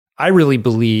I really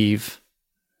believe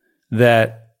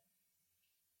that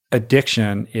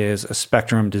addiction is a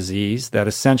spectrum disease that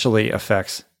essentially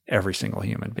affects every single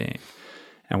human being.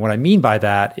 And what I mean by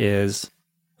that is,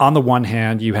 on the one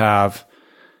hand, you have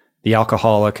the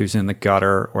alcoholic who's in the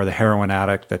gutter, or the heroin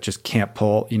addict that just can't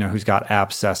pull, who's got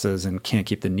abscesses and can't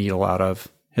keep the needle out of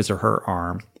his or her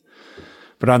arm.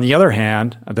 But on the other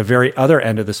hand, at the very other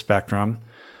end of the spectrum,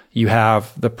 you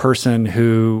have the person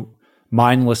who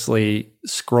mindlessly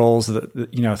scrolls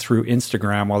through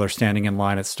Instagram while they're standing in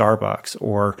line at Starbucks,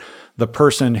 or the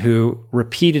person who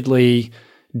repeatedly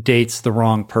dates the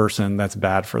wrong person that's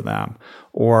bad for them,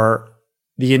 or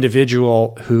the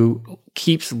individual who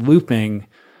keeps looping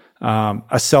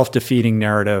a self-defeating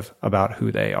narrative about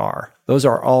who they are. Those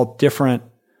are all different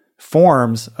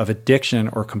forms of addiction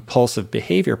or compulsive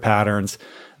behavior patterns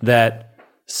that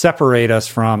separate us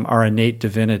from our innate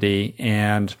divinity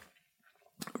and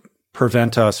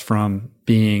prevent us from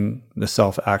being the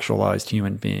self-actualized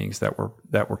human beings that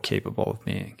we're capable of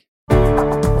being.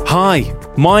 Hi,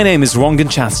 my name is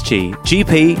Rangan Chatterjee,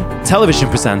 GP, television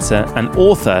presenter, and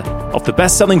author of the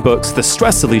best-selling books The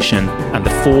Stress Solution and The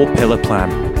 4-Pillar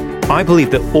Plan. I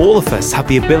believe that all of us have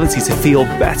the ability to feel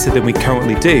better than we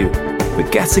currently do,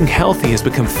 but getting healthy has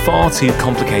become far too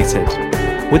complicated.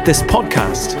 With this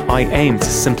podcast, I aim to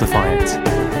simplify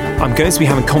it. I'm going to be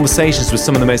having conversations with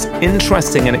some of the most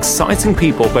interesting and exciting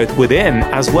people, both within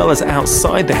as well as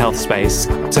outside the health space,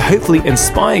 to hopefully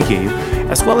inspire you,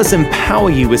 as well as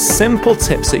empower you with simple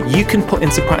tips that you can put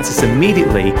into practice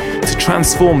immediately to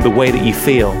transform the way that you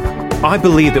feel. I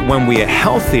believe that when we are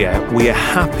healthier, we are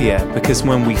happier, because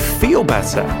when we feel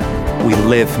better, we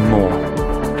live more.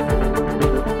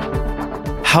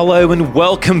 Hello and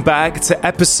welcome back to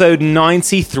episode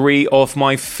 93 of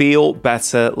my Feel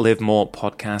Better, Live More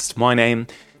podcast. My name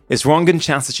is Rangan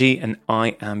Chatterjee and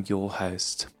I am your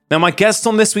host. Now, my guest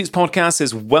on this week's podcast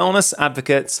is wellness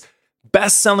advocate,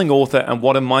 best-selling author, and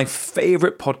one of my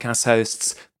favorite podcast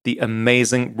hosts, the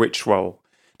amazing Rich Roll.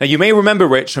 Now, you may remember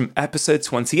Rich from episode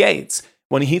 28,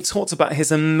 when he talked about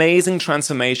his amazing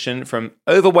transformation from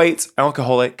overweight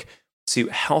alcoholic to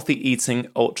healthy eating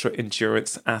ultra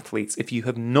endurance athletes. If you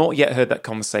have not yet heard that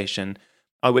conversation,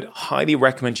 I would highly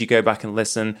recommend you go back and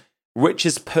listen.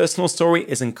 Rich's personal story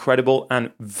is incredible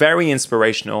and very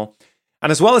inspirational.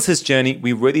 And as well as his journey,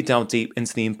 we really delve deep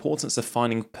into the importance of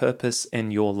finding purpose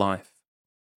in your life.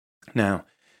 Now,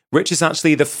 Rich is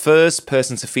actually the first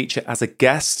person to feature as a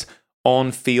guest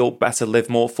on Feel Better, Live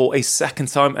More for a second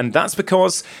time. And that's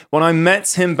because when I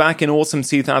met him back in autumn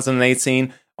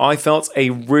 2018, I felt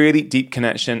a really deep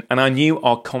connection and I knew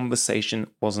our conversation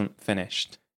wasn't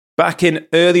finished. Back in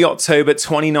early October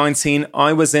 2019,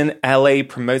 I was in LA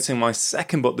promoting my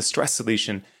second book, The Stress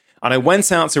Solution, and I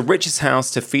went out to Rich's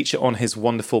house to feature on his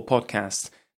wonderful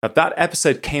podcast. Now, that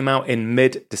episode came out in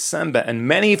mid-December, and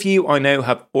many of you I know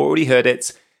have already heard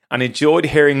it and enjoyed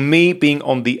hearing me being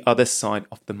on the other side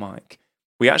of the mic.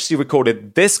 We actually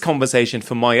recorded this conversation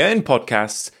for my own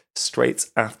podcast straight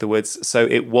afterwards, so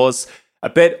it was a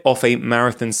bit of a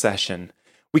marathon session.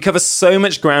 We cover so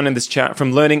much ground in this chat,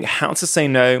 from learning how to say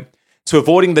no, to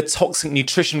avoiding the toxic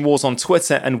nutrition wars on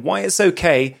Twitter, and why it's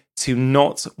okay to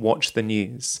not watch the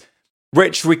news.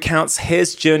 Rich recounts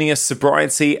his journey of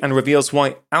sobriety and reveals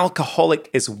why alcoholic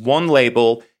is one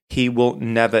label he will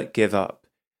never give up.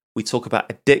 We talk about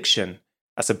addiction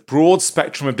as a broad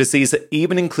spectrum of disease that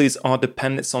even includes our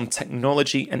dependence on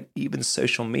technology and even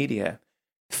social media.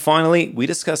 Finally, we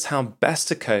discuss how best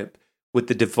to cope with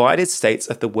the divided states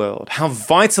of the world, how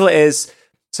vital it is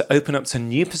to open up to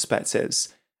new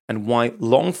perspectives, and why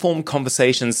long-form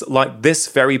conversations like this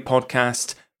very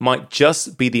podcast might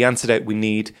just be the antidote we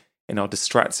need in our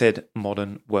distracted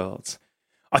modern world.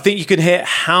 I think you can hear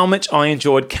how much I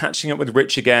enjoyed catching up with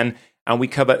Rich again, and we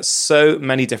cover so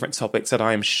many different topics that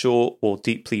I am sure will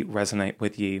deeply resonate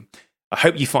with you. I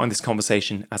hope you find this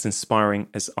conversation as inspiring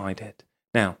as I did.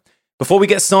 Now, before we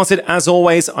get started, as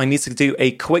always, I need to do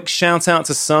a quick shout out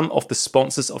to some of the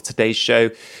sponsors of today's show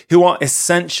who are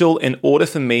essential in order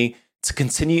for me to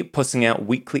continue putting out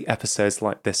weekly episodes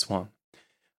like this one.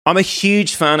 I'm a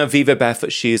huge fan of Viva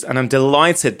Barefoot shoes, and I'm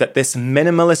delighted that this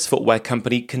minimalist footwear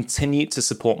company continued to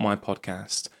support my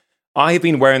podcast. I have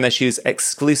been wearing their shoes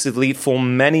exclusively for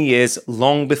many years,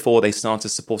 long before they started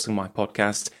supporting my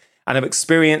podcast, and have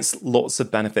experienced lots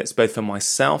of benefits both for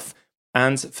myself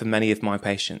and for many of my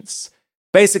patients.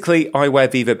 Basically, I wear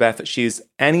Viva Barefoot shoes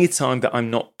anytime that I'm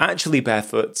not actually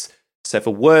barefoot, so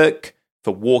for work,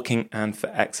 for walking, and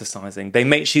for exercising. They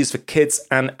make shoes for kids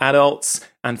and adults,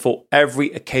 and for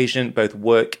every occasion, both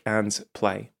work and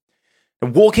play.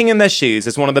 And walking in their shoes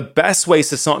is one of the best ways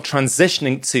to start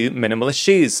transitioning to minimalist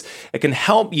shoes. It can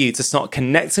help you to start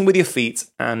connecting with your feet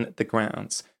and the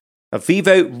ground. Now,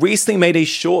 Vivo recently made a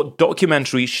short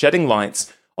documentary shedding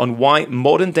light on why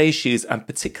modern day shoes, and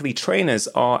particularly trainers,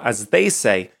 are, as they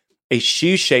say, a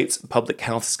shoe-shaped public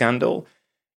health scandal.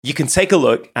 You can take a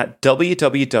look at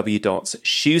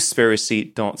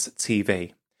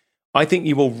www.shoespiracy.tv. I think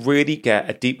you will really get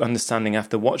a deep understanding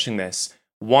after watching this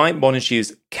why modern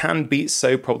shoes can be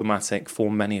so problematic for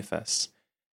many of us.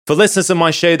 For listeners of my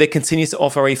show, they continue to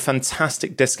offer a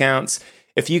fantastic discount.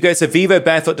 If you go to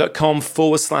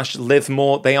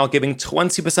vivobarefoot.com/livemore, they are giving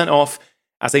 20% off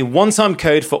as a one-time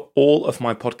code for all of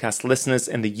my podcast listeners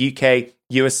in the UK,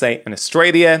 USA, and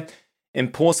Australia.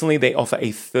 Importantly, they offer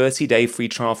a 30-day free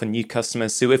trial for new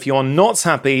customers. So if you're not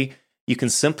happy, you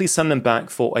can simply send them back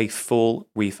for a full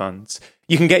refund.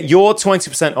 You can get your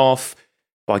 20% off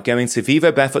by going to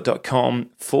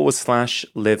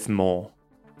vivobarefoot.com/livemore.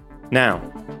 Now,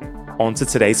 on to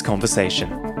today's conversation.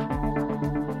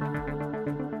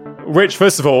 Rich,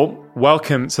 first of all,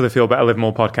 welcome to the Feel Better, Live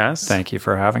More podcast. Thank you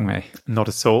for having me. Not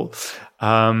at all.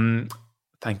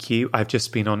 Thank you. I've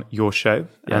just been on your show,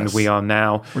 and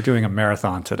we're doing a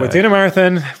marathon today. We're doing a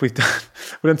marathon. We've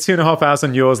done 2.5 hours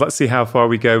on yours. Let's see how far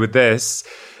we go with this.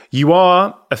 You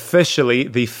are officially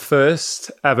the first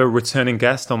ever returning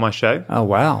guest on my show. Oh,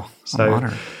 wow. I'm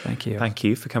honored. Thank you. Thank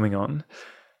you for coming on.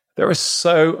 There is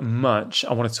so much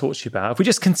I want to talk to you about. If we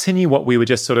just continue what we were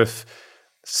just sort of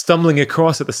stumbling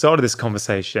across at the start of this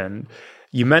conversation,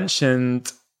 you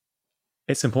mentioned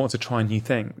it's important to try new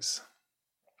things.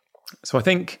 So I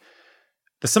think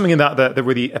there's something in that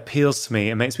really appeals to me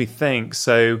and makes me think.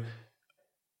 So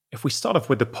if we start off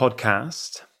with the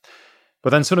podcast, but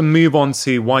then sort of move on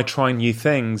to why trying new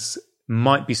things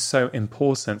might be so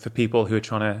important for people who are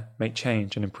trying to make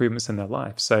change and improvements in their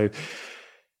life. So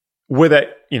with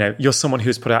it, you're someone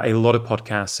who's put out a lot of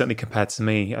podcasts, certainly compared to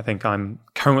me. I think I'm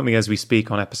currently, as we speak,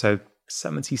 on episode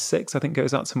 76, I think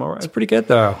goes out tomorrow. It's pretty good,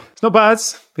 though. It's not bad.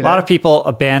 A lot of people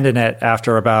abandon it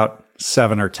after about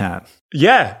 7 or 10.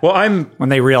 Yeah, well, when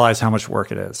they realize how much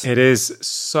work it is. It is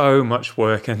so much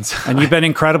work. And you've been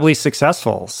incredibly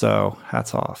successful, so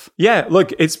hats off. Yeah,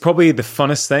 look, it's probably the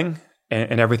funnest thing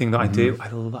in everything that I do. I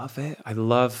love it. I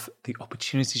love the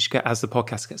opportunities you get as the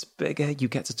podcast gets bigger. You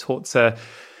get to talk to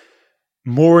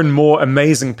more and more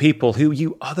amazing people who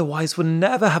you otherwise would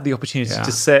never have the opportunity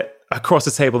to sit across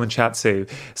a table and chat to.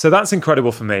 So that's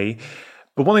incredible for me.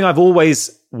 But one thing I've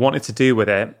always wanted to do with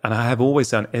it, and I have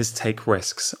always done, is take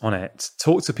risks on it.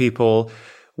 Talk to people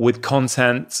with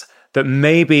content that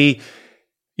maybe,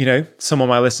 some of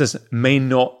my listeners may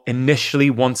not initially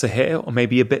want to hear, or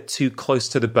maybe a bit too close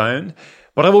to the bone.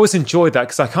 But I've always enjoyed that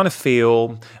because I kind of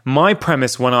feel my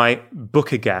premise when I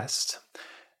book a guest,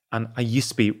 and I used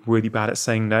to be really bad at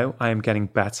saying no. I am getting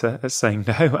better at saying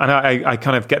no. And I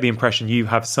kind of get the impression you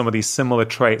have some of these similar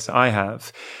traits I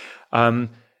have.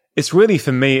 It's really,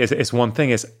 for me, it's one thing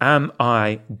is, am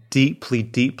I deeply,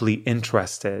 deeply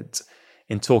interested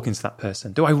in talking to that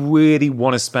person? Do I really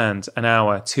want to spend an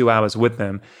hour, 2 hours with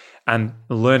them and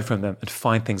learn from them and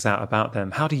find things out about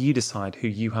them? How do you decide who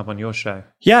you have on your show?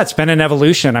 Yeah, it's been an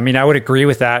evolution. I mean, I would agree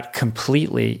with that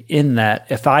completely, in that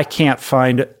if I can't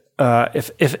find,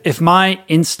 if my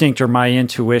instinct or my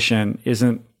intuition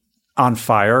isn't on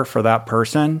fire for that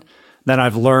person, then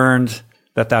I've learned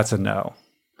that that's a no.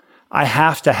 I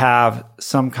have to have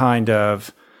some kind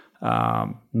of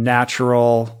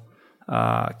natural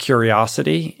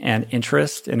curiosity and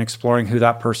interest in exploring who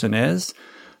that person is.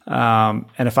 And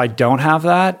if I don't have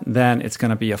that, then it's going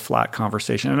to be a flat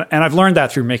conversation. And I've learned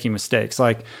that through making mistakes.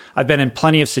 Like, I've been in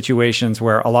plenty of situations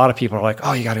where a lot of people are like,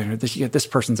 "Oh, you got to interview this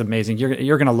person's amazing.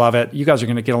 You're going to love it. You guys are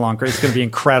going to get along great. It's going to be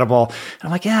incredible." And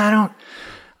I'm like, "Yeah,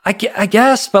 I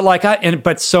guess," but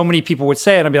but so many people would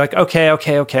say it. I'd be like,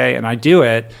 okay. And I do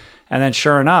it. And then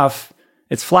sure enough,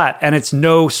 it's flat. And it's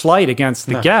no slight against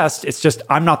the guest. It's just,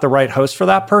 I'm not the right host for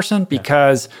that person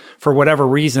because for whatever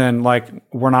reason,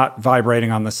 we're not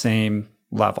vibrating on the same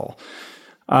level.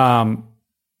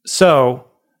 So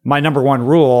my number one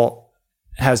rule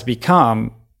has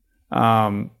become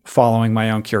following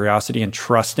my own curiosity and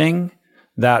trusting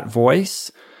that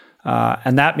voice.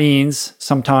 And that means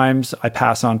sometimes I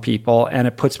pass on people, and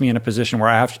it puts me in a position where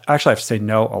I have to say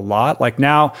no a lot. Like,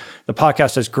 now the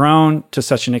podcast has grown to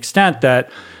such an extent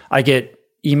that I get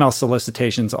email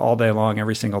solicitations all day long,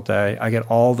 every single day. I get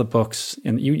all the books,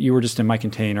 and you were just in my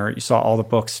container. You saw all the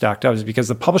books stacked up. It's because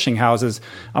the publishing houses,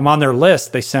 I'm on their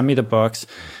list. They send me the books.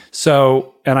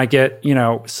 So, and I get,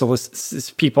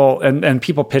 people and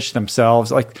people pitch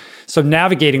themselves. Like, so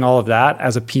navigating all of that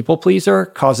as a people pleaser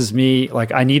causes me,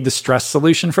 like, I need the stress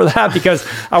solution for that because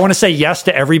I want to say yes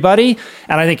to everybody.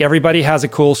 And I think everybody has a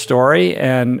cool story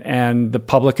and the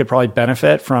public could probably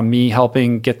benefit from me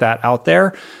helping get that out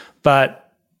there. But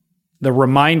the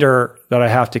reminder that I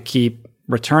have to keep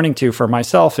returning to for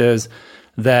myself is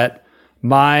that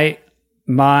my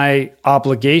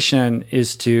obligation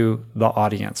is to the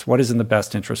audience. What is in the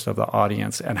best interest of the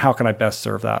audience, and how can I best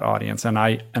serve that audience? And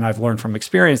I've learned from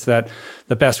experience that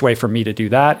the best way for me to do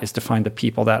that is to find the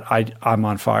people that I'm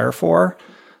on fire for,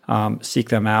 seek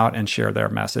them out, and share their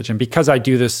message. And because I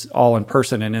do this all in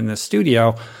person and in this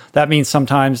studio, that means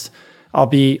sometimes I'll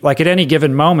be like, at any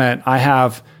given moment, I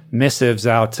have missives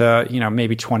out to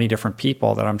maybe 20 different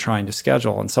people that I'm trying to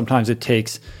schedule, and sometimes it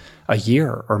takes a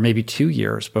year or maybe 2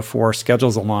 years before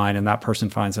schedules align and that person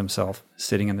finds himself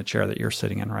sitting in the chair that you're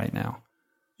sitting in right now.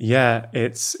 Yeah,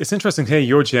 it's interesting to hear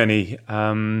your journey.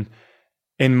 In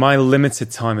my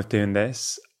limited time of doing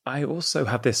this, I also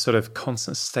have this sort of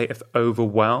constant state of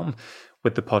overwhelm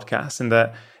with the podcast, and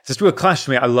that it's a real clash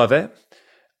for me. I love it.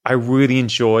 I really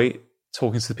enjoy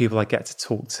talking to the people I get to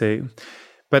talk to.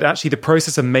 But actually the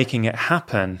process of making it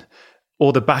happen,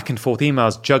 all the back and forth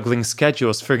emails, juggling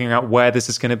schedules, figuring out where this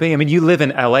is going to be. I mean, you live in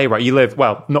LA, right? You live,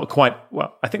 well, not quite,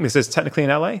 well, I think this is technically in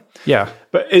LA. Yeah.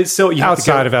 But it's still, you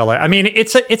outside of LA. I mean,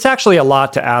 it's actually a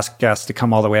lot to ask guests to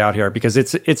come all the way out here because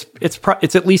it's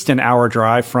at least an hour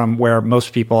drive from where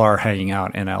most people are hanging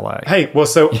out in LA. Hey, well,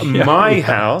 so my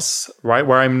house, right,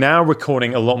 where I'm now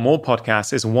recording a lot more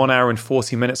podcasts is 1 hour and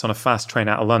 40 minutes on a fast train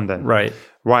out of London.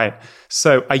 Right.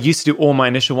 So I used to do all my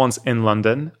initial ones in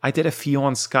London. I did a few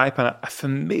on Skype, and for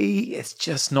me, it's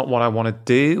just not what I want to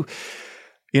do.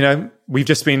 We've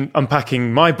just been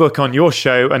unpacking my book on your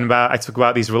show, and I talk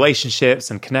about these relationships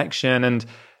and connection. And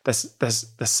there's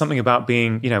something about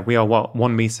being, we are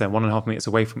 1 meter, 1.5 meters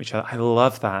away from each other. I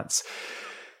love that.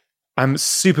 I'm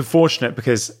super fortunate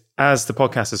because as the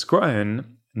podcast has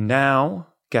grown, now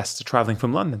guests are traveling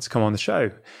from London to come on the show.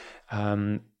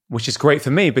 Which is great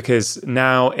for me because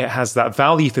now it has that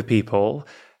value for people.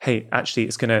 Hey, actually,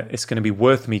 it's gonna be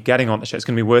worth me getting on the show. It's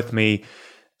gonna be worth me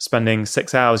spending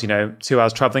 6 hours, 2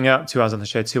 hours traveling up, 2 hours on the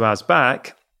show, 2 hours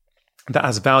back. That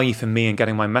has value for me in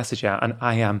getting my message out, and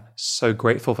I am so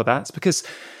grateful for that because,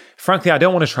 frankly, I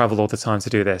don't want to travel all the time to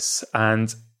do this.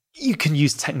 And you can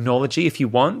use technology if you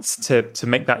want to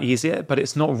make that easier, but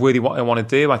it's not really what I want to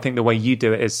do. I think the way you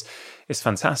do it is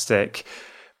fantastic,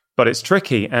 but it's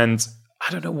tricky. And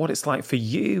I don't know what it's like for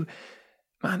you,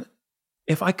 man.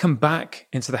 If I come back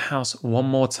into the house one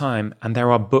more time and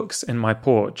there are books in my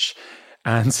porch,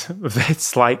 and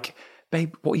it's like,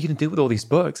 babe, what are you going to do with all these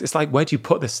books? It's like, where do you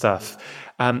put this stuff?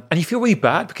 And you feel really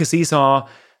bad because these are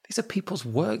people's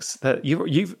works that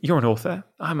you're an author.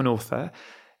 I'm an author.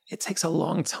 It takes a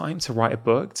long time to write a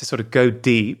book, to sort of go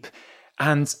deep,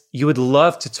 and you would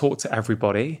love to talk to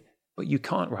everybody, but you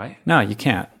can't, right? No, you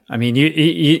can't. I mean,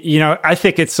 I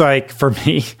think it's like, for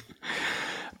me,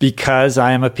 because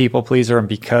I am a people pleaser and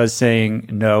because saying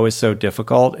no is so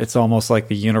difficult, it's almost like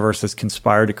the universe has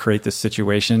conspired to create this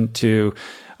situation to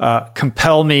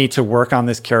compel me to work on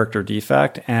this character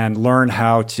defect and learn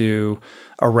how to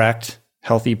erect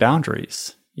healthy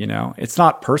boundaries. It's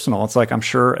not personal. It's like, I'm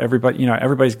sure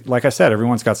everybody's, like I said,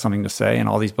 everyone's got something to say and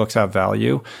all these books have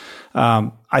value.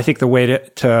 I think the way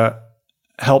to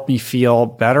help me feel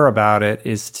better about it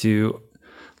is to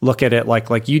look at it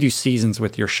like you do seasons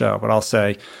with your show, but I'll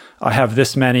say, I have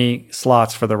this many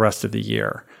slots for the rest of the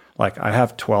year. Like, I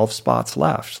have 12 spots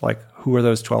left. Like, who are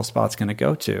those 12 spots going to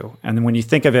go to? And then when you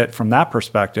think of it from that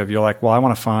perspective, you're like, well, I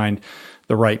want to find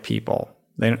the right people.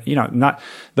 Not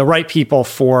the right people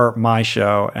for my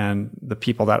show and the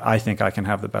people that I think I can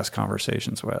have the best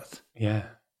conversations with. Yeah,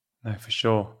 no, for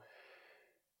sure.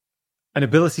 An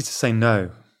ability to say no.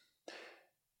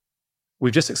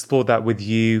 We've just explored that with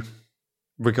you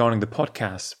regarding the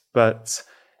podcast, but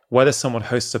whether someone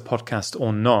hosts a podcast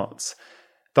or not,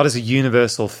 that is a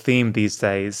universal theme these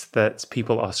days that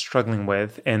people are struggling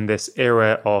with in this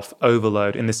era of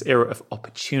overload, in this era of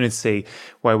opportunity,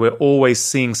 where we're always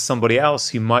seeing somebody else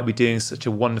who might be doing such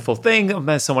a wonderful thing. And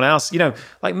there's someone else,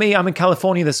 like me, I'm in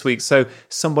California this week. So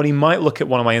somebody might look at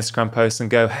one of my Instagram posts and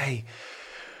go, hey,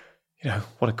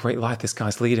 what a great life this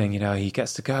guy's leading. He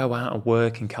gets to go out and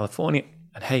work in California.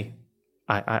 And hey,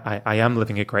 I am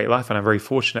living a great life and I'm very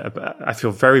fortunate. I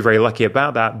feel very, very lucky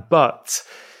about that. But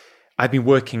I've been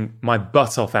working my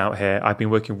butt off out here. I've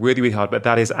been working really, really hard, but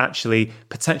that is actually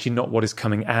potentially not what is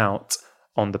coming out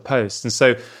on the post. And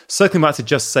so circling back to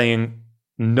just saying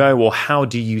no, or how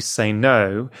do you say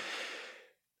no?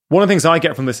 One of the things I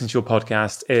get from listening to your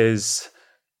podcast is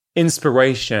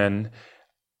inspiration,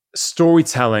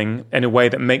 storytelling in a way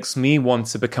that makes me want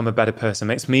to become a better person,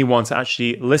 makes me want to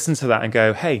actually listen to that and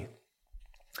go, hey,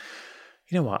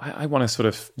 you know what? I want to sort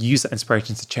of use that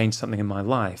inspiration to change something in my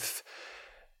life.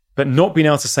 But not being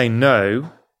able to say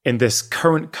no in this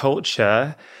current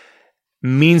culture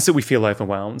means that we feel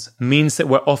overwhelmed, means that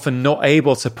we're often not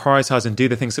able to prioritize and do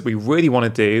the things that we really want to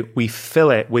do. We fill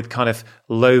it with kind of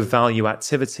low value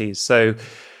activities. So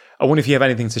I wonder if you have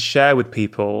anything to share with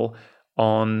people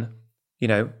on, you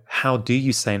know, how do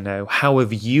you say no? How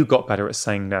have you got better at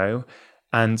saying no?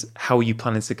 And how are you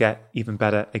planning to get even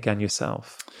better again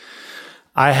yourself?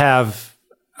 I have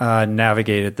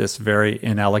navigated this very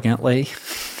inelegantly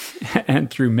and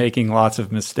through making lots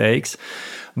of mistakes.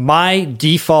 My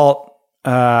default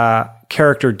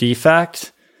character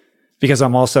defect, because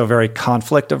I'm also very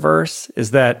conflict averse,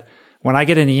 is that when I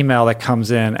get an email that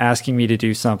comes in asking me to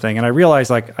do something, and I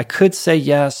realize like I could say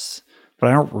yes, but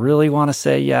I don't really want to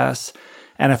say yes.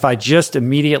 And if I just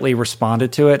immediately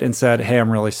responded to it and said, hey, I'm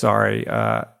really sorry,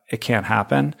 it can't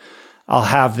happen, I'll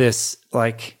have this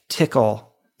like tickle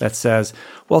that says,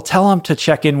 well, tell him to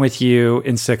check in with you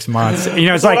in 6 months. You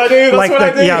know, it's like,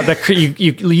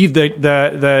 you leave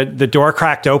the door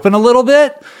cracked open a little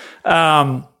bit.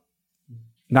 Not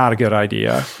a good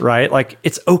idea, right? Like,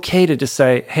 it's okay to just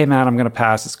say, hey man, I'm going to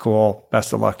pass. It's cool.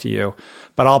 Best of luck to you.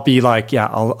 But I'll be like, yeah,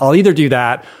 I'll either do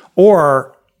that,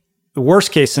 or the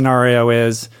worst case scenario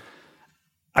is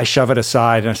I shove it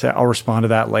aside and I say, I'll respond to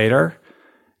that later.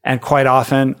 And quite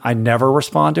often I never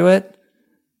respond to it,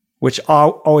 which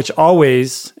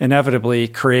always inevitably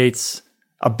creates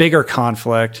a bigger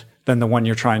conflict than the one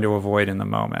you're trying to avoid in the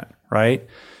moment, right?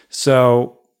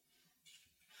 So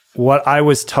what I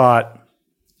was taught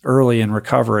early in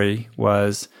recovery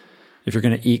was, if you're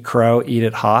going to eat crow, eat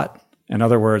it hot. In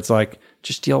other words, like,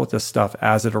 just deal with this stuff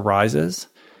as it arises.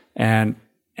 And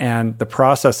the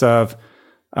process of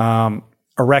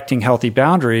erecting healthy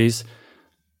boundaries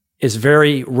is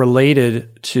very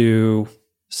related to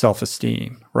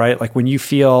self-esteem, right? Like, when you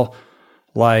feel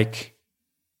like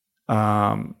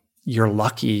you're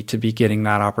lucky to be getting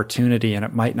that opportunity and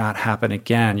it might not happen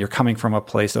again, you're coming from a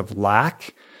place of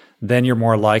lack, then you're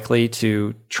more likely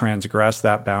to transgress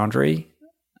that boundary.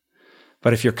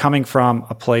 But if you're coming from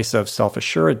a place of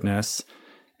self-assuredness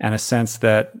and a sense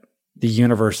that the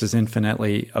universe is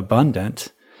infinitely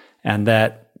abundant, and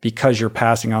that because you're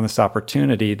passing on this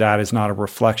opportunity, that is not a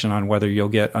reflection on whether you'll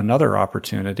get another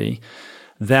opportunity,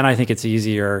 then I think it's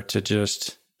easier to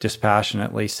just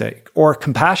dispassionately say, or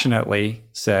compassionately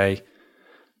say,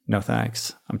 no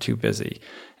thanks, I'm too busy.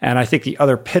 And I think the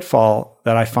other pitfall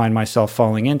that I find myself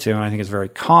falling into, and I think is very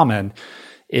common,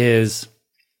 is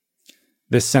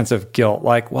this sense of guilt.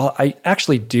 Like, well, I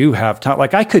actually do have time.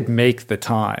 Like, I could make the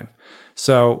time.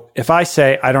 So if I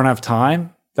say I don't have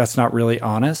time, that's not really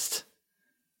honest.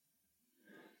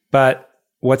 But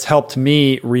what's helped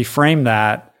me reframe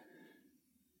that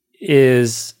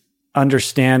is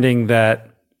understanding that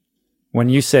when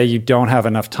you say you don't have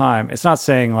enough time, it's not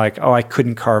saying like, oh, I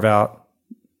couldn't carve out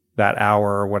that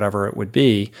hour or whatever it would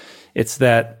be. It's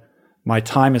that my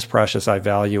time is precious, I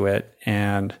value it,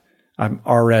 and I'm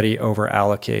already over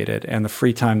allocated. And the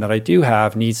free time that I do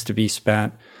have needs to be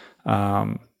spent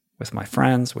with my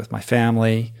friends, with my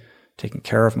family, taking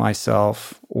care of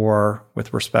myself, or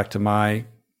with respect to my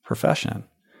profession.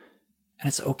 And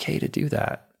it's okay to do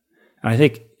that. And I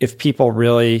think if people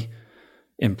really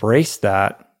embrace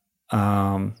that,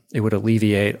 it would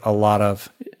alleviate a lot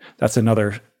of, that's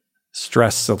another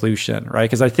stress solution, right?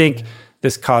 Because I think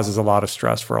this causes a lot of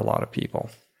stress for a lot of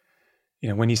people. You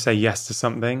know, when you say yes to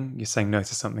something, you're saying no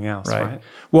to something else, right?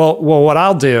 Well, what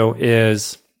I'll do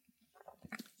is,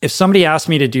 if somebody asks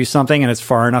me to do something and it's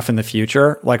far enough in the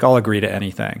future, like, I'll agree to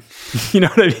anything. You know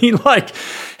what I mean? Like,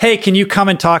 hey, can you come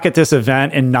and talk at this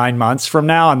event in 9 months from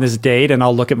now on this date? And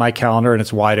I'll look at my calendar and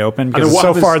it's wide open because it's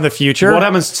so far in the future. What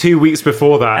happens 2 weeks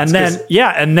before that?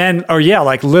 And then,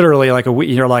 like literally like a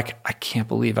week, you're like, I can't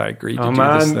believe I agreed to do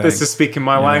this thing. This is speaking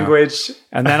my language.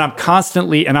 And then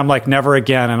I'm like, never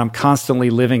again. And I'm constantly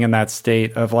living in that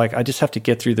state of like, I just have to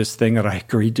get through this thing that I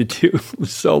agreed to do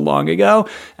so long ago,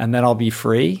 and then I'll be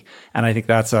free. And I think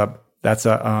that's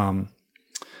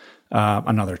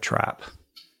another trap.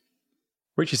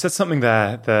 Rich, you said something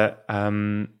there that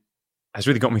has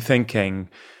really got me thinking.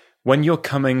 When you're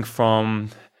coming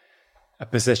from a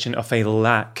position of a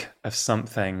lack of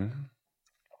something,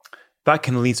 that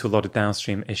can lead to a lot of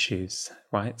downstream issues,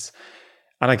 right?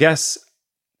 And I guess,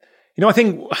 I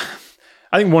think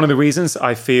one of the reasons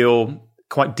I feel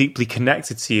quite deeply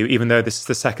connected to you, even though this is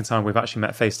the second time we've actually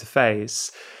met face to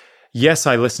face. Yes,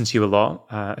 I listen to you a lot,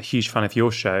 a huge fan of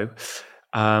your show.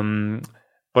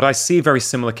 But I see very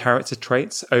similar character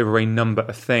traits over a number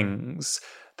of things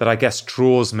that I guess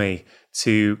draws me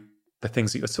to the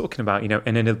things that you're talking about,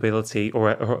 an inability or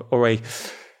a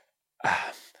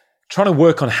trying to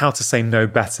work on how to say no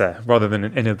better rather than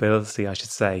an inability, I should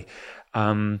say.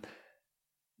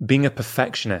 Being a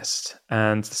perfectionist,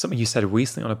 and something you said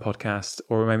recently on a podcast,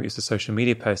 or maybe it was a social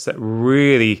media post that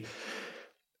really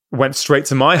went straight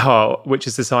to my heart, which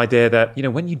is this idea that,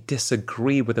 when you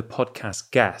disagree with a podcast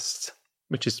guest,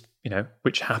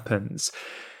 which happens,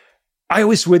 I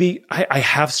always really, I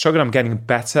have struggled. I'm getting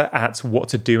better at what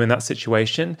to do in that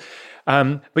situation.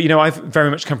 But, I've very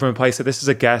much come from a place that this is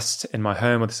a guest in my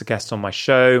home, or this is a guest on my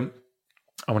show.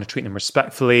 I want to treat them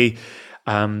respectfully.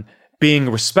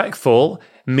 Being respectful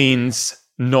means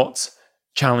not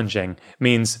challenging,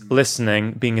 means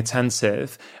listening, being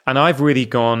attentive. And I've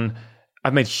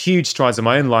made huge strides in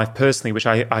my own life personally, which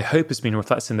I hope has been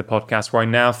reflected in the podcast, where I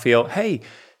now feel, hey,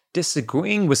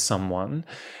 disagreeing with someone,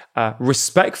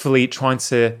 respectfully trying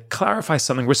to clarify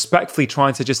something, respectfully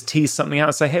trying to just tease something out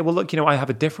and say, hey, well, look, I have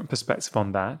a different perspective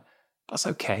on that. That's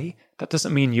okay. That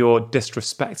doesn't mean you're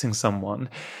disrespecting someone.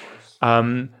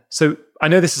 So I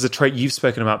know this is a trait you've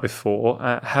spoken about before.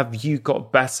 Have you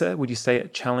got better, would you say,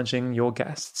 at challenging your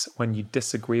guests when you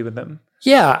disagree with them?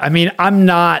 Yeah. I mean, I'm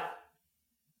not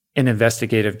an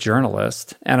investigative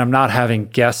journalist, and I'm not having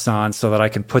guests on so that I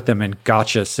can put them in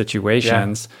gotcha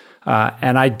situations. Yeah.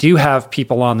 And I do have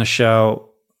people on the show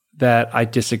that I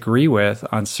disagree with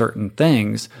on certain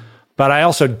things, but I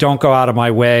also don't go out of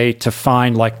my way to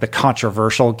find like the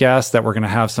controversial guest that we're going to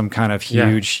have some kind of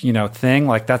huge, thing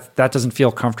like that. That doesn't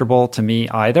feel comfortable to me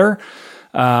either.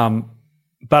 But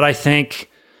I think,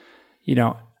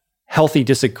 healthy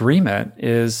disagreement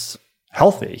is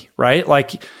healthy, right?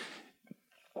 Like,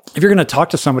 if you're going to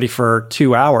talk to somebody for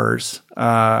 2 hours,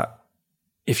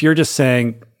 if you're just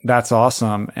saying, that's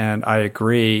awesome, and I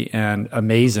agree, and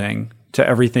amazing to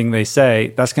everything they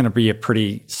say, that's going to be a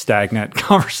pretty stagnant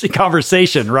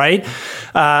conversation, right?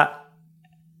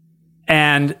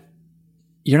 And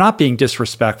you're not being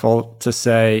disrespectful to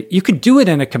say, you could do it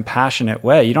in a compassionate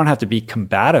way. You don't have to be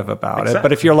combative about it.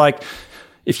 But if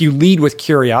you lead with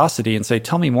curiosity and say,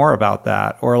 tell me more about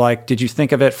that, or like, did you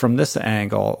think of it from this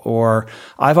angle? Or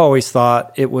I've always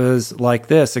thought it was like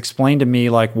this. Explain to me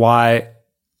like why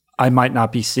I might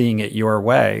not be seeing it your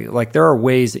way. Like, there are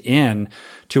ways in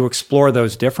to explore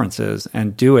those differences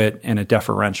and do it in a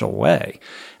deferential way.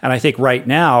 And I think right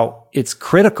now it's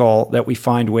critical that we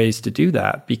find ways to do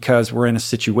that, because we're in a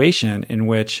situation in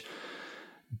which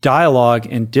dialogue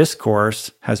and discourse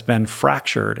has been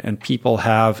fractured, and people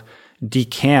have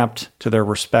decamped to their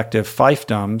respective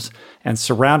fiefdoms and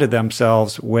surrounded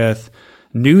themselves with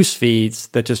news feeds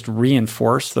that just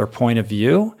reinforce their point of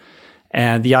view.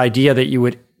 And the idea that you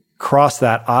would cross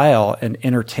that aisle and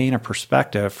entertain a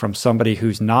perspective from somebody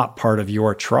who's not part of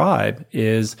your tribe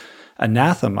is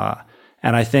anathema.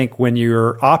 And I think when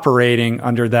you're operating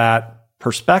under that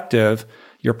perspective,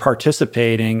 you're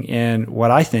participating in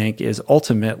what I think is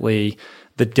ultimately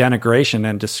the denigration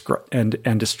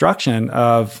and destruction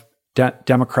of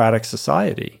democratic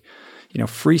society.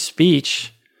 Free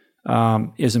speech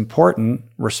is important,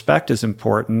 respect is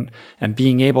important, and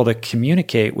being able to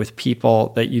communicate with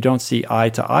people that you don't see eye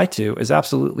to eye to is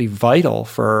absolutely vital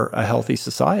for a healthy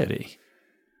society.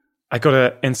 I got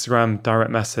an Instagram direct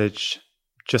message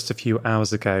just a few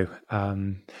hours ago. I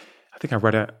think I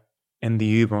read it in the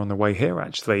Uber on the way here,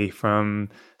 actually, from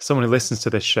someone who listens to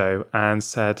this show, and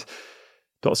said,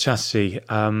 Dr. Chatterjee,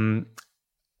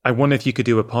 I wonder if you could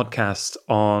do a podcast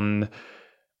on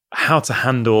how to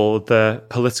handle the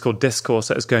political discourse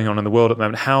that is going on in the world at the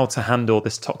moment, how to handle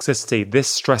this toxicity. This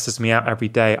stresses me out every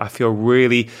day. I feel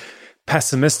really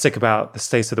pessimistic about the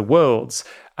state of the world.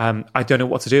 I don't know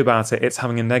what to do about it. It's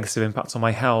having a negative impact on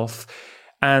my health.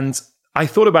 And I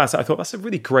thought about it. I thought, that's a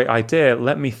really great idea.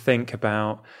 Let me think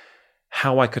about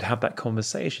how I could have that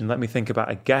conversation. Let me think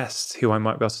about a guest who I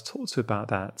might be able to talk to about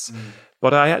that.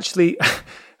 But I actually...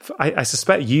 I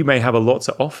suspect you may have a lot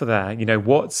to offer there.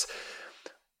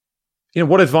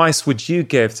 What advice would you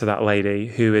give to that lady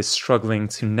who is struggling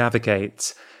to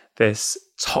navigate this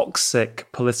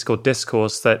toxic political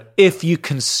discourse that, if you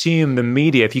consume the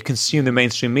media, if you consume the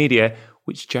mainstream media,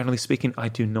 which generally speaking, I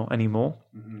do not anymore,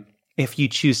 if you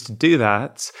choose to do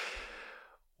that,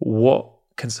 what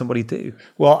can somebody do?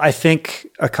 Well, I think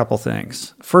a couple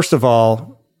things. First of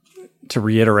all, to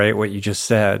reiterate what you just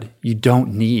said, you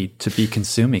don't need to be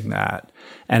consuming that.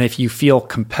 And if you feel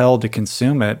compelled to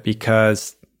consume it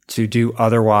because to do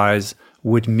otherwise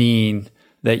would mean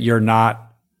that you're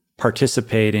not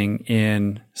participating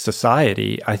in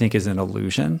society, I think is an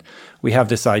illusion. We have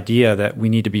this idea that we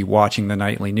need to be watching the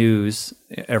nightly news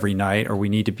every night, or we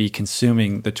need to be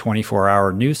consuming the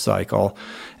 24-hour news cycle.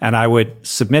 And I would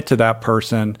submit to that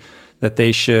person that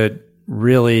they should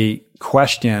really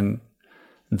question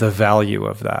the value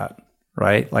of that,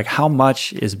 right? Like, how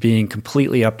much is being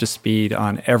completely up to speed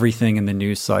on everything in the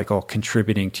news cycle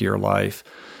contributing to your life?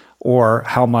 Or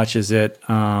how much is it,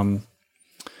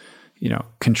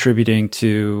 contributing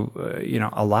to,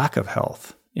 a lack of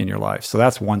health in your life? So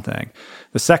that's one thing.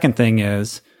 The second thing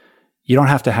is you don't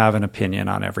have to have an opinion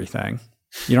on everything.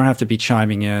 You don't have to be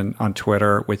chiming in on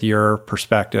Twitter with your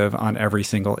perspective on every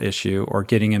single issue, or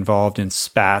getting involved in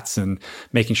spats and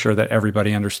making sure that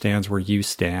everybody understands where you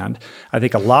stand. I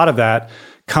think a lot of that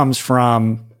comes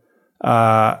from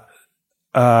not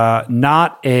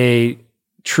a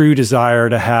true desire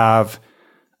to have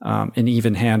an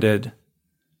even-handed,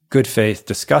 good faith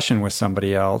discussion with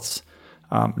somebody else,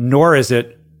 nor is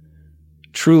it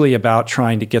truly about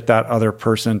trying to get that other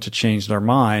person to change their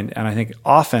mind. And I think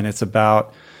often it's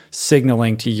about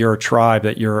signaling to your tribe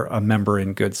that you're a member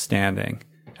in good standing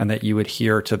and that you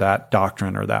adhere to that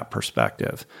doctrine or that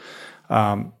perspective.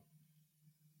 The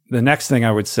next thing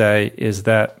I would say is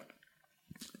that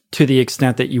to the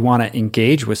extent that you want to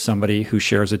engage with somebody who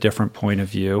shares a different point of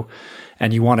view,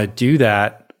 and you want to do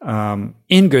that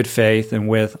in good faith and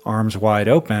with arms wide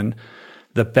open,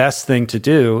 the best thing to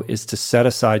do is to set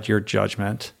aside your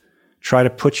judgment, try to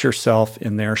put yourself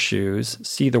in their shoes,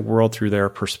 see the world through their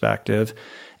perspective,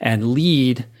 and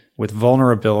lead with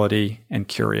vulnerability and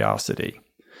curiosity.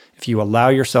 If you allow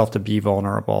yourself to be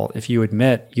vulnerable, if you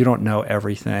admit you don't know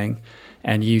everything,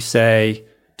 and you say,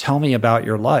 tell me about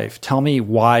your life, tell me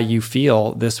why you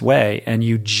feel this way, and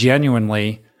you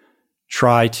genuinely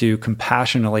try to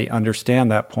compassionately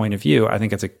understand that point of view, I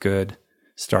think it's a good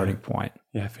starting point.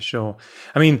 Yeah, for sure.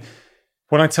 I mean,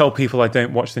 when I tell people I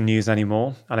don't watch the news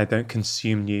anymore and I don't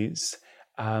consume news,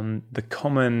 the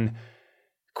common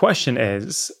question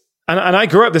is, and I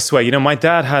grew up this way, my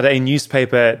dad had a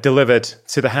newspaper delivered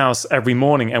to the house every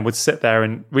morning and would sit there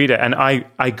and read it. And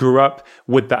I grew up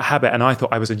with that habit, and I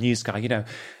thought I was a news guy.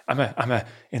 I'm a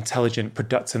intelligent,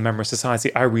 productive member of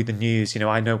society. I read the news,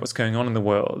 I know what's going on in the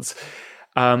world.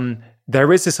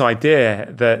 There is this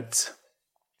idea that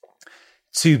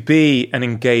to be an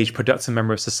engaged, productive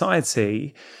member of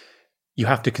society, you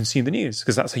have to consume the news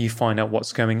because that's how you find out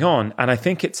what's going on. And I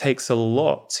think it takes a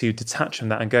lot to detach from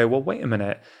that and go, well, wait a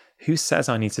minute, who says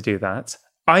I need to do that?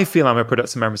 I feel I'm a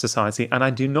productive member of society and I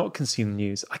do not consume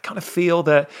news. I kind of feel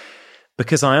that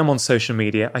because I am on social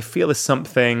media, I feel if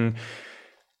something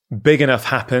big enough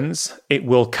happens, it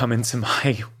will come into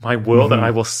my world and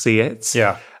I will see it.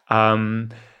 Yeah.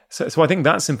 So I think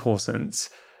that's important.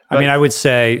 I mean, I would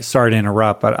say, sorry to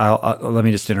interrupt, but let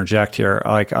me just interject here.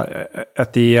 Like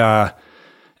at the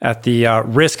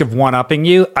risk of one-upping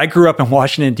you, I grew up in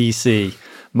Washington, D.C.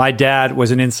 My dad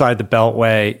was an inside the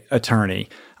Beltway attorney.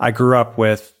 I grew up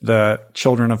with the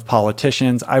children of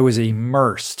politicians. I was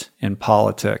immersed in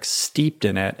politics, steeped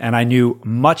in it, and I knew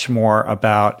much more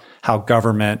about how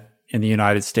government in the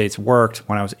United States worked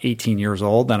when I was 18 years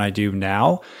old than I do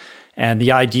now. And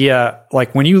the idea,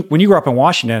 like when you grew up in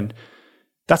Washington,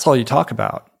 that's all you talk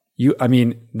about.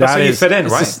 That's how you fit in,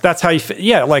 right? That's how you fit.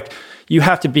 Yeah, like you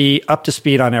have to be up to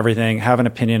speed on everything, have an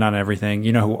opinion on everything.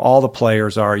 You know who all the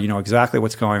players are. You know exactly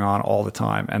what's going on all the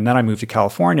time. And then I moved to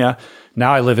California.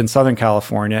 Now I live in Southern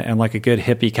California, and like a good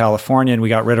hippie Californian, we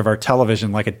got rid of our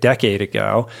television like a decade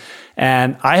ago.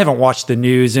 And I haven't watched the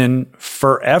news in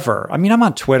forever. I mean, I'm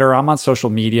on Twitter, I'm on social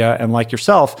media, and like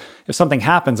yourself, if something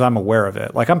happens, I'm aware of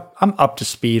it. Like I'm up to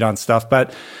speed on stuff,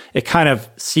 but it kind of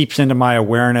seeps into my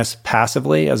awareness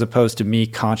passively as opposed to me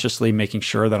consciously making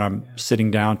sure that I'm sitting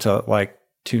down to like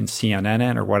tune CNN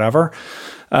in or whatever.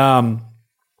 And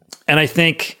I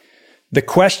think the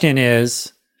question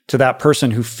is to that person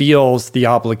who feels the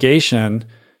obligation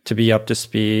to be up to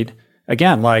speed,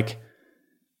 again, like,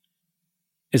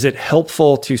 is it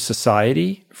helpful to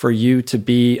society for you to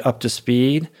be up to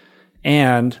speed?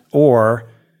 Or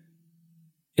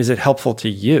is it helpful to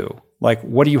you? Like,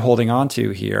 what are you holding on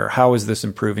to here? How is this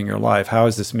improving your life? How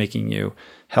is this making you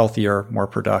healthier, more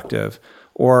productive?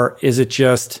 Or is it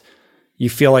just you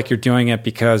feel like you're doing it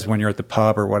because when you're at the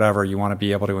pub or whatever, you want to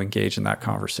be able to engage in that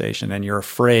conversation and you're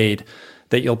afraid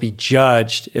that you'll be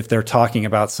judged if they're talking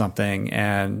about something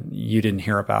and you didn't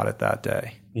hear about it that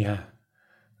day? Yeah.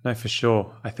 No, for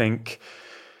sure. I think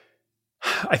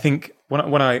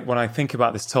when I think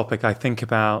about this topic, I think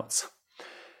about,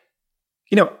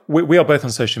 we are both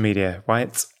on social media,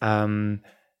 right?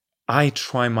 I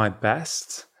try my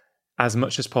best as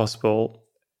much as possible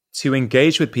to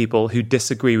engage with people who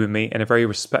disagree with me in a very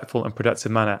respectful and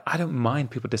productive manner. I don't mind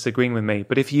people disagreeing with me,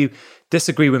 but if you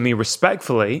disagree with me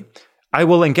respectfully, I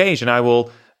will engage and I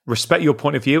will respect your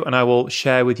point of view and I will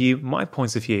share with you my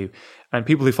points of view. And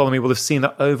people who follow me will have seen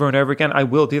that over and over again. I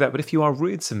will do that. But if you are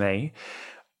rude to me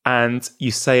and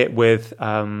you say it with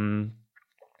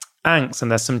angst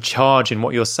and there's some charge in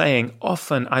what you're saying,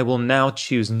 often I will now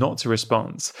choose not to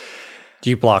respond. Do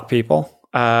you block people?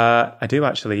 I do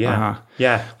actually, yeah. Uh-huh.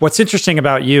 Yeah. What's interesting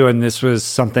about you, and this was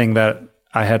something that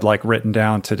I had written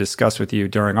down to discuss with you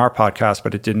during our podcast,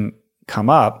 but it didn't come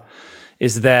up,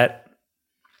 is that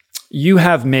you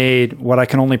have made what I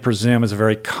can only presume is a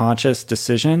very conscious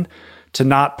decision to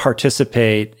not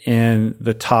participate in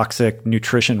the toxic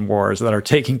nutrition wars that are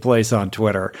taking place on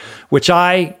Twitter, which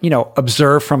I,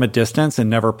 observe from a distance and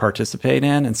never participate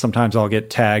in. And sometimes I'll get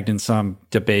tagged in some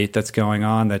debate that's going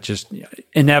on that just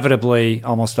inevitably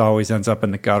almost always ends up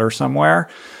in the gutter somewhere.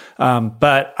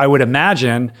 But I would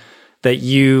imagine that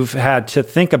you've had to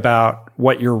think about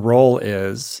what your role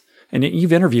is. And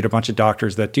you've interviewed a bunch of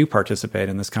doctors that do participate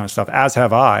in this kind of stuff, as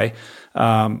have I,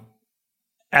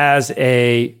 as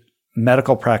a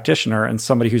medical practitioner and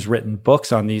somebody who's written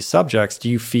books on these subjects. Do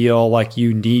you feel like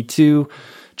you need to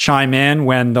chime in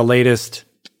when the latest,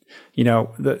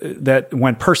 that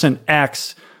when person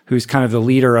X, who's kind of the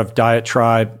leader of Diet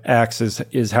Tribe X,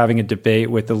 is having a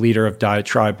debate with the leader of Diet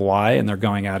Tribe Y, and they're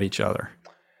going at each other?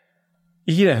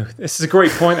 This is a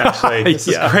great point, actually. This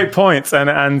is a great point. And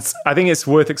I think it's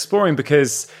worth exploring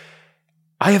because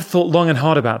I have thought long and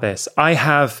hard about this. I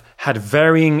have had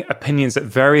varying opinions at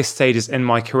various stages in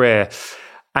my career.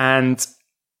 And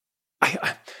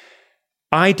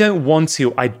I don't want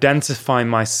to identify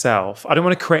myself. I don't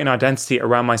want to create an identity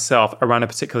around myself, around a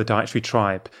particular dietary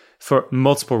tribe for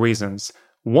multiple reasons.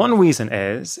 One reason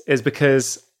is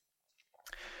because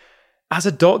as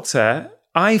a doctor,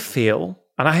 I feel,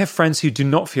 and I have friends who do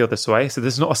not feel this way, so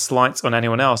there's not a slight on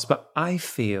anyone else, but I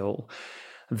feel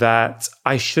that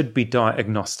I should be diet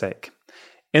agnostic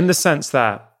in the sense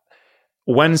that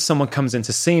when someone comes in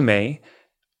to see me,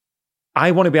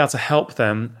 I want to be able to help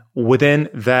them within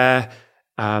their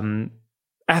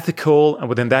ethical and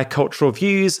within their cultural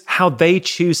views, how they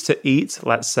choose to eat,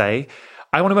 let's say.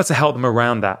 I want to be able to help them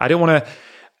around that. I don't want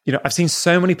to, I've seen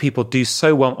so many people do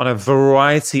so well on a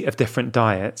variety of different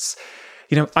diets.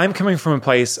 I'm coming from a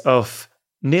place of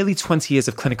nearly 20 years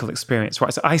of clinical experience,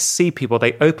 right? So I see people,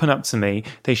 they open up to me,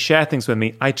 they share things with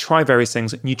me, I try various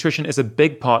things. Nutrition is a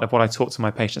big part of what I talk to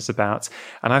my patients about,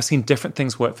 and I've seen different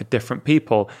things work for different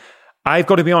people. I've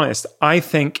got to be honest, I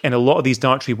think in a lot of these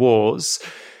dietary wars,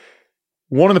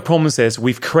 one of the problems is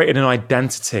we've created an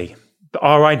identity.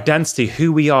 Our identity,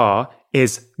 who we are,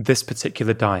 is this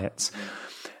particular diet.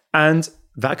 And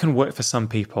that can work for some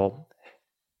people.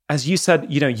 As you said,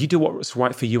 you do what's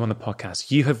right for you on the podcast.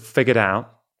 You have figured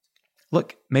out,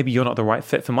 look, maybe you're not the right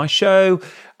fit for my show.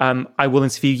 I will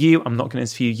interview you. I'm not going to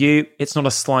interview you. It's not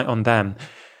a slight on them.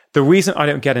 The reason I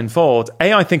don't get involved,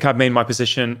 I think I've made my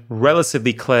position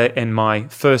relatively clear in my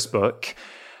first book,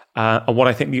 on what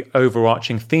I think the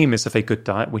overarching theme is of a good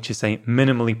diet, which is a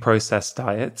minimally processed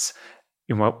diet.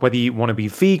 Whether you want to be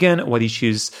vegan, whether you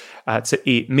choose to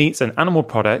eat meats and animal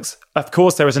products. Of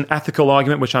course, there is an ethical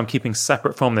argument, which I'm keeping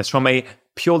separate from this. From a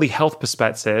purely health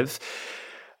perspective,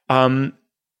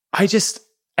 it's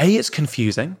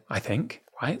confusing, I think,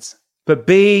 right? But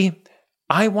B,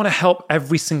 I want to help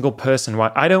every single person,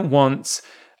 right? I don't want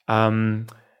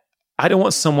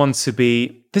someone to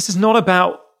be, this is not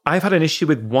about, I've had an issue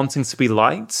with wanting to be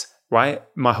liked, right?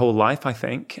 My whole life, I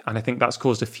think. And I think that's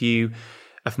caused a few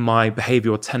of my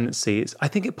behavioral tendencies. I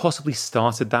think it possibly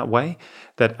started that way,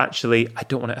 that actually I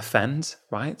don't want to offend,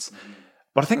 right?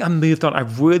 But I think I moved on.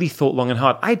 I've really thought long and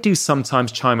hard. I do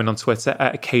sometimes chime in on Twitter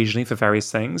occasionally for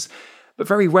various things, but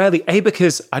very rarely,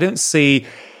 because I never see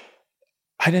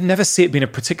it being a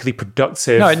particularly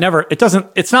productive. No,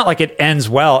 it's not like it ends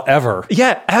well ever.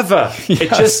 Yeah, ever.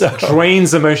 It just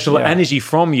drains emotional energy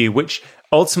from you, which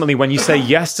ultimately, when you say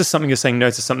yes to something, you're saying no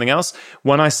to something else.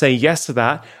 When I say yes to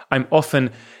that, I'm often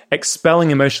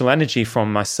expelling emotional energy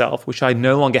from myself, which I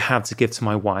no longer have to give to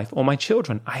my wife or my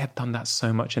children. I have done that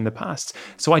so much in the past.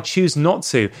 So I choose not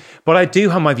to. But I do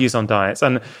have my views on diets.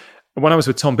 And when I was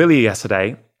with Tom Bilyeu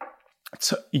yesterday,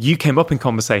 you came up in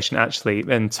conversation, actually.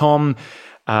 And Tom,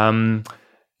 Tom's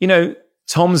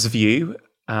view,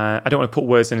 I don't want to put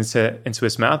words into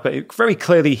his mouth, but very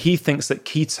clearly he thinks that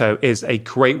keto is a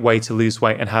great way to lose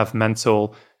weight and have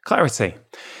mental clarity.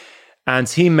 And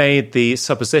he made the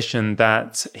supposition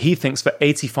that he thinks for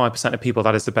 85% of people,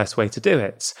 that is the best way to do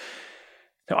it.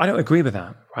 Now, I don't agree with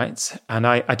that, right? And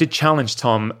I did challenge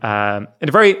Tom in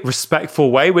a very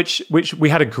respectful way, which we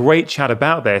had a great chat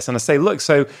about this. And I say, look,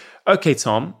 so, okay,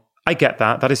 Tom, I get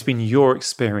that. That has been your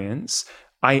experience.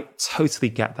 I totally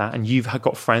get that. And you've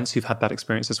got friends who've had that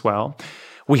experience as well.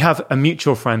 We have a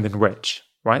mutual friend in Rich,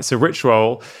 right? So Rich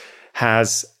Roll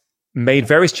has made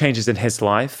various changes in his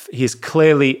life. He is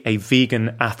clearly a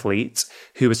vegan athlete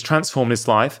who has transformed his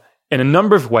life in a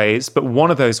number of ways, but one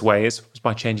of those ways was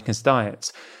by changing his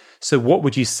diet. So what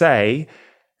would you say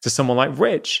to someone like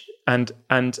Rich and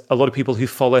a lot of people who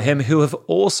follow him who have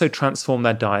also transformed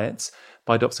their diets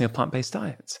by adopting a plant-based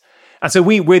diet? And so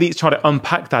we really try to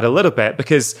unpack that a little bit,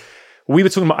 because we were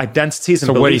talking about identities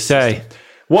and beliefs. So what did he say?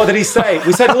 What did he say?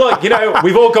 We said, look,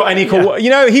 we've all got unequal...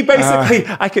 he basically...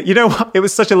 it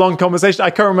was such a long conversation. I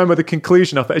can't remember the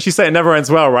conclusion of it. As you say, it never ends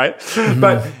well, right? Mm-hmm.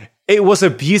 But it was a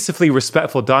beautifully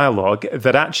respectful dialogue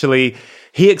that actually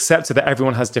he accepted that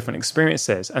everyone has different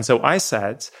experiences. And so I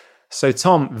said, so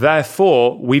Tom,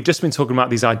 therefore, we've just been talking about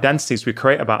these identities we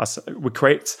create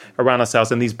around ourselves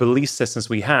and these belief systems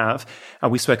we have,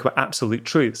 and we spoke about absolute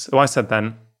truths. So I said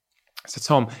then,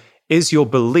 Tom, is your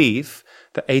belief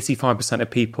that 85% of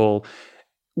people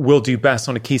will do best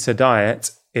on a keto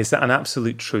diet, is that an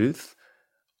absolute truth,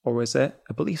 or is it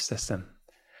a belief system?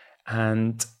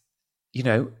 And,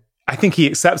 I think he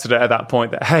accepted it at that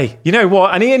point that, hey, you know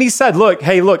what? And he said, look,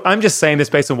 I'm just saying this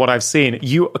based on what I've seen.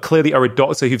 You clearly are a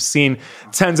doctor who've seen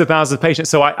tens of thousands of patients.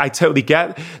 So I totally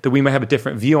get that we may have a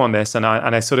different view on this. And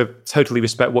I sort of totally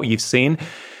respect what you've seen.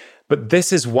 But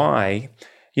this is why...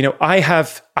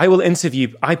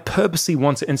 I purposely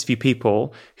want to interview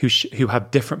people who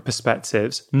have different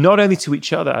perspectives, not only to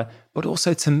each other, but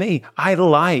also to me. I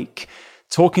like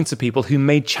talking to people who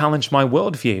may challenge my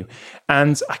worldview.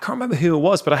 And I can't remember who it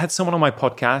was, but I had someone on my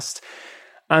podcast,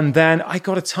 and then I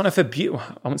got a ton of abuse.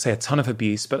 I wouldn't say a ton of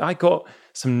abuse, but I got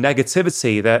some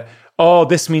negativity that,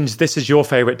 this means this is your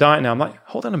favorite diet now. I'm like,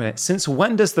 hold on a minute. Since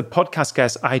when does the podcast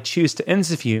guest I choose to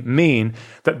interview mean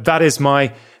that is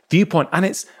my viewpoint?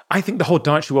 And I think the whole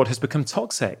dietary world has become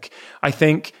toxic. I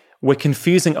think we're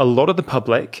confusing a lot of the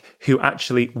public who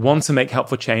actually want to make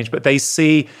helpful change, but they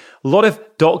see a lot of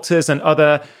doctors and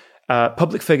other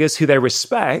public figures who they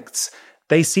respect.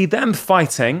 They see them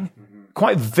fighting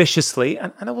quite viciously.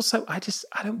 And also, I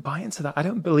don't buy into that. I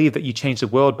don't believe that you change the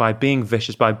world by being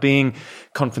vicious, by being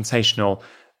confrontational.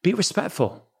 Be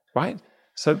respectful, right?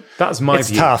 So that's my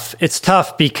view. It's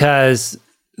tough because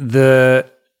the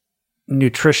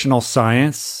nutritional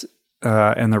science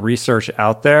and the research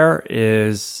out there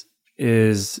is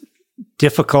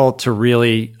difficult to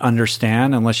really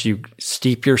understand unless you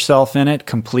steep yourself in it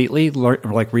completely.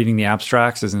 Like reading the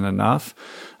abstracts isn't enough.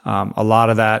 A lot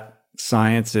of that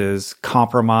science is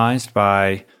compromised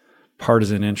by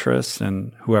partisan interests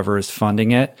and whoever is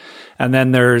funding it. And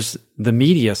then there's the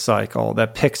media cycle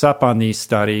that picks up on these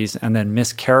studies and then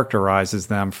mischaracterizes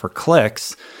them for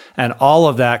clicks. And all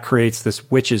of that creates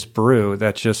this witch's brew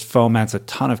that just foments a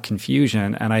ton of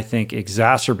confusion, and I think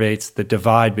exacerbates the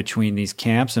divide between these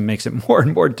camps and makes it more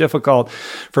and more difficult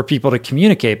for people to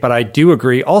communicate. But I do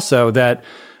agree also that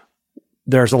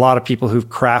there's a lot of people who've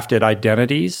crafted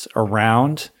identities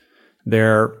around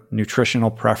their nutritional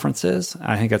preferences.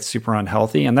 I think that's super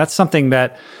unhealthy. And that's something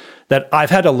that I've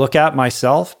had to look at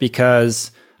myself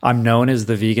because I'm known as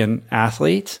the vegan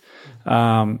athlete.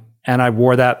 And I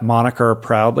wore that moniker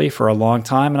proudly for a long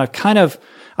time. And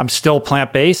I'm still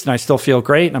plant-based and I still feel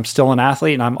great and I'm still an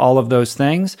athlete and I'm all of those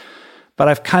things. But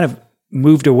I've kind of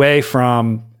moved away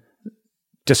from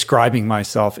describing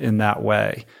myself in that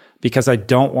way because I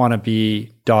don't want to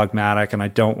be dogmatic and I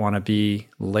don't want to be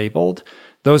labeled.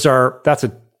 That's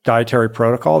a dietary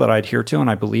protocol that I adhere to and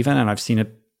I believe in, and I've seen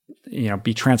it,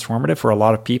 be transformative for a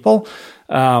lot of people.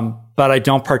 But I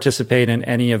don't participate in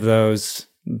any of those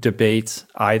debates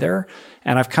either.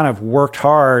 And I've kind of worked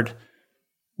hard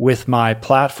with my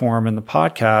platform and the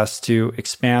podcast to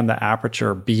expand the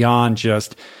aperture beyond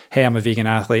just, hey, I'm a vegan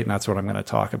athlete and that's what I'm going to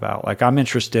talk about. Like, I'm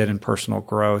interested in personal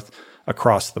growth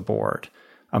across the board,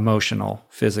 emotional,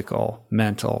 physical,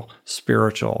 mental,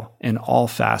 spiritual, in all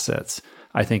facets.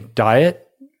 I think diet,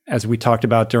 as we talked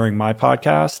about during my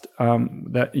podcast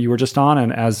that you were just on,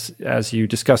 and as you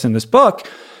discuss in this book,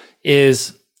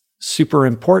 is super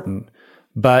important.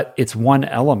 But it's one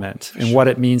element in what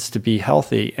it means to be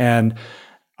healthy. And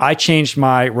I changed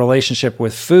my relationship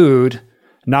with food,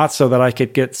 not so that I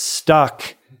could get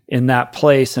stuck in that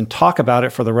place and talk about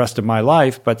it for the rest of my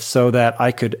life, but so that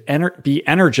I could be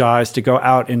energized to go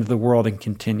out into the world and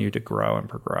continue to grow and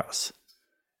progress.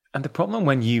 And the problem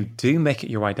when you do make it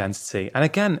your identity, and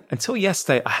again, until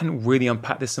yesterday, I hadn't really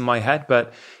unpacked this in my head,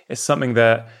 but it's something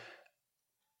that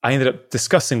I ended up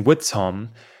discussing with Tom,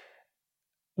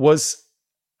 was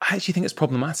I actually think it's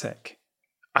problematic.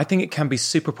 I think it can be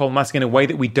super problematic in a way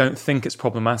that we don't think it's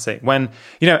problematic. When,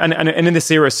 and in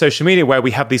this era of social media where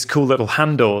we have these cool little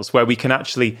handles where we can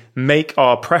actually make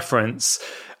our preference,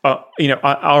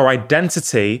 our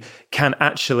identity can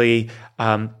actually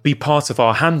be part of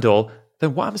our handle.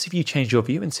 Then what happens if you change your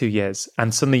view in 2 years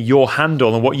and suddenly your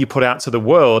handle and what you put out to the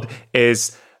world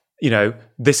is,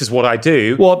 this is what I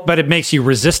do? Well, but it makes you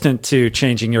resistant to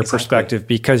changing your perspective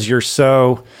because you're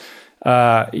so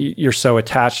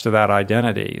attached to that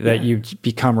identity that you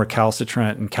become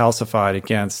recalcitrant and calcified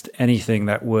against anything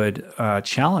that would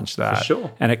challenge that. For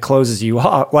sure. And it closes you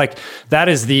off. Like that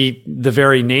is the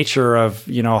very nature of,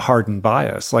 hardened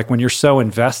bias. Like when you're so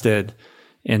invested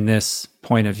in this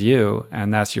point of view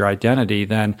and that's your identity,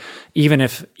 then even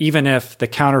if the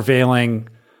countervailing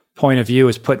point of view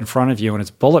is put in front of you and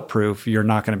it's bulletproof, you're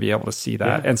not going to be able to see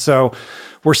that. Yeah. And so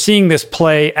we're seeing this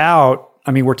play out.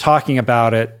 I mean, we're talking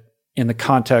about it in the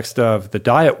context of the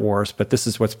diet wars, but this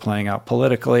is what's playing out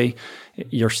politically.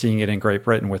 You're seeing it in Great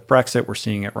Britain with Brexit. We're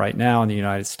seeing it right now in the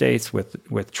United States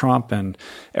with Trump and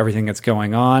everything that's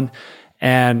going on.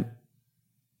 And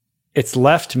it's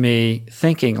left me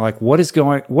thinking, like, what is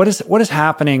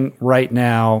happening right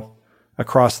now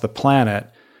across the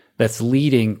planet that's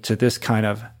leading to this kind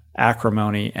of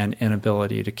acrimony and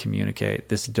inability to communicate,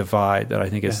 this divide that I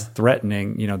think is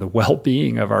threatening, the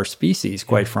well-being of our species,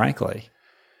 quite frankly.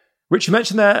 Rich, you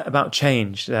mentioned there about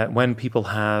change, that when people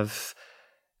want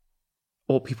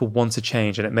to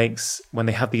change, and when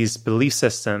they have these belief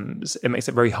systems, it makes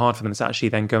it very hard for them to actually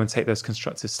then go and take those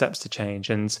constructive steps to change.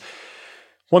 And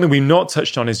one thing we've not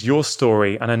touched on is your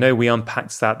story. And I know we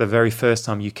unpacked that the very first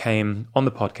time you came on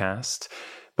the podcast,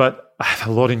 but I have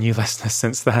a lot of new listeners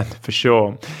since then, for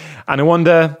sure. And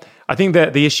I think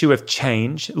that the issue of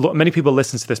change, many people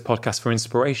listen to this podcast for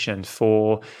inspiration,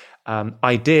 for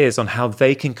ideas on how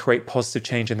they can create positive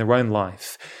change in their own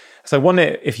life. So I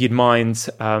wonder if you'd mind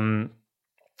sort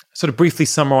of briefly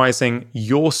summarizing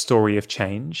your story of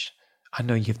change. I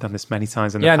know you've done this many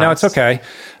times in the past. Yeah, no, it's okay.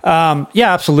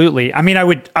 Yeah, absolutely. I mean,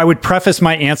 I would preface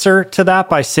my answer to that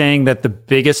by saying that the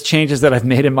biggest changes that I've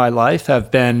made in my life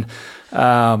have been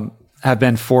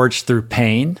forged through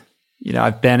pain.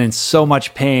 I've been in so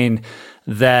much pain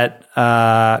that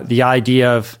the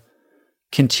idea of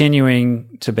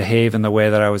continuing to behave in the way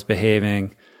that I was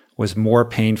behaving was more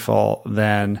painful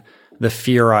than the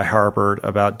fear I harbored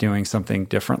about doing something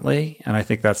differently. And I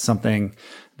think that's something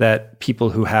that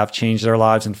people who have changed their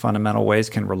lives in fundamental ways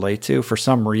can relate to. For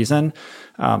some reason,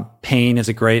 pain is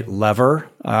a great lever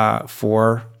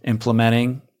for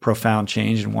implementing profound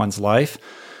change in one's life.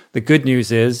 The good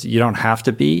news is you don't have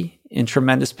to be in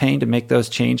tremendous pain to make those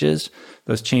changes.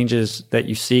 Those changes that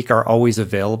you seek are always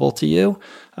available to you.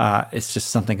 It's just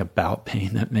something about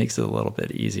pain that makes it a little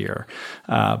bit easier.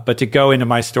 But to go into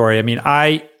my story, I mean,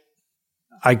 I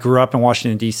grew up in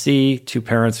Washington, D.C., two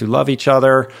parents who love each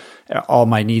other. All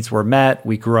my needs were met.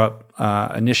 We grew up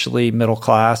initially middle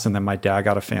class, and then my dad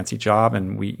got a fancy job,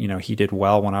 and he did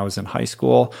well when I was in high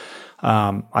school.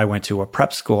 I went to a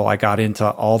prep school. I got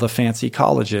into all the fancy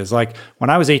colleges. Like when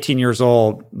I was 18 years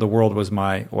old, the world was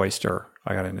my oyster.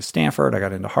 I got into Stanford. I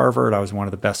got into Harvard. I was one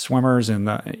of the best swimmers in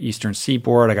the Eastern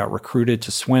Seaboard. I got recruited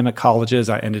to swim at colleges.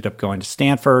 I ended up going to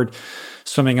Stanford,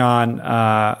 swimming on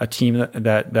a team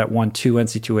that won 2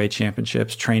 NCAA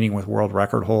championships, training with world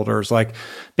record holders. Like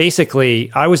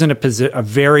basically, I was in a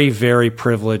very, very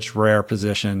privileged, rare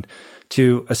position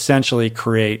to essentially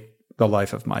create the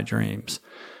life of my dreams.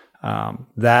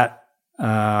 That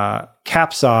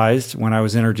capsized when I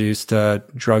was introduced to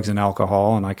drugs and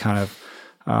alcohol, and I kind of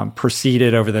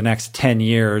proceeded over the next 10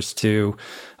 years to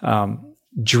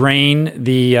drain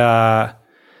the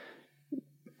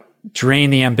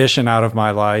ambition out of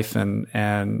my life and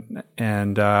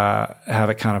have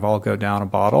it kind of all go down a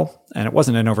bottle. And it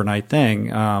wasn't an overnight thing,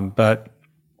 but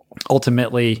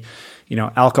ultimately,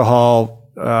 alcohol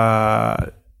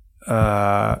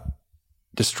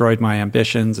destroyed my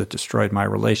ambitions. It destroyed my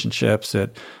relationships.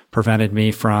 It prevented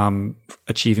me from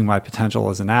achieving my potential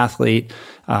as an athlete.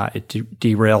 It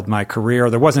derailed my career.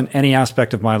 There wasn't any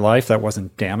aspect of my life that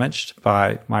wasn't damaged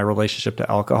by my relationship to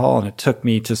alcohol. And it took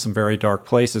me to some very dark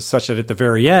places, such that at the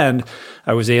very end,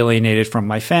 I was alienated from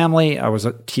my family. I was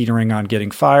teetering on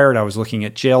getting fired. I was looking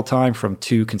at jail time from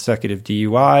 2 consecutive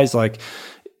DUIs. Like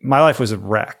my life was a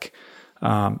wreck.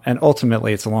 And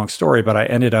ultimately, it's a long story, but I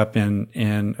ended up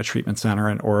in a treatment center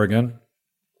in Oregon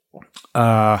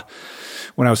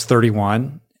when I was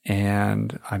 31.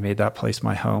 and I made that place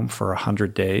my home for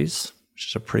 100 days, which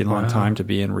is a pretty long time to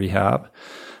be in rehab.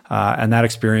 And that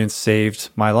experience saved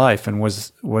my life and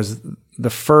was the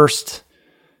first,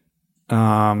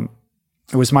 it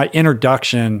was my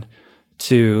introduction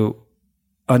to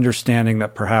understanding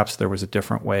that perhaps there was a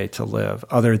different way to live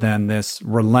other than this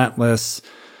relentless,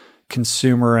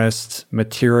 consumerist,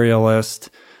 materialist,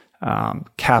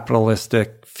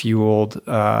 capitalistic fueled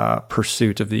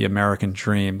pursuit of the American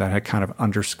dream that had kind of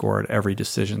underscored every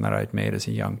decision that I'd made as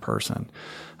a young person.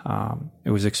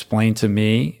 It was explained to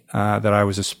me that I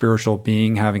was a spiritual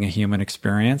being having a human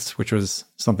experience, which was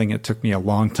something that took me a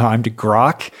long time to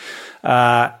grok.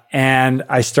 And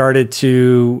I started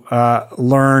to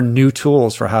learn new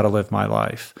tools for how to live my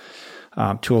life,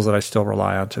 tools that I still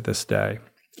rely on to this day.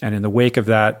 And in the wake of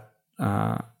that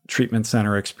treatment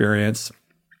center experience,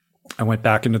 I went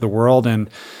back into the world and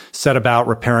set about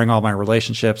repairing all my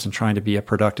relationships and trying to be a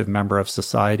productive member of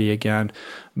society again.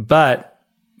 But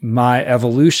my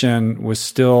evolution was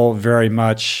still very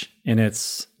much in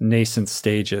its nascent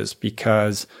stages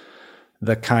because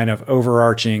the kind of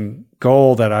overarching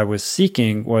goal that I was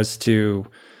seeking was to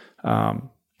kind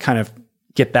of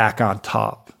get back on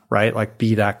top, right? Like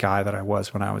be that guy that I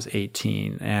was when I was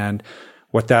 18. And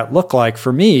what that looked like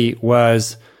for me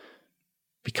was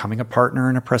becoming a partner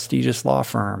in a prestigious law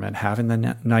firm and having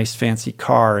the nice fancy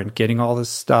car and getting all this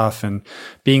stuff and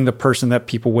being the person that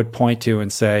people would point to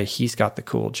and say, he's got the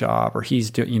cool job or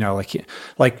he's doing,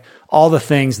 like all the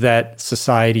things that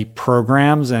society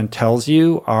programs and tells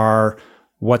you are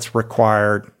what's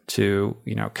required to,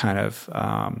 kind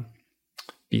of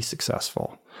be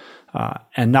successful.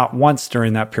 And not once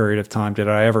during that period of time did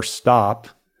I ever stop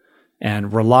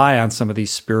and rely on some of these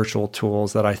spiritual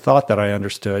tools that I thought that I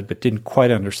understood, but didn't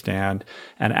quite understand,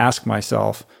 and ask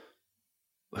myself,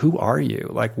 who are you?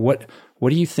 Like, what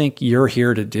do you think you're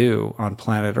here to do on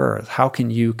planet Earth? How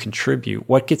can you contribute?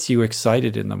 What gets you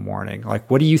excited in the morning? Like,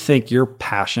 what do you think your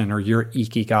passion or your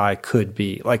ikigai could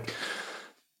be? Like,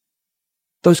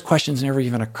 those questions never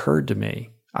even occurred to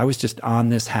me. I was just on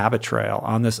this habit trail,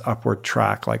 on this upward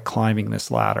track, like climbing this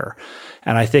ladder.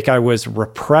 And I think I was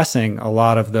repressing a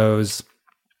lot of those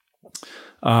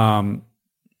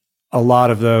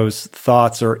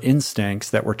thoughts or instincts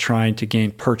that were trying to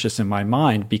gain purchase in my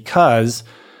mind because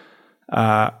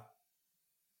I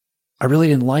really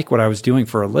didn't like what I was doing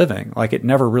for a living. Like it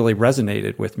never really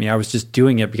resonated with me. I was just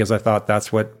doing it because I thought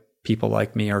that's what people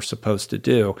like me are supposed to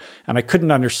do. And I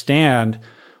couldn't understand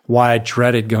why I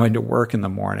dreaded going to work in the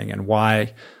morning and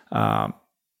why I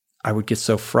would get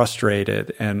so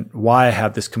frustrated and why I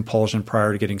had this compulsion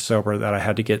prior to getting sober that I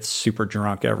had to get super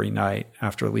drunk every night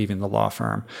after leaving the law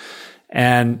firm.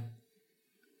 And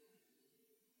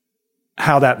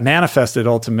how that manifested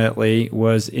ultimately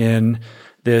was in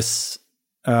this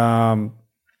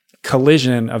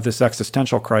collision of this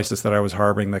existential crisis that I was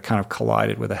harboring that kind of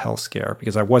collided with a health scare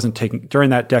because I wasn't taking,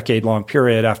 during that decade-long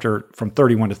period from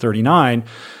 31 to 39, I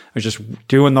was just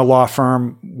doing the law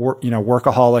firm,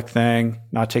 workaholic thing,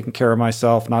 not taking care of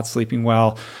myself, not sleeping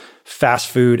well, fast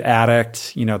food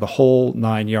addict, the whole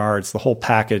 9 yards, the whole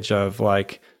package of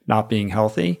like not being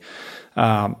healthy,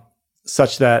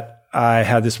 such that I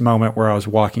had this moment where I was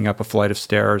walking up a flight of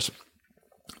stairs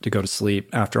to go to sleep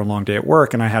after a long day at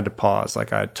work. And I had to pause.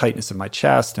 Like I had tightness in my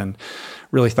chest and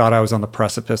really thought I was on the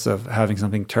precipice of having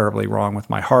something terribly wrong with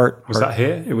my heart. Was that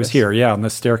here? It was here. Yeah. On the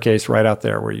staircase right out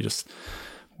there where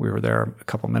we were there a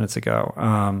couple minutes ago.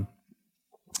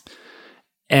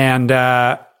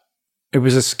 It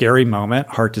was a scary moment.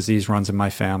 Heart disease runs in my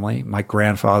family. My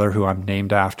grandfather, who I'm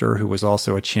named after, who was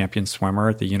also a champion swimmer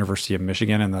at the University of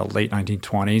Michigan in the late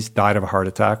 1920s, died of a heart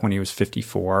attack when he was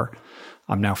 54.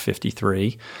 I'm now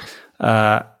 53.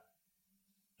 And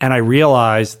I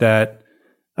realized that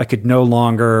I could no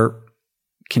longer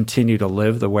continue to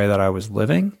live the way that I was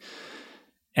living.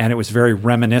 And it was very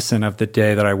reminiscent of the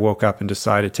day that I woke up and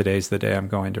decided today's the day I'm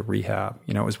going to rehab.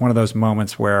 It was one of those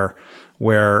moments where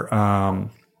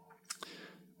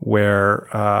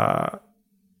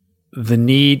the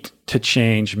need to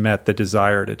change met the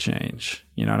desire to change.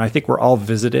 And I think we're all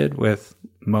visited with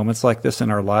moments like this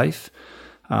in our life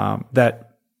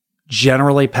that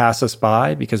generally pass us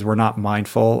by because we're not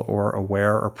mindful or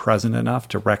aware or present enough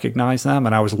to recognize them.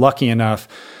 And I was lucky enough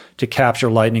to capture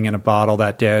lightning in a bottle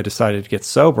that day I decided to get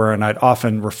sober. And I'd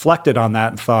often reflected on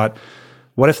that and thought,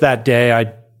 what if that day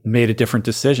I made a different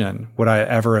decision? Would I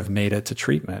ever have made it to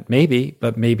treatment? Maybe,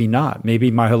 but maybe not.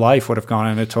 Maybe my life would have gone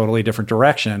in a totally different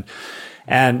direction.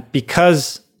 And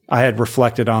because I had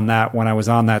reflected on that when I was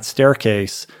on that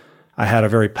staircase, I had a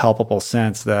very palpable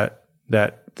sense that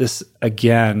this,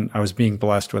 again, I was being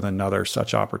blessed with another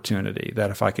such opportunity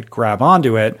that if I could grab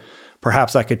onto it,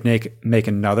 perhaps I could make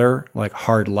another like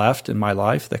hard left in my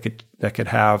life that could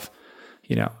have,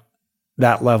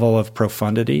 that level of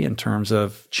profundity in terms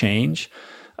of change.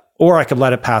 Or I could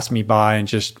let it pass me by and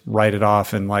just write it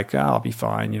off and like, I'll be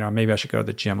fine. Maybe I should go to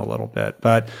the gym a little bit.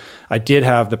 But I did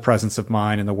have the presence of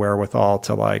mind and the wherewithal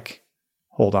to like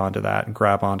hold on to that and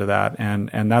grab onto that.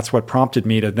 And that's what prompted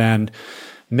me to then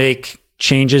make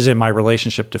changes in my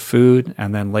relationship to food,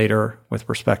 and then later with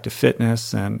respect to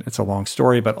fitness. And it's a long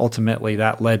story, but ultimately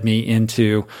that led me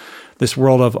into this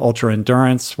world of ultra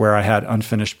endurance where I had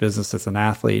unfinished business as an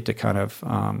athlete to kind of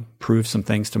prove some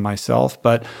things to myself.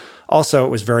 But also it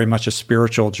was very much a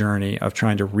spiritual journey of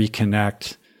trying to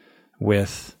reconnect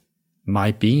with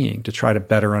my being, to try to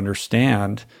better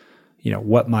understand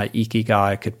what my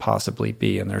ikigai could possibly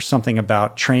be. And there's something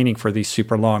about training for these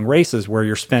super long races where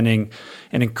you're spending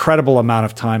an incredible amount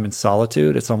of time in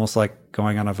solitude. It's almost like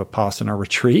going on a Vipassana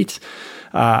retreat.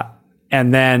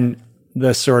 And then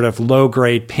the sort of low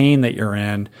grade pain that you're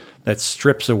in that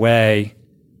strips away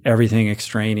everything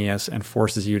extraneous and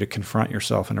forces you to confront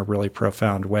yourself in a really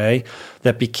profound way,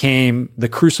 that became the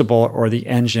crucible or the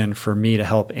engine for me to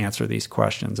help answer these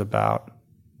questions about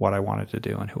what I wanted to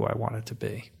do and who I wanted to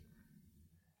be.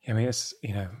 I mean, it's,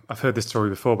 I've heard this story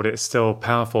before, but it's still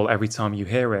powerful every time you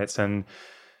hear it. And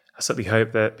I certainly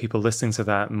hope that people listening to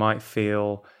that might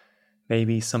feel,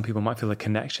 maybe some people might feel a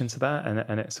connection to that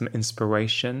and it's some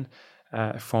inspiration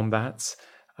from that.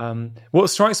 What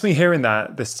strikes me hearing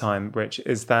that this time, Rich,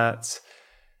 is that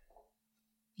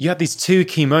you had these two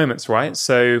key moments, right?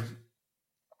 So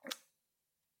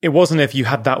it wasn't if you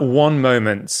had that one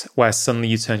moment where suddenly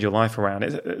you turned your life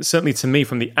around. Certainly to me,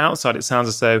 from the outside, it sounds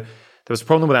as though there was a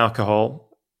problem with alcohol,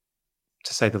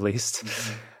 to say the least.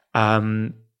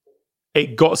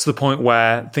 It got to the point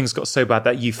where things got so bad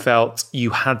that you felt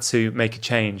you had to make a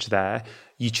change there.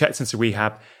 You checked into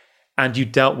rehab and you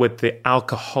dealt with the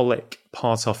alcoholic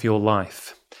part of your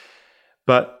life.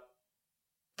 But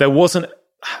there wasn't,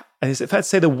 is it fair to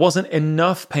say there wasn't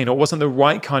enough pain, or wasn't the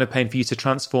right kind of pain for you to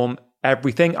transform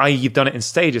everything? I.e., you've done it in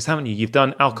stages, haven't you? You've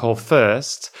done alcohol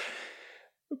first.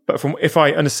 But if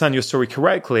I understand your story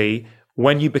correctly,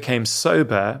 when you became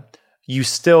sober, you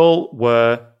still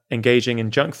were engaging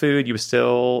in junk food, you were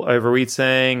still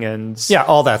overeating and... Yeah,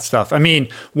 all that stuff. I mean,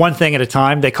 one thing at a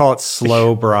time. They call it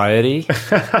slow sobriety,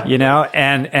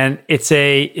 and it's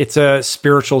a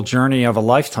spiritual journey of a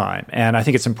lifetime. And I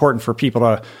think it's important for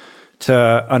people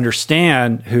to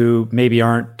understand who maybe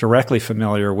aren't directly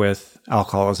familiar with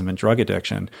alcoholism and drug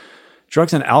addiction.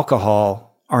 Drugs and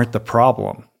alcohol aren't the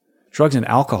problem. Drugs and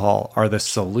alcohol are the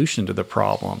solution to the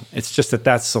problem. It's just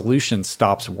that solution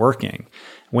stops working.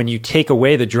 When you take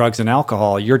away the drugs and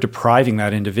alcohol, you're depriving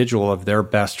that individual of their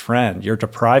best friend. You're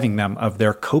depriving them of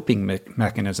their coping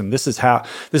mechanism. This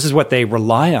is what they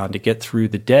rely on to get through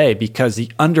the day, because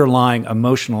the underlying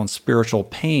emotional and spiritual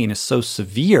pain is so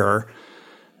severe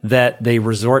that they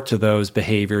resort to those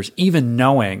behaviors, even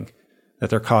knowing that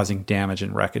they're causing damage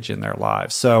and wreckage in their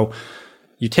lives. So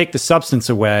you take the substance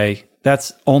away,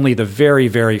 that's only the very,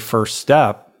 very first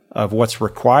step of what's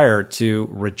required to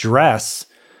redress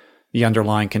the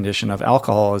underlying condition of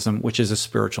alcoholism, which is a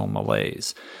spiritual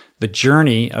malaise. The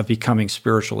journey of becoming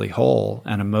spiritually whole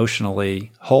and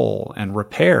emotionally whole and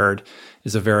repaired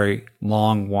is a very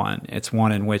long one. It's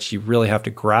one in which you really have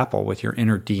to grapple with your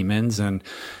inner demons, and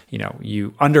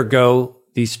you undergo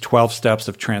these 12 steps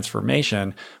of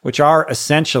transformation, which are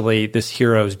essentially this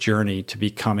hero's journey to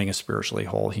becoming a spiritually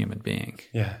whole human being.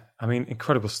 Yeah. I mean,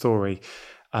 incredible story.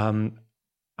 I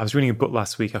was reading a book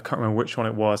last week. I can't remember which one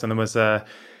it was. And there was a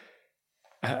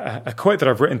quote that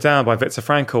I've written down by Viktor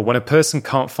Frankl: when a person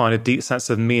can't find a deep sense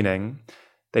of meaning,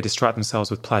 they distract themselves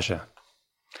with pleasure.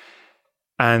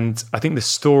 And I think the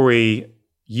story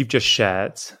you've just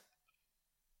shared,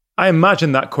 I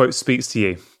imagine that quote speaks to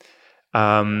you.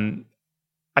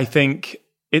 I think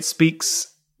that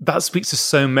speaks to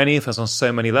so many of us on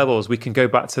so many levels. We can go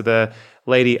back to the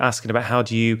lady asking about how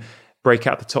do you break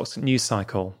out the toxic news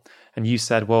cycle? And you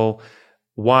said, well,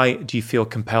 why do you feel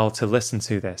compelled to listen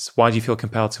to this? Why do you feel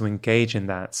compelled to engage in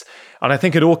that? And I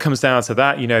think it all comes down to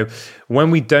that. When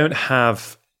we don't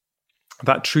have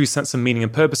that true sense of meaning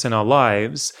and purpose in our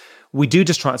lives, we do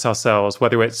distract ourselves,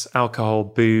 whether it's alcohol,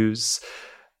 booze,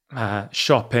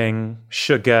 shopping,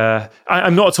 sugar.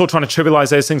 I'm not at all trying to trivialize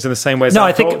those things in the same way as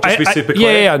alcohol. Just be super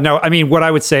clear. Yeah. No, I mean, what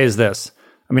I would say is this.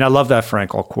 I mean, I love that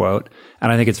Frankl quote,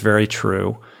 and I think it's very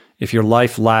true. If your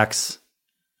life lacks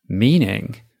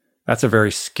meaning, that's a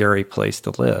very scary place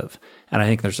to live. And I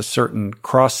think there's a certain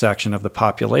cross-section of the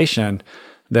population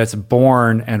that's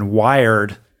born and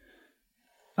wired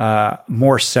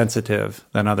more sensitive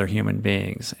than other human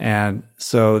beings. And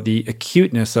so the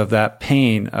acuteness of that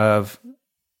pain of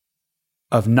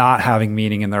not having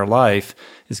meaning in their life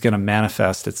is going to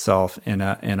manifest itself in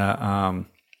a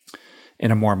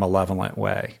more malevolent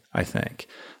way, I think.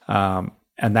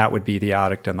 And that would be the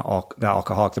addict and the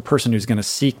alcoholic, the person who's going to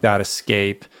seek that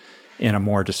escape in a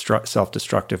more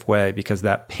self-destructive way because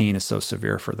that pain is so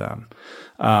severe for them.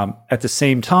 At the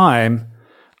same time,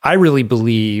 I really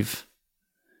believe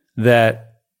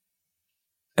that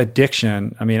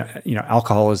addiction,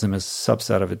 alcoholism is a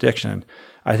subset of addiction.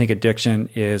 I think addiction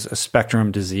is a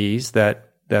spectrum disease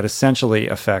that essentially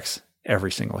affects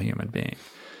every single human being.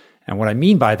 And what I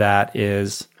mean by that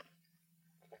is,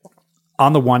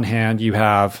 on the one hand, you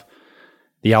have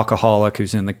the alcoholic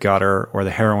who's in the gutter, or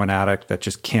the heroin addict that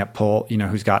just can't pull,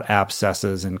 who's got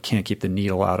abscesses and can't keep the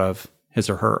needle out of his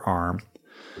or her arm.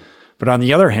 But on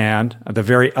the other hand, at the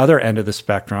very other end of the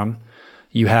spectrum,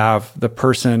 you have the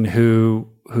person who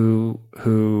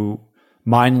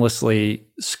mindlessly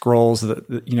scrolls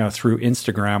through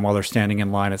Instagram while they're standing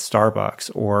in line at Starbucks,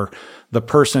 or the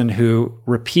person who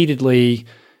repeatedly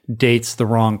dates the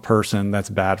wrong person that's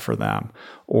bad for them,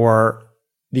 or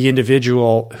the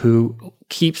individual who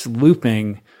keeps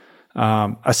looping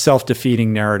a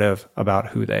self-defeating narrative about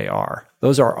who they are.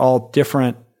 Those are all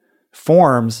different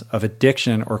forms of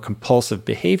addiction or compulsive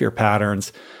behavior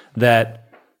patterns that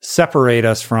separate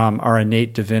us from our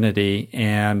innate divinity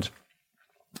and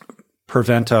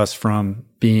prevent us from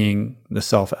being the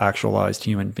self-actualized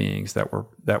human beings that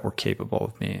we're capable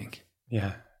of being.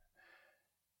 Yeah.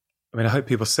 I hope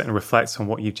people sit and reflect on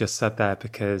what you just said there,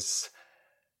 because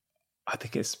I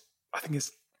think it's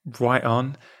right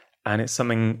on, and it's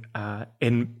something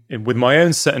in with my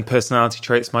own certain personality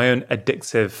traits, my own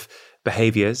addictive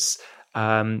behaviors.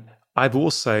 I've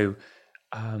also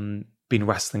been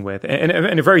wrestling with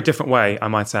in a very different way, I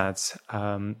might add.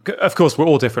 Of course, we're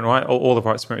all different, right? All of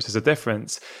our experiences are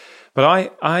different.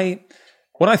 But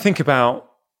when I think about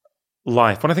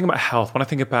life, when I think about health, when I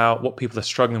think about what people are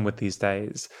struggling with these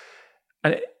days,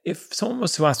 and if someone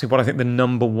was to ask me what I think the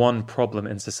number one problem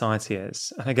in society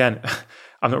is, and again,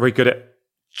 I'm not very good at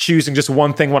choosing just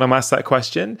one thing when I'm asked that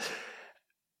question,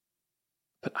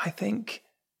 but I think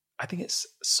it's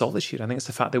solitude. I think it's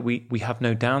the fact that we have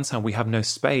no downtime, we have no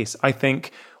space. I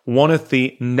think one of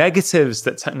the negatives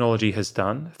that technology has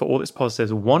done, for all its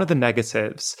positives, one of the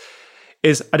negatives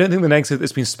is, I don't think the negative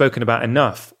that's been spoken about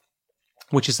enough,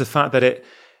 which is the fact that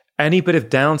any bit of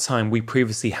downtime we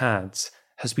previously had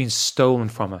has been stolen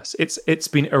from us. It's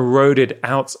been eroded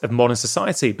out of modern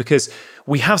society because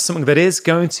we have something that is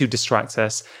going to distract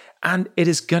us and it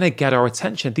is going to get our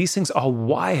attention. These things are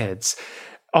wired.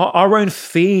 Our own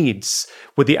feeds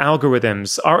with the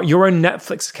algorithms, your own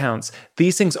Netflix accounts,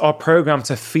 these things are programmed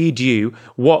to feed you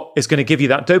what is going to give you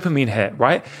that dopamine hit,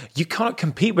 right? You can't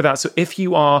compete with that. So if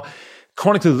you are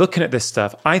chronically looking at this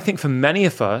stuff, I think for many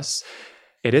of us,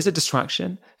 it is a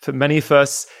distraction. For many of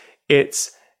us, it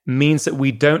means that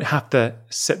we don't have to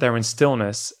sit there in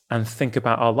stillness and think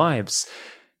about our lives.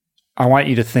 I want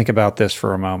you to think about this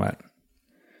for a moment.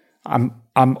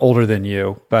 I'm older than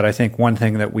you, but I think one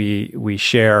thing that we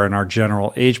share in our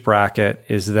general age bracket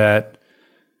is that,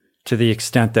 to the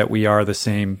extent that we are the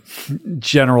same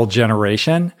general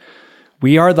generation,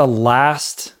 we are the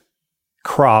last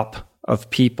crop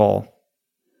of people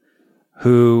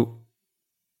who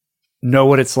know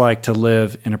what it's like to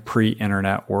live in a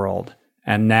pre-internet world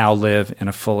and now live in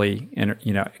a fully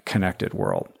connected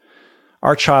world.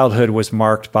 Our childhood was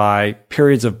marked by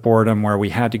periods of boredom where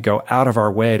we had to go out of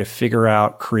our way to figure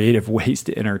out creative ways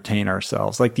to entertain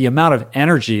ourselves. Like, the amount of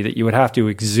energy that you would have to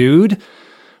exude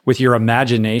with your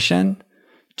imagination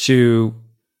to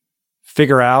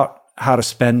figure out how to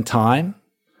spend time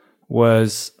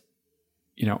was,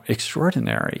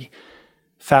 extraordinary.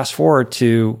 Fast forward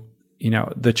to,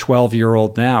 the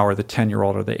 12-year-old now, or the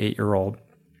 10-year-old or the 8-year-old.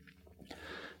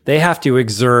 They have to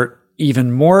exert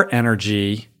even more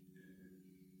energy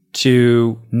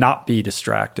to not be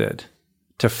distracted,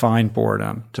 to find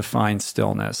boredom, to find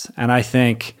stillness. And I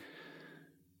think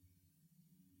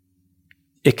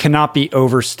it cannot be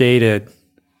overstated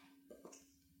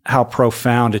how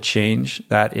profound a change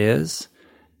that is.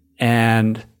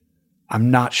 And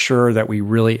I'm not sure that we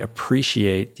really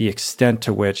appreciate the extent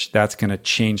to which that's going to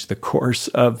change the course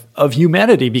of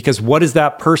humanity, because what is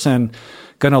that person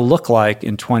going to look like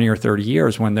in 20 or 30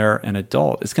 years when they're an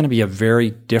adult? It's going to be a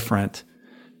very different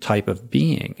type of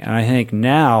being. And I think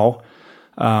now,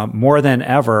 more than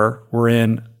ever, we're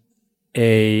in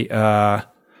a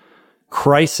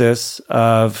crisis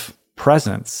of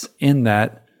presence, in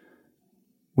that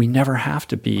we never have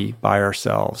to be by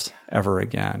ourselves ever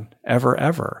again. ever,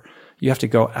 ever. You have to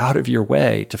go out of your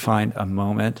way to find a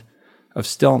moment of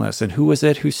stillness. And who was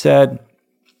it who said,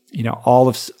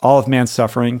 all of man's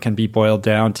suffering can be boiled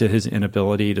down to his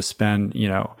inability to spend,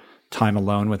 time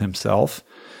alone with himself?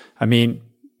 I mean,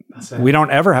 we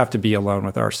don't ever have to be alone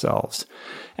with ourselves.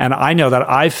 And I know that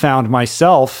I've found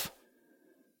myself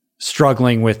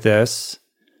struggling with this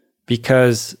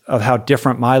because of how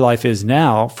different my life is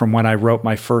now from when I wrote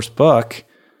my first book.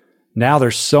 Now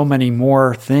there's so many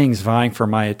more things vying for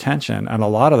my attention, and a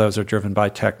lot of those are driven by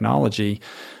technology,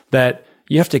 that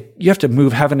you have to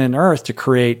move heaven and earth to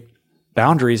create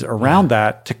boundaries around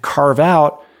that, to carve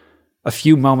out a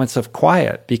few moments of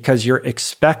quiet, because you're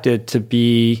expected to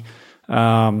be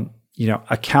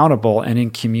accountable and in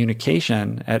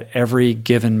communication at every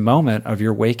given moment of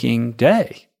your waking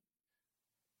day.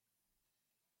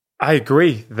 I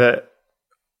agree that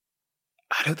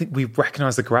I don't think we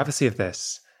recognize the gravity of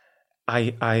this.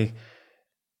 I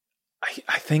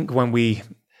think when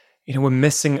we're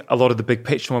missing a lot of the big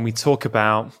picture when we talk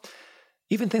about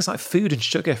even things like food and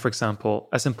sugar, for example,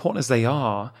 as important as they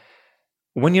are.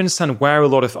 When you understand where a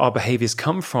lot of our behaviors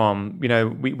come from,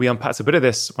 we unpacked a bit of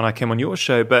this when I came on your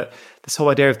show, but this whole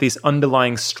idea of these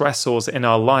underlying stressors in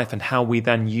our life and how we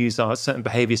then use our certain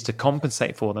behaviors to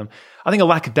compensate for them. I think a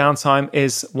lack of downtime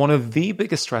is one of the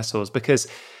biggest stressors, because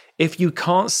if you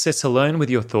can't sit alone with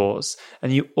your thoughts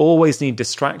and you always need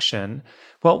distraction,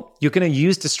 well, you're going to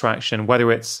use distraction,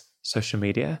 whether it's social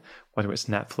media, whether it's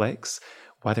Netflix,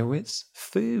 whether it's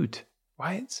food,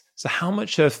 right? So how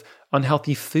much of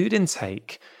unhealthy food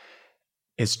intake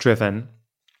is driven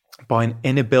by an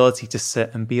inability to sit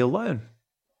and be alone?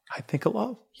 I think a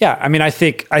lot. Yeah, I mean, I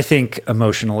think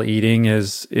emotional eating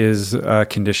is a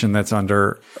condition that's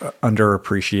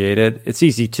underappreciated. It's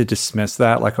easy to dismiss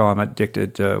that, like, oh, I'm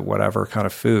addicted to whatever kind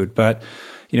of food. But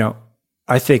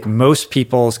I think most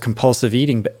people's compulsive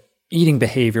eating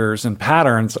behaviors and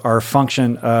patterns are a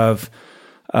function of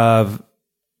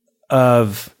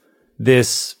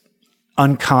this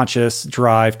unconscious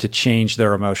drive to change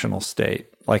their emotional state,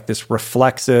 like this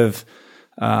reflexive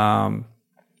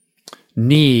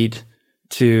need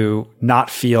to not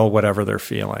feel whatever they're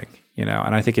feeling,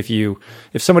 And I think if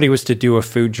somebody was to do a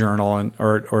food journal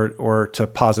or to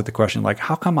posit the question, like,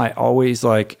 how come I always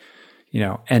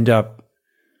end up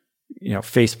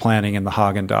face planting in the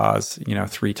Haagen-Dazs,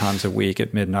 3 times a week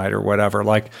at midnight or whatever.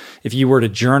 Like, if you were to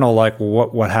journal, like,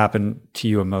 what happened to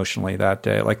you emotionally that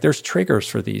day, like, there's triggers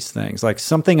for these things, like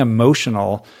something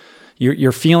emotional.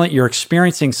 You're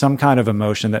experiencing some kind of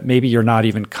emotion that maybe you're not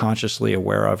even consciously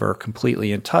aware of or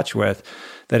completely in touch with,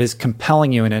 that is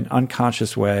compelling you in an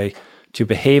unconscious way to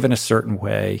behave in a certain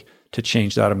way to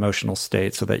change that emotional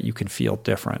state so that you can feel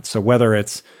different. So whether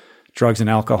it's drugs and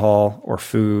alcohol or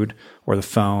food or the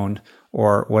phone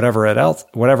or whatever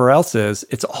else is,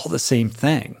 it's all the same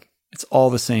thing. It's all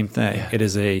the same thing. Yeah. It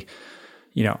is a,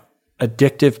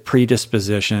 addictive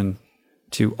predisposition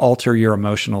to alter your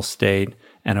emotional state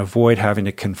and avoid having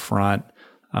to confront,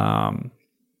 a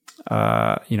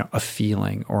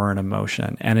feeling or an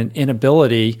emotion, and an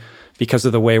inability, because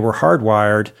of the way we're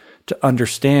hardwired, to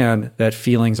understand that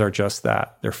feelings are just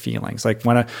that. They're feelings. Like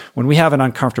when we have an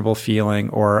uncomfortable feeling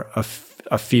or a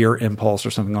fear impulse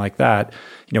or something like that,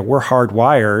 we're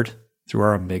hardwired through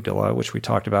our amygdala, which we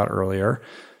talked about earlier,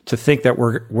 to think that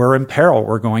we're in peril.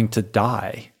 We're going to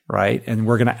die, right? And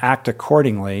we're going to act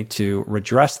accordingly to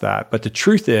redress that. But the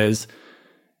truth is,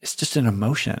 it's just an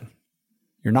emotion.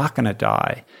 You're not going to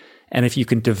die. And if you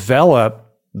can develop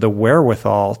the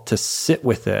wherewithal to sit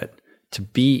with it, to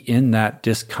be in that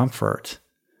discomfort,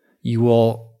 you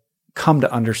will come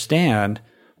to understand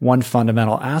one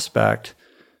fundamental aspect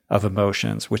of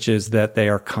emotions, which is that they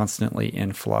are constantly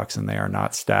in flux and they are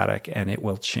not static, and it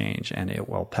will change and it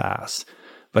will pass.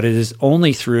 But it is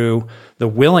only through the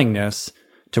willingness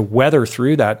to weather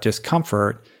through that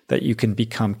discomfort that you can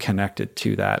become connected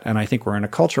to that. And I think we're in a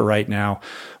culture right now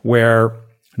where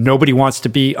nobody wants to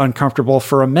be uncomfortable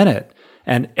for a minute.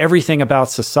 And everything about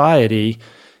society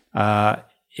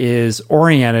is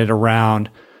oriented around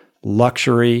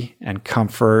luxury and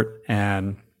comfort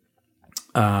and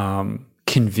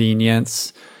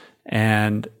convenience,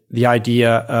 and the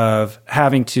idea of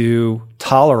having to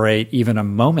tolerate even a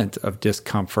moment of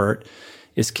discomfort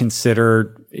is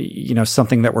considered,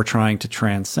 something that we're trying to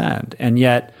transcend. And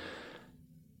yet,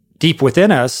 deep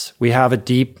within us, we have a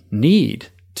deep need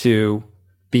to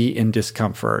be in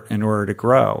discomfort in order to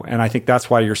grow. And I think that's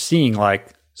why you're seeing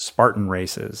like Spartan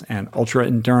races and ultra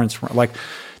endurance. Like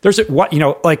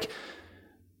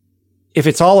if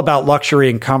it's all about luxury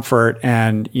and comfort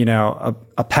and,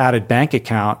 a padded bank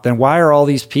account, then why are all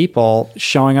these people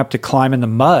showing up to climb in the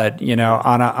mud,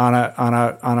 on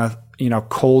a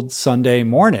cold Sunday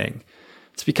morning?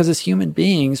 It's because as human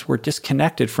beings, we're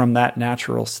disconnected from that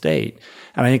natural state.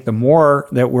 And I think the more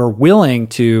that we're willing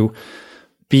to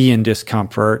be in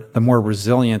discomfort, the more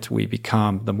resilient we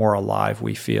become, the more alive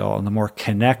we feel, and the more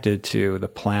connected to the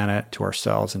planet, to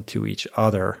ourselves, and to each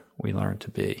other we learn to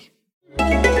be.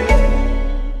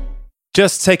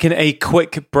 Just taking a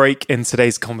quick break in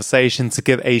today's conversation to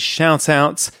give a shout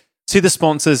out to the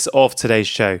sponsors of today's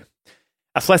show.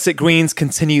 Athletic Greens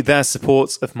continue their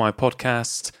support of my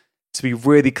podcast. To be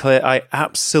really clear, I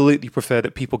absolutely prefer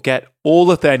that people get all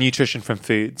of their nutrition from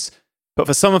foods. But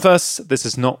for some of us, this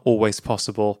is not always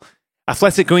possible.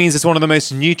 Athletic Greens is one of the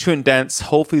most nutrient-dense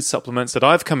whole food supplements that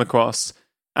I've come across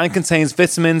and contains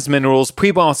vitamins, minerals,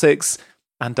 prebiotics,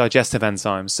 and digestive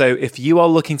enzymes. So if you are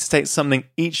looking to take something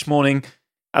each morning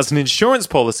as an insurance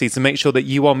policy to make sure that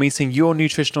you are meeting your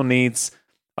nutritional needs,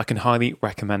 I can highly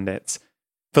recommend it.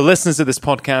 For listeners of this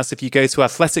podcast, if you go to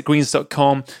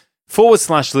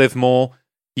athleticgreens.com/live more,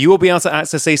 you will be able to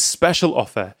access a special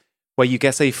offer where you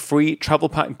get a free travel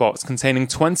pack box containing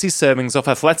 20 servings of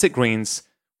Athletic Greens,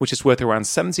 which is worth around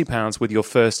 £70 with your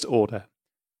first order.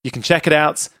 You can check it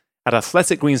out at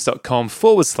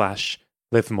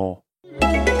athleticgreens.com/live more.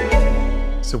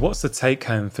 So what's the take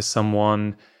home for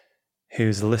someone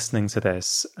who's listening to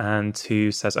this and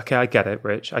who says, okay, I get it,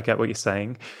 Rich. I get what you're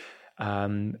saying.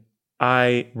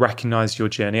 I recognize your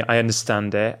journey. I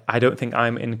understand it. I don't think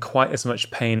I'm in quite as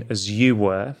much pain as you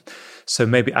were. So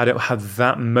maybe I don't have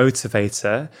that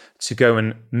motivator to go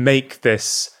and make the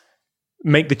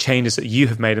changes that you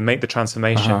have made and make the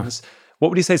transformations. What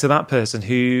would you say to that person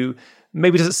who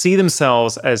maybe doesn't see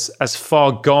themselves as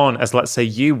far gone as, let's say,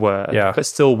 you were, but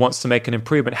still wants to make an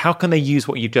improvement? How can they use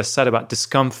what you just said about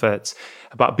discomfort,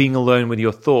 about being alone with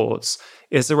your thoughts?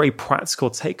 Is there a practical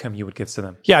take-home you would give to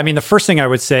them? Yeah, I mean, the first thing I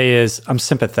would say is I'm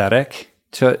sympathetic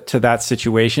to that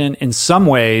situation. In some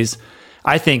ways,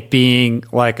 I think being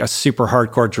like a super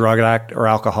hardcore drug addict or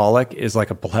alcoholic is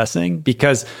like a blessing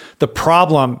because the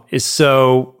problem is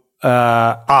so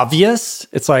obvious.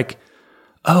 It's like,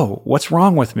 oh, what's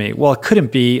wrong with me? Well, it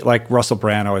couldn't be like Russell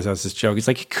Brand always has this joke. He's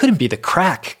like, it couldn't be the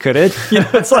crack, could it?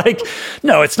 It's like,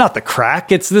 no, it's not the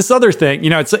crack. It's this other thing.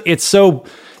 It's so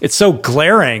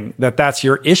glaring that that's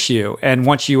your issue. And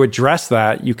once you address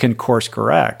that, you can course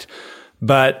correct.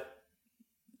 But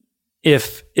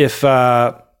if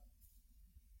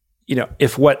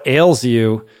what ails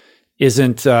you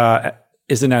isn't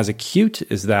as acute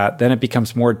as that, then it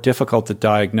becomes more difficult to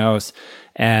diagnose,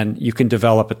 and you can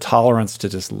develop a tolerance to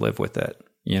just live with it.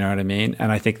 You know what I mean?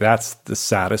 And I think that's the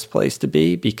saddest place to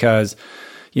be because,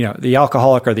 the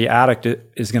alcoholic or the addict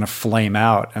is going to flame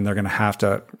out and they're going to have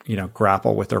to,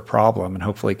 grapple with their problem and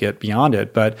hopefully get beyond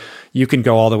it. But you can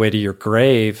go all the way to your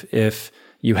grave if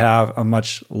you have a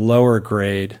much lower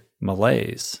grade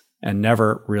malaise and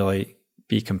never really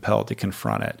be compelled to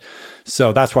confront it.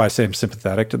 So that's why I say I'm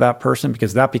sympathetic to that person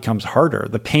because that becomes harder.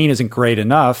 The pain isn't great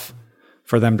enough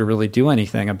for them to really do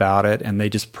anything about it, and they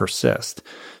just persist.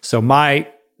 So my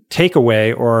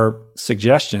takeaway or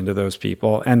suggestion to those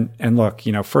people, and look,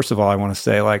 first of all, I want to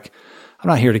say, like, I'm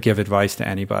not here to give advice to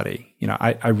anybody.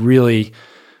 I really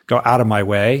go out of my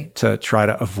way to try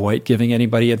to avoid giving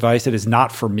anybody advice. It is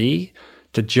not for me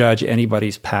to judge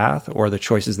anybody's path or the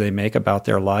choices they make about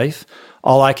their life.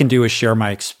 All I can do is share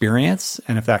my experience.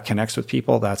 And if that connects with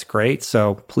people, that's great.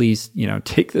 So please,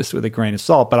 take this with a grain of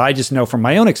salt. But I just know from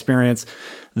my own experience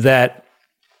that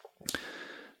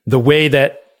the way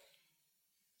that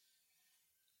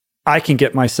I can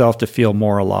get myself to feel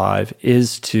more alive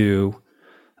is to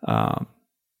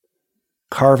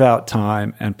carve out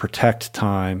time and protect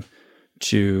time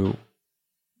to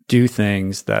do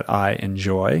things that I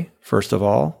enjoy, first of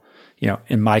all.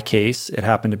 In my case, it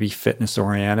happened to be fitness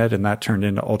oriented, and that turned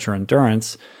into ultra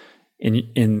endurance.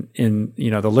 In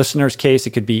the listener's case,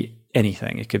 it could be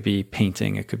anything. It could be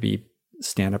painting, it could be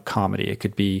stand-up comedy, it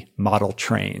could be model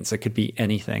trains, it could be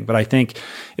anything. But I think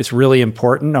it's really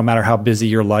important, no matter how busy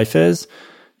your life is,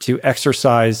 to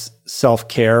exercise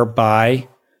self-care by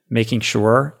making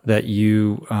sure that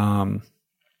you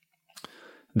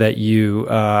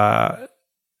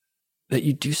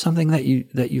do something that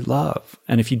you love.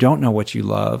 And if you don't know what you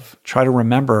love, try to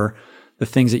remember the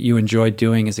things that you enjoyed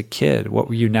doing as a kid. What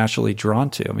were you naturally drawn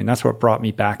to? I mean, that's what brought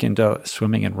me back into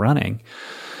swimming and running.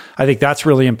 I think that's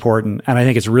really important. And I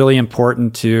think it's really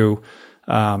important to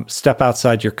step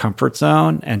outside your comfort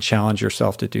zone and challenge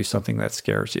yourself to do something that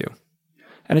scares you.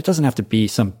 And it doesn't have to be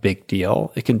some big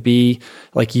deal. It can be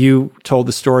like you told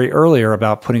the story earlier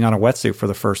about putting on a wetsuit for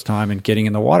the first time and getting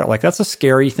in the water. Like that's a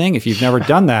scary thing if you've never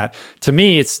done that. To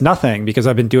me, it's nothing because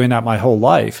I've been doing that my whole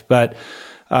life. But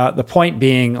the point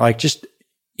being, like, just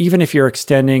even if you're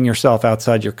extending yourself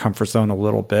outside your comfort zone a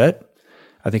little bit,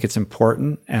 I think it's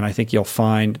important. And I think you'll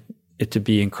find it to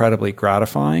be incredibly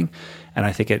gratifying. And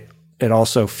I think it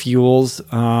also fuels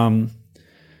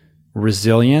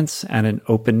resilience and an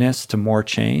openness to more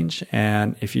change.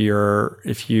 And if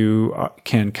you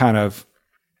can kind of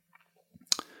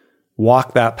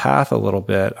walk that path a little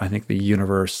bit, I think the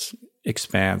universe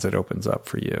expands. It opens up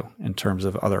for you in terms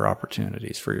of other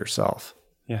opportunities for yourself.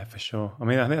 Yeah, for sure. I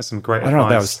mean, I think that's some great advice. I don't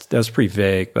know if that was pretty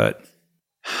vague, but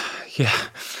yeah.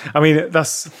 I mean, I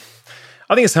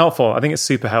think it's helpful. I think it's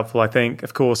super helpful. I think,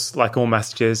 of course, like all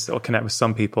messages, it'll connect with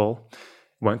some people,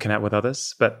 won't connect with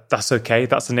others, but that's okay.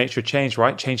 That's the nature of change,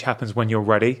 right? Change happens when you're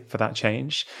ready for that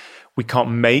change. We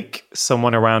can't make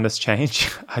someone around us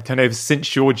change. I don't know,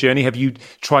 since your journey, have you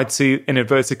tried to, in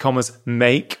inverted commas,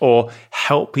 make or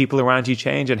help people around you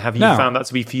change? And have you found that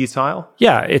to be futile?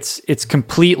 Yeah, it's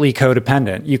completely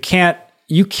codependent.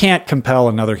 You can't compel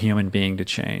another human being to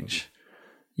change.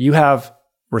 You have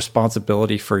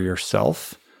responsibility for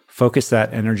yourself. Focus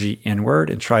that energy inward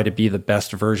and try to be the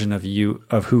best version of you,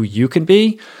 of who you can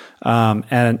be, and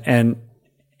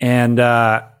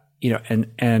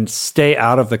stay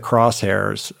out of the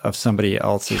crosshairs of somebody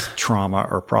else's trauma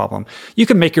or problem. You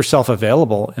can make yourself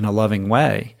available in a loving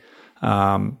way,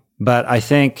 but I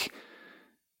think,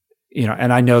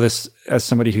 and I know this as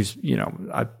somebody who's,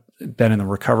 I've been in the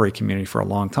recovery community for a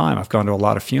long time. I've gone to a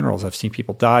lot of funerals. I've seen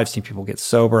people die. I've seen people get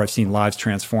sober. I've seen lives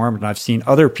transformed, and I've seen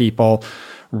other people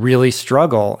really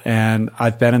struggle. And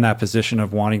I've been in that position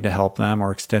of wanting to help them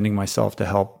or extending myself to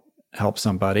help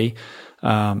somebody.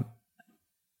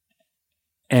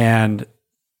 And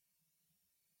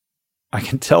I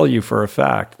can tell you for a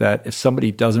fact that if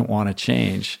somebody doesn't want to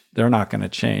change, they're not going to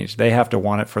change. They have to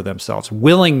want it for themselves.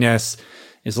 Willingness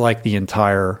is like the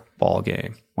entire ball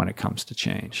game when it comes to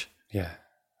change. Yeah,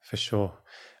 for sure.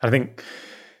 I think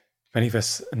many of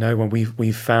us know when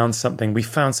we've found something, we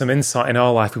found some insight in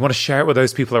our life, we want to share it with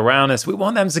those people around us. We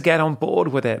want them to get on board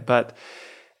with it. But,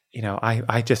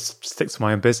 I just stick to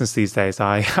my own business these days.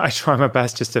 I try my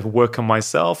best just to work on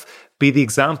myself, be the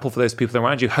example for those people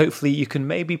around you. Hopefully you can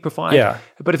maybe provide a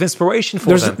bit of inspiration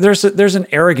for them. There's an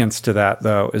arrogance to that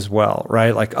though as well,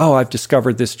 right? Like, oh, I've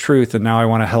discovered this truth and now I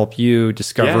want to help you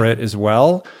discover it as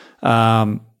well.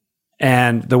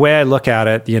 And the way I look at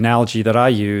it, the analogy that I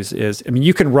use is,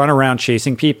 you can run around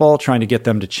chasing people, trying to get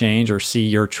them to change or see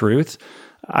your truth.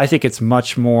 I think it's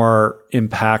much more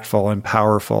impactful and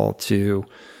powerful to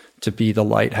be the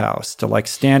lighthouse, to like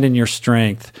stand in your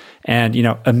strength and,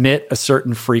 emit a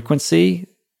certain frequency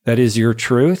that is your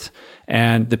truth.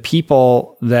 And the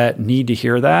people that need to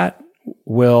hear that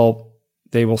will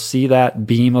see that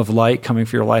beam of light coming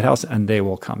from your lighthouse and they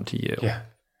will come to you. Yeah.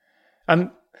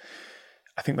 And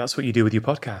I think that's what you do with your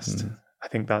podcast. I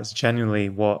think that's genuinely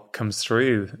what comes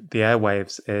through the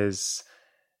airwaves is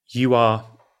you are,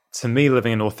 to me,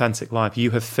 living an authentic life. You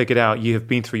have figured out, you have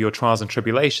been through your trials and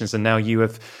tribulations, and now you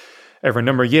have, over a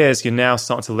number of years, you're now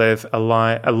starting to live a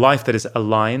life that is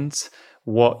aligned,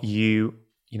 what you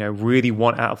really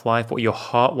want out of life, what your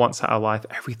heart wants out of life.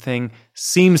 Everything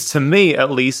seems, to me at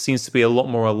least, to be a lot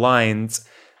more aligned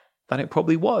than it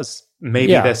probably was.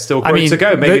 Maybe there's still growth to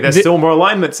go. Maybe there's still more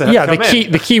alignment to come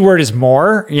in. The key word is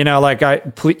more.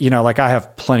 I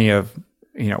have plenty of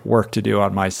work to do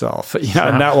on myself. And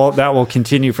that will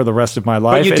continue for the rest of my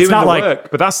life. But you're doing the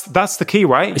work. But that's the key,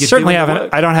 right? I certainly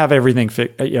haven't. I don't have everything.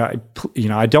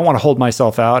 I don't want to hold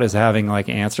myself out as having like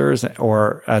answers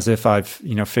or as if I've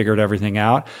figured everything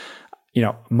out.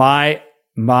 My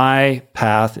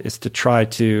path is to try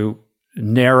to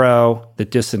narrow the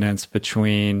dissonance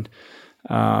between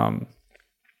my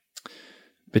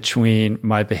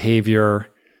behavior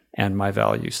and my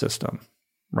value system,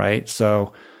 right?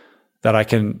 So that I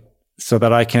can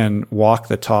walk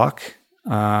the talk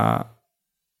in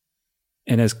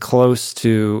as close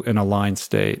to an aligned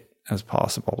state as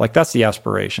possible. Like that's the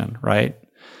aspiration, right?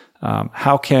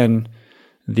 How can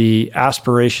the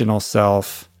aspirational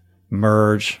self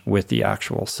merge with the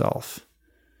actual self?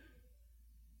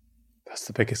 That's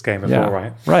the biggest game of all,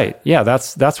 right? Right. Yeah,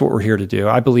 that's what we're here to do.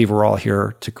 I believe we're all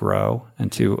here to grow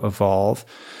and to evolve.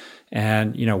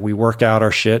 And, we work out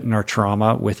our shit and our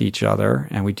trauma with each other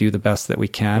and we do the best that we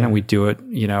can and we do it,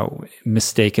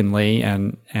 mistakenly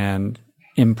and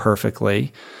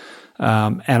imperfectly.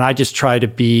 And I just try to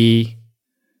be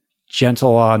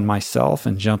gentle on myself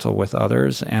and gentle with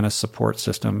others and a support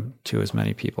system to as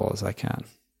many people as I can.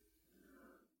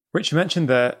 Rich, you mentioned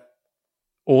that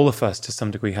all of us to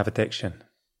some degree have addiction.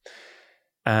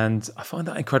 And I find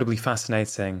that incredibly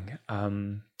fascinating.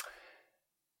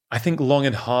 I think long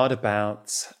and hard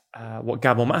about what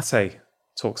Gabor Mate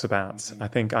talks about. I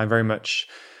think I very much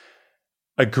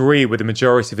agree with the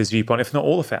majority of his viewpoint, if not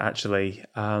all of it, actually.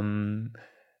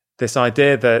 This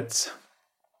idea that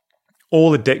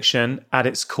all addiction at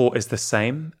its core is the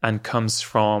same and comes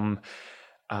from,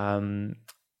 I'm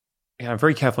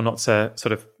very careful not to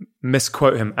sort of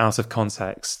misquote him out of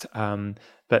context.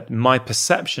 But my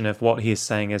perception of what he is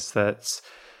saying is that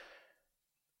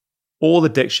all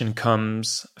addiction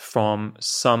comes from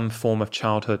some form of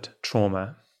childhood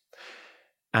trauma.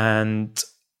 And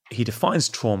he defines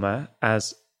trauma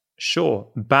as, sure,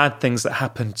 bad things that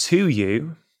happen to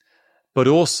you, but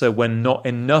also when not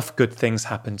enough good things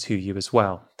happen to you as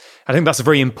well. I think that's a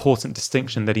very important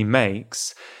distinction that he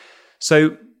makes.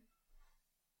 So,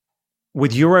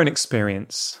 with your own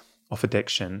experience of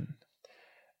addiction,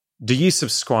 do you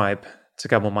subscribe to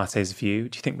Gabor Mate's view?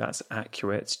 Do you think that's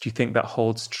accurate? Do you think that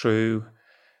holds true?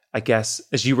 I guess,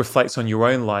 as you reflect on your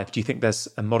own life, do you think there's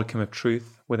a modicum of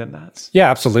truth within that? Yeah,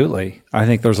 absolutely. I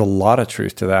think there's a lot of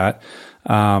truth to that.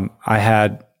 I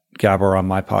had Gabor on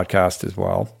my podcast as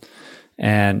well,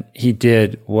 and he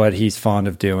did what he's fond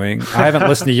of doing. I haven't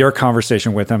listened to your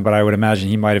conversation with him, but I would imagine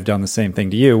he might have done the same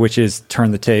thing to you, which is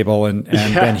turn the table and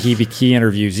then he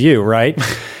interviews you, right?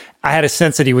 I had a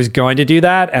sense that he was going to do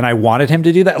that, and I wanted him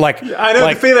to do that. Like I know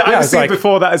the feeling. I've seen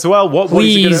before that as well. What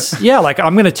is he gonna...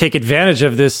 I'm going to take advantage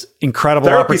of this incredible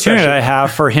opportunity I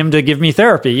have for him to give me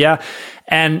therapy. Yeah,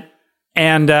 and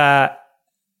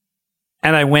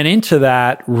I went into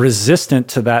that resistant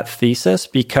to that thesis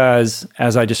because,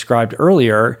 as I described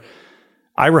earlier,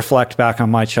 I reflect back on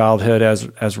my childhood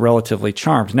as relatively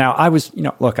charmed. Now, I was,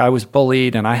 I was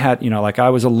bullied, and I had, I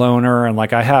was a loner, and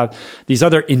I have these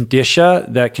other indicia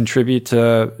that contribute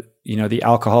to, the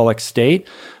alcoholic state.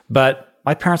 But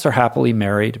my parents are happily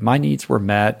married. My needs were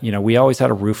met. We always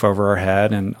had a roof over our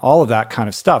head and all of that kind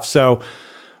of stuff. So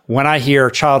when I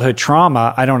hear childhood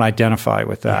trauma, I don't identify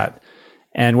with that. Yeah.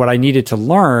 And what I needed to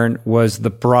learn was the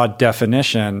broad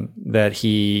definition that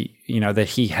he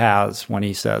has when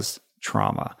he says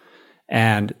trauma.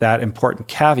 And that important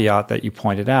caveat that you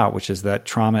pointed out, which is that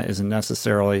trauma isn't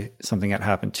necessarily something that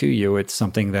happened to you. It's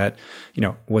something that,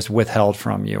 was withheld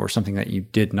from you or something that you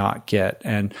did not get.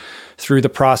 And through the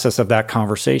process of that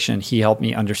conversation, he helped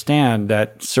me understand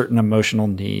that certain emotional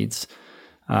needs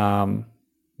that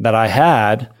I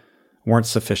had weren't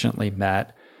sufficiently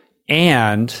met.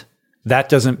 And that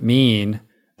doesn't mean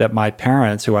that my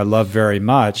parents, who I love very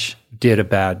much, did a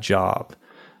bad job.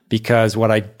 Because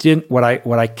what I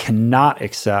cannot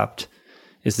accept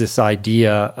is this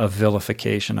idea of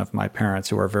vilification of my parents,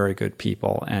 who are very good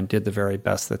people and did the very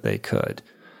best that they could.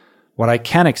 What I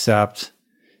can accept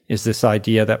is this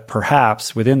idea that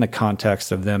perhaps within the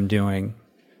context of them doing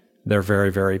their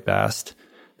very, very best,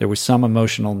 there was some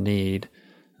emotional need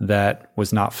that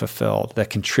was not fulfilled that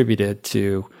contributed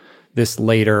to this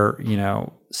later,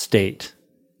 state,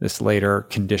 this later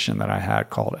condition that I had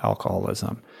called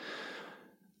alcoholism.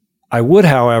 I would,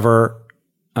 however,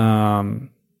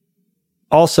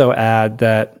 also add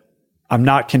that I'm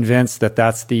not convinced that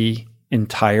that's the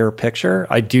entire picture.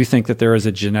 I do think that there is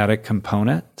a genetic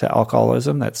component to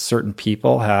alcoholism, that certain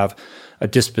people have a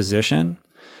disposition.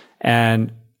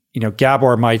 And,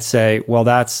 Gabor might say, well,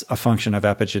 that's a function of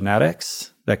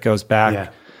epigenetics that goes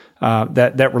back,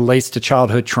 that relates to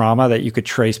childhood trauma that you could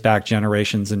trace back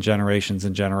generations and generations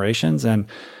and generations. And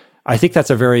I think that's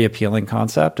a very appealing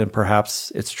concept, and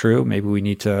perhaps it's true. Maybe we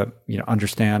need to,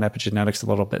 understand epigenetics a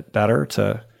little bit better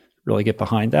to really get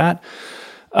behind that.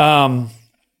 And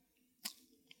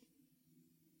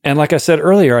like I said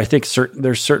earlier, I think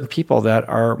there's certain people that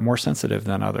are more sensitive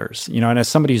than others. And as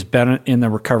somebody who's been in the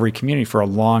recovery community for a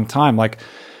long time,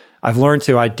 I've learned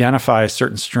to identify a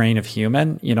certain strain of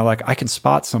human. I can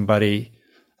spot somebody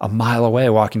a mile away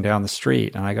walking down the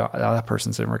street, and I go, oh, that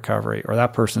person's in recovery, or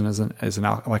that person is an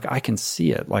I can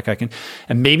see it.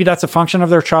 And maybe that's a function of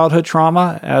their childhood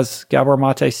trauma as Gabor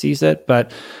Mate sees it,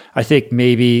 but I think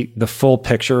maybe the full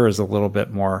picture is a little bit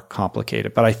more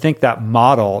complicated. But I think that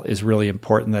model is really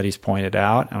important that he's pointed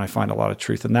out, and I find a lot of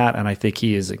truth in that. And I think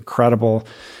he is incredible.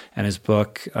 And his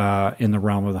book, In the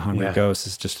Realm of the Hungry Ghost,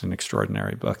 is just an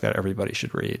extraordinary book that everybody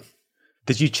should read.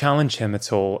 Did you challenge him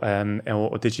at all?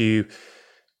 Or did you...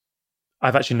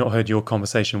 I've actually not heard your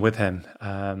conversation with him,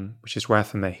 which is rare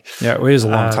for me. Yeah, it was a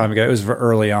long time ago. It was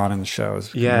early on in the show. It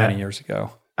was many years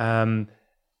ago.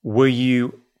 Were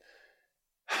you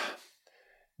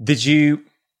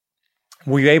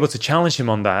able to challenge him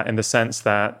on that, in the sense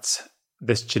that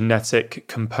this genetic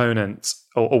component,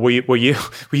 or were you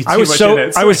too I was much so in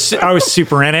it? I was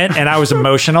super in it, and I was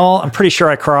emotional. I'm pretty sure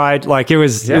I cried. Like it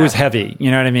was heavy.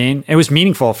 You know what I mean? It was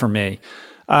meaningful for me.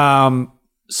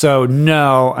 So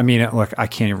no, I mean, look, I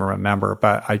can't even remember,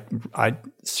 but I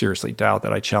seriously doubt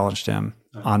that I challenged him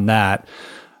on that.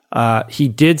 He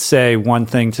did say one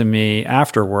thing to me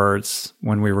afterwards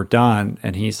when we were done,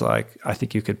 and he's like, I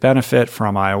think you could benefit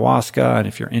from ayahuasca, and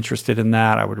if you're interested in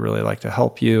that, I would really like to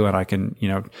help you, and I can,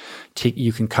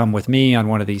 you can come with me on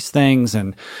one of these things.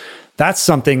 And that's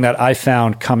something that I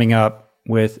found coming up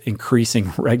with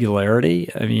increasing regularity.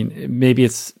 I mean, maybe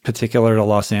it's particular to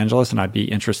Los Angeles, and I'd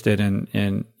be interested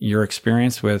in your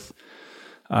experience with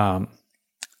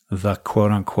the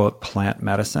quote unquote plant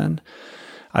medicine.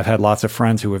 I've had lots of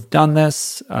friends who have done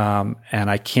this, and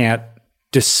I can't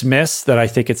dismiss that I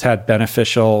think it's had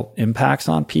beneficial impacts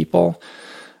on people.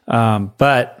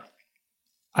 But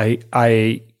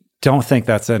I don't think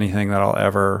that's anything that I'll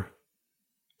ever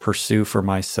pursue for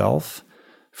myself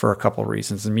for a couple of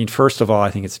reasons. I mean, first of all, I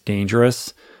think it's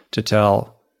dangerous to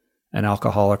tell an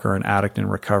alcoholic or an addict in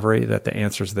recovery that the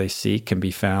answers they seek can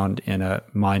be found in a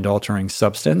mind-altering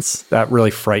substance. That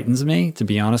really frightens me, to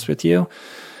be honest with you.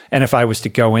 And if I was to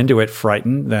go into it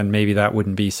frightened, then maybe that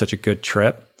wouldn't be such a good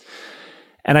trip.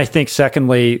 And I think,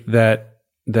 secondly, that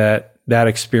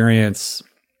experience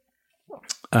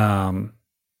can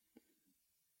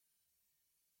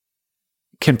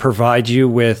provide you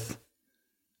with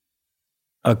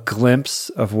a glimpse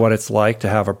of what it's like to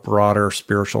have a broader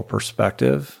spiritual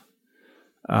perspective.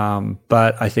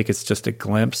 But I think it's just a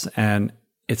glimpse, and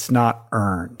it's not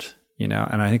earned, and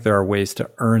I think there are ways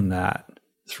to earn that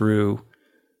through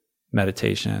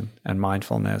meditation and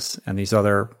mindfulness and these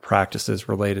other practices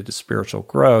related to spiritual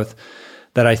growth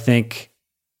that I think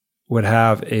would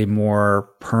have a more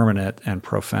permanent and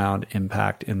profound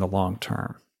impact in the long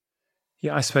term.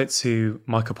 Yeah, I spoke to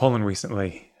Michael Pollan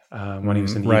recently when he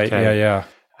was in the right, UK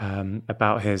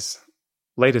about his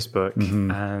latest book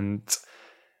and,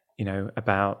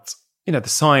 about, the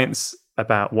science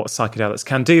about what psychedelics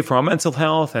can do for our mental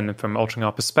health and from altering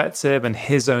our perspective and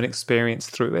his own experience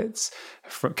through it,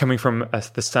 coming from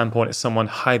the standpoint of someone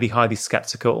highly, highly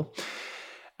skeptical.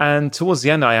 And towards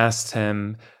the end, I asked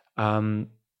him, are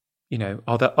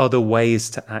there other ways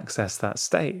to access that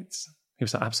state? He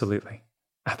was like, absolutely.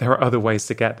 There are other ways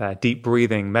to get there. Deep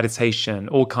breathing, meditation,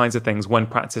 all kinds of things when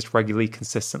practiced regularly,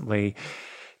 consistently,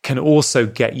 can also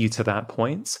get you to that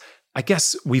point. I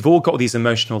guess we've all got these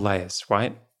emotional layers,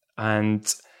 right? And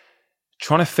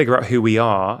trying to figure out who we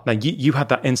are. Now, you had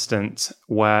that instant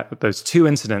where those two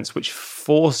incidents which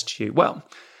forced you,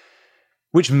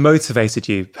 which motivated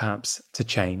you perhaps to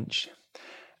change.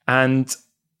 And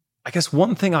I guess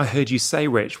one thing I heard you say,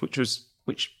 Rich,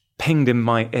 which pinged in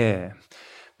my ear,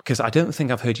 because I don't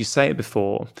think I've heard you say it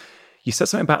before. You said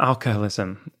something about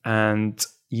alcoholism, and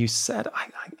you said, I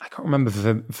can't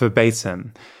remember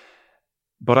verbatim,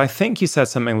 but I think you said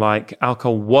something like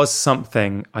alcohol was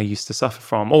something I used to suffer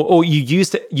from, or you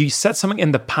used it. You said something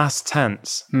in the past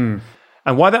tense, and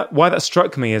why that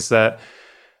struck me is that,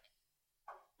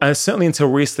 and certainly until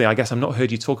recently, I guess I've not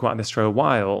heard you talk about this for a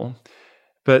while.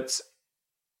 But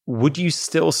would you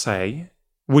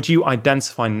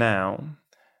identify now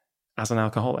as an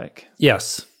alcoholic?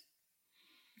 Yes.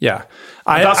 Yeah.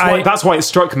 That's why it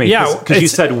struck me. Yeah. Because you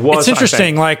said was. It's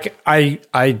interesting.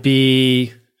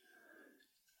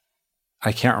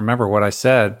 I can't remember what I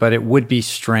said, but it would be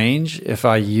strange if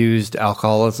I used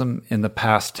alcoholism in the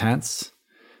past tense,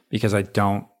 because I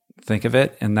don't think of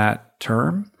it in that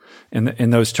term, in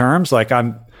those terms. Like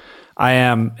I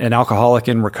am an alcoholic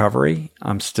in recovery.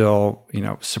 I'm still,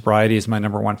 sobriety is my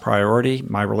number one priority.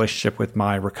 My relationship with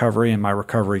my recovery and my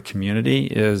recovery community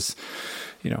is,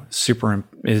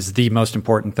 is the most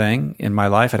important thing in my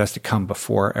life. It has to come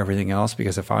before everything else,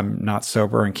 because if I'm not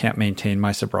sober and can't maintain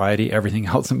my sobriety, everything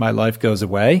else in my life goes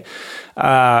away.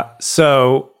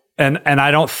 So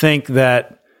I don't think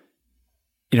that,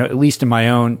 at least in my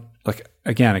own,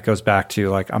 again, it goes back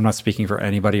to I'm not speaking for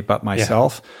anybody but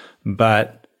myself,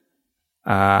 but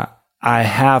I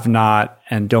have not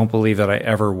and don't believe that I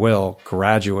ever will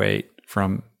graduate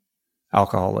from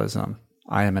alcoholism.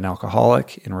 I am an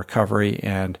alcoholic in recovery,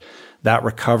 and that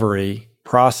recovery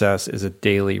process is a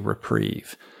daily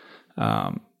reprieve.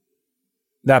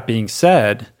 That being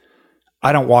said,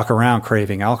 I don't walk around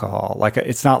craving alcohol.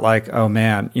 It's not like, oh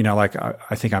man,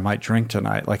 I think I might drink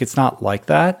tonight. It's not like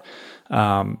that.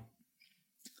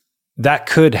 That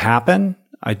could happen.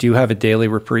 I do have a daily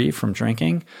reprieve from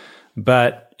drinking,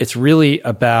 but it's really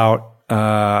about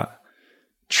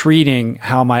treating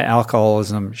how my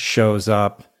alcoholism shows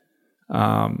up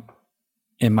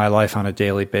in my life on a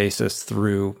daily basis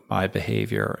through my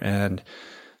behavior, and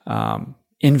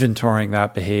inventorying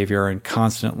that behavior and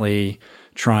constantly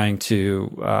trying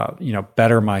to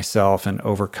better myself and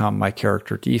overcome my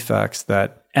character defects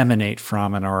that emanate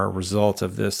from and are a result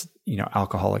of this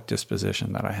alcoholic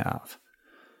disposition that I have.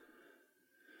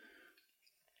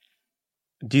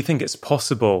 Do you think it's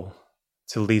possible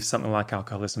to leave something like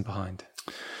alcoholism behind?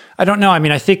 I don't know. I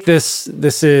mean, I think this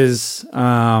is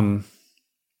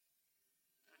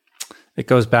it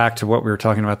goes back to what we were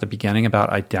talking about at the beginning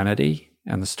about identity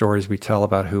and the stories we tell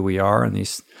about who we are, and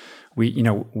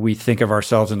we think of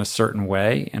ourselves in a certain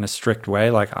way, in a strict way,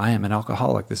 like I am an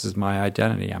alcoholic. This is my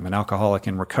identity. I'm an alcoholic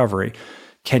in recovery.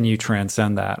 Can you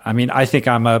transcend that? I mean, I think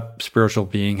I'm a spiritual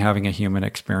being having a human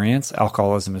experience.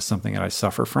 Alcoholism is something that I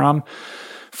suffer from.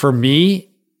 For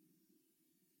me,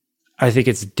 I think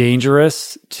it's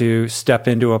dangerous to step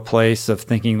into a place of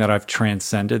thinking that I've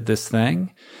transcended this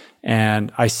thing.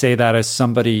 And I say that as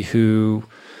somebody who,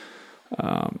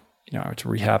 I went to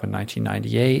rehab in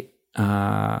 1998.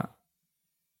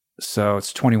 So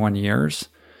it's 21 years.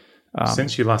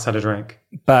 Since you last had a drink.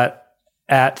 But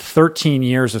at 13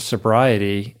 years of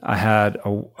sobriety, I had a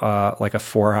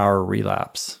 4-hour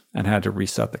relapse and had to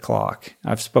reset the clock.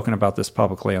 I've spoken about this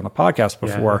publicly on the podcast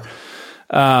before.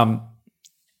 Yeah.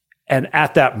 And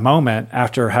at that moment,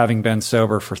 after having been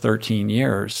sober for 13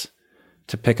 years,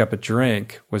 to pick up a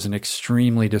drink was an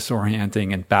extremely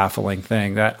disorienting and baffling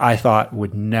thing that I thought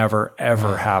would never,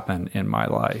 ever happen in my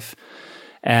life.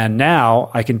 And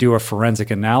now I can do a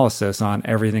forensic analysis on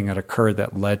everything that occurred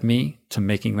that led me to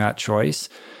making that choice.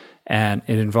 And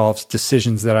it involves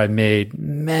decisions that I made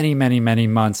many, many, many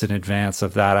months in advance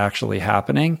of that actually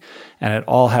happening. And it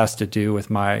all has to do with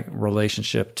my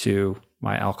relationship to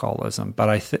my alcoholism. But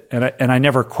I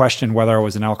never questioned whether I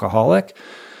was an alcoholic,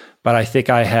 but I think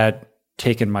I had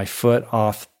taken my foot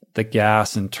off the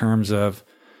gas in terms of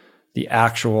the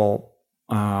actual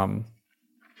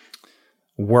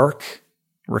work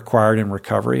required in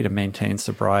recovery to maintain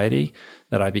sobriety,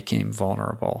 that I became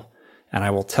vulnerable. And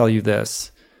I will tell you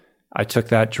this, I took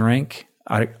that drink.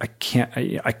 I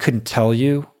couldn't tell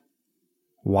you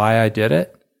why I did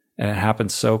it. And it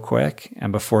happened so quick.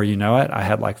 And before you know it, I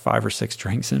had like 5 or 6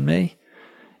 drinks in me.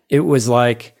 It was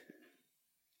like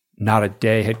not a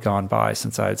day had gone by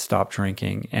since I had stopped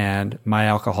drinking. And my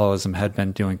alcoholism had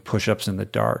been doing push-ups in the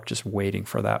dark, just waiting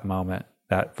for that moment,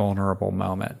 that vulnerable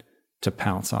moment to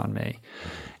pounce on me.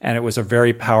 And it was a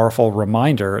very powerful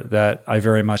reminder that I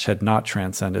very much had not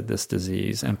transcended this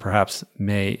disease and perhaps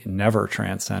may never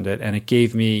transcend it. And it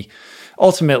gave me,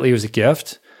 ultimately it was a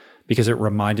gift because it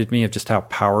reminded me of just how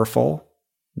powerful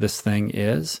this thing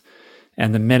is.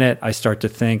 And the minute I start to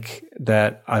think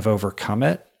that I've overcome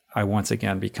it, I once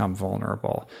again become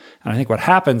vulnerable. And I think what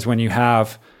happens when you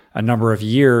have a number of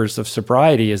years of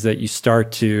sobriety is that you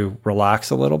start to relax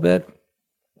a little bit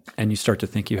and you start to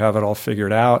think you have it all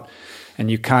figured out. And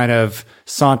you kind of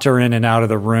saunter in and out of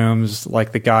the rooms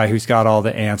like the guy who's got all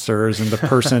the answers and the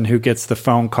person who gets the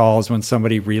phone calls when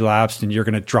somebody relapsed and you're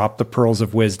going to drop the pearls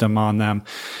of wisdom on them.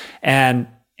 And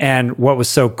what was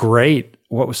so great,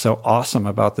 what was so awesome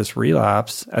about this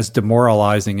relapse, as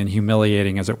demoralizing and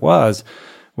humiliating as it was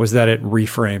that it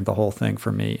reframed the whole thing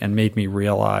for me and made me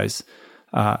realize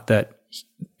that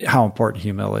how important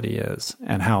humility is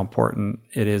and how important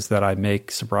it is that I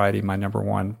make sobriety my number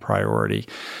one priority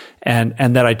and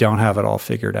that I don't have it all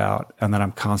figured out and that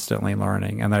I'm constantly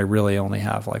learning and that I really only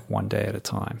have like one day at a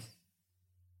time.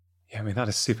 Yeah, I mean, that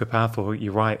is super powerful.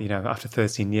 You're right. After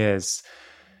 13 years,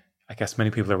 I guess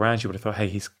many people around you would have thought, hey,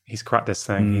 he's cracked this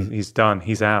thing. He's done.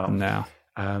 He's out. No.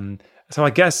 So I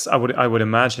guess I would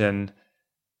imagine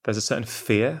there's a certain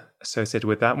fear associated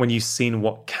with that. When you've seen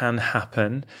what can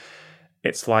happen,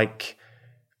 it's like,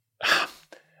 I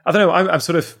don't know, I'm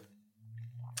sort of,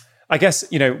 I guess,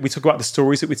 we talk about the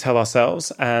stories that we tell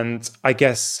ourselves, and I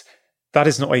guess that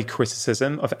is not a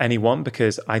criticism of anyone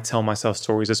because I tell myself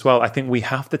stories as well. I think we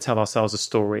have to tell ourselves a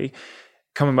story.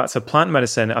 Coming back to plant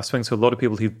medicine, I've spoken to a lot of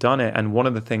people who've done it, and one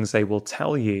of the things they will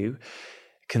tell you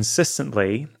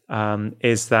consistently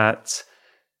is that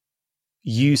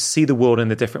you see the world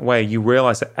in a different way. You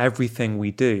realize that everything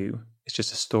we do is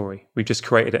just a story. We've just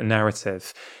created a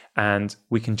narrative, and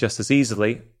we can just as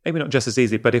easily, maybe not just as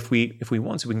easy, but if we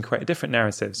want to, we can create a different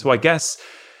narrative. So I guess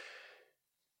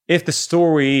if the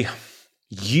story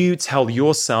you tell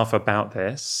yourself about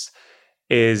this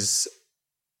is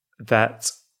that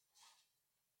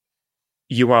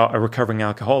you are a recovering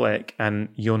alcoholic and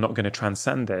you're not going to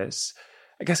transcend this,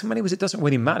 I guess in many ways it doesn't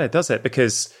really matter, does it?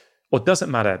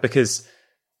 Doesn't matter because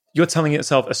you're telling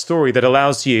yourself a story that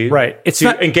allows you It's to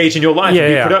not, engage in your life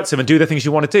and be productive and do the things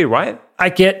you want to do, right? I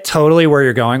get totally where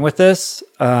you're going with this.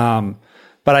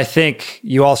 But I think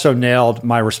you also nailed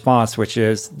my response, which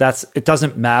is it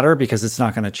doesn't matter because it's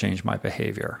not going to change my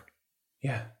behavior.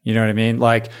 Yeah. You know what I mean?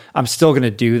 Like, I'm still going to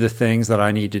do the things that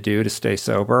I need to do to stay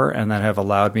sober and that have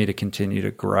allowed me to continue to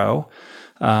grow.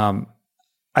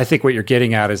 I think what you're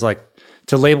getting at is like,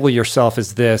 to label yourself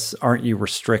as this, aren't you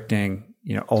restricting,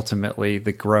 ultimately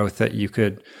the growth that you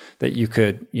could,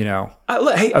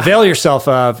 avail yourself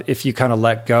of if you kind of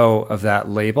let go of that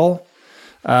label?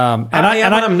 I'm not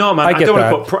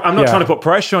trying to put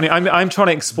pressure on you. I'm trying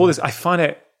to explore this. I find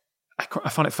it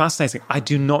fascinating. I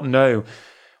do not know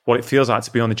what it feels like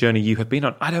to be on the journey you have been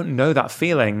on. I don't know that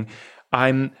feeling.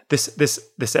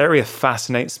 This area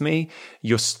fascinates me.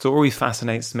 Your story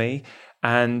fascinates me,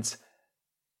 and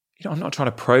I'm not trying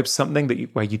to probe something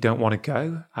where you don't want to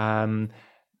go.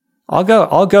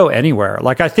 I'll go anywhere.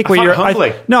 Like, I think what you're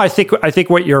humbling. I think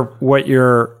what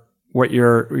you're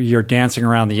dancing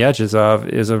around the edges of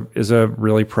is a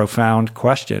really profound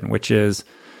question, which is,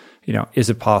 is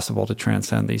it possible to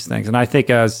transcend these things? And I think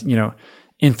as,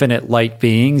 infinite light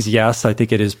beings, yes, I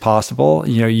think it is possible.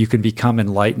 You can become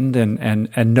enlightened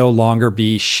and no longer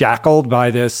be shackled by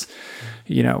this,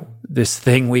 this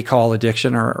thing we call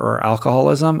addiction or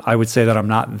alcoholism. I would say that I'm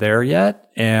not there yet,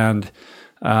 and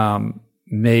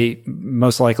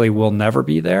most likely will never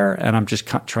be there. And I'm just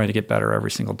trying to get better every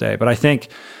single day. But I think,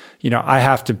 I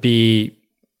have to be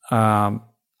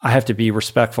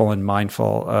respectful and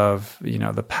mindful of,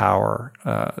 the power,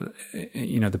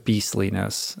 the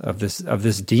beastliness of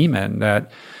this demon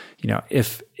that,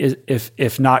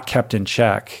 if not kept in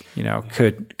check,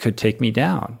 could take me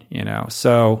down,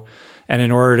 So, and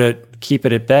in order to keep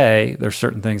it at bay, there's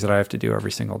certain things that I have to do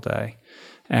every single day,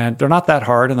 and they're not that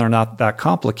hard and they're not that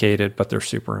complicated, but they're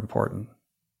super important.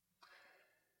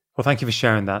 Well, thank you for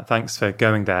sharing that. Thanks for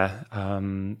going there.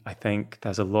 I think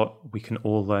there's a lot we can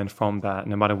all learn from that.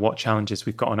 No matter what challenges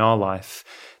we've got in our life,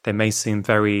 they may seem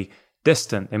very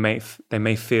distant. They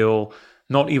may feel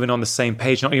not even on the same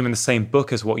page, not even in the same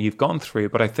book as what you've gone through.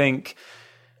 But I think,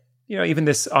 even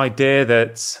this idea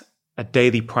that a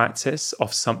daily practice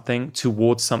of something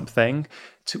towards something,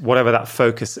 to whatever that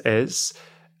focus is,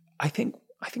 I think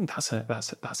that's an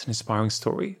inspiring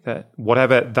story, that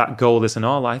whatever that goal is in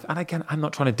our life. And again, I'm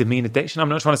not trying to demean addiction. I'm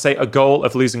not trying to say a goal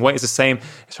of losing weight is the same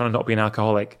as trying to not be an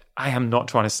alcoholic. I am not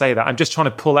trying to say that. I'm just trying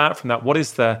to pull out from that. What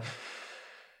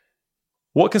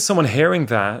can someone hearing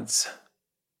that,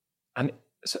 and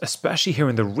especially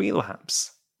hearing the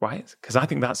relapse, right? Because I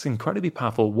think that's incredibly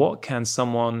powerful. What can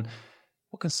somebody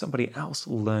else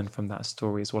learn from that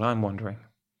story is what I'm wondering.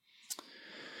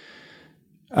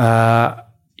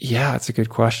 Yeah, it's a good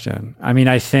question. I mean,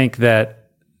 I think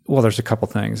that, there's a couple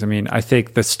things. I mean, I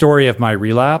think the story of my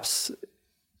relapse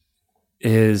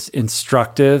is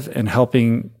instructive in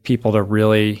helping people to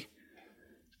really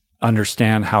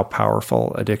understand how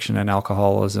powerful addiction and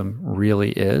alcoholism really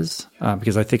is.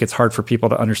 Because I think it's hard for people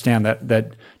to understand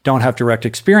that don't have direct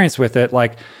experience with it.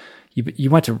 Like, you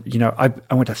went to, I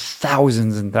went to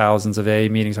thousands and thousands of AA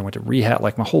meetings. I went to rehab.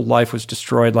 Like, my whole life was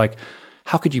destroyed. Like,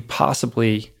 how could you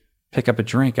possibly pick up a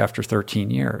drink after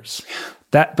 13 years?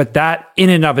 But that in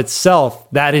and of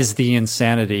itself, that is the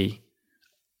insanity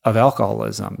of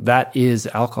alcoholism. That is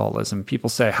alcoholism. People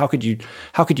say, how could you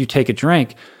take a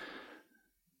drink?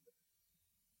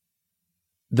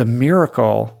 The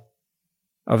miracle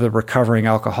of the recovering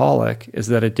alcoholic is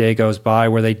that a day goes by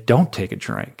where they don't take a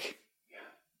drink.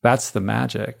 That's the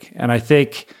magic. And I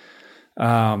think,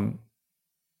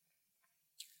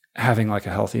 having like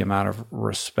a healthy amount of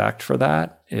respect for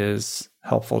that is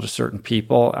helpful to certain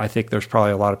people. I think there's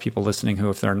probably a lot of people listening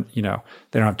who, if they're, they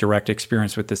don't have direct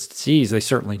experience with this disease, they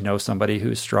certainly know somebody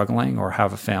who's struggling or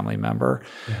have a family member.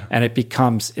 Yeah. And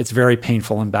it's very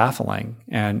painful and baffling.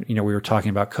 And, we were talking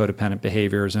about codependent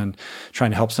behaviors and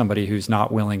trying to help somebody who's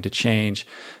not willing to change.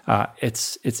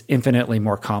 It's infinitely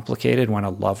more complicated when a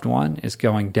loved one is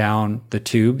going down the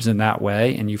tubes in that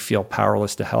way and you feel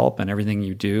powerless to help and everything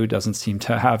you do doesn't seem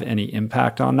to have any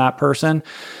impact on that person.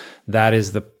 That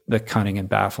is the cunning and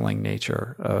baffling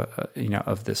nature,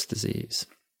 of this disease.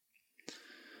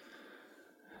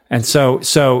 And so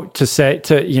to say,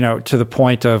 to the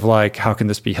point of like, how can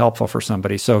this be helpful for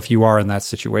somebody? So if you are in that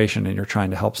situation and you're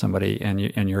trying to help somebody and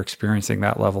you're experiencing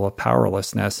that level of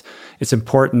powerlessness, it's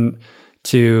important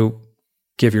to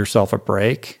give yourself a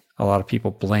break. A lot of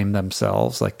people blame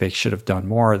themselves, like they should have done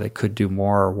more, they could do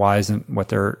more, or why isn't what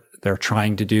they're they're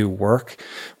trying to do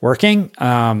working.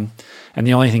 And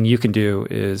the only thing you can do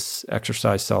is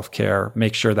exercise self-care,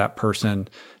 make sure that person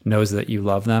knows that you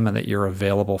love them and that you're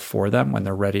available for them when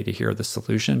they're ready to hear the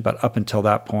solution. But up until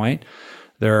that point,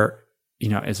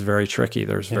 it's very tricky.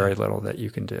 There's very little that you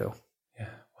can do. Yeah.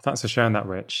 Well, thanks for sharing that,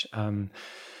 Rich.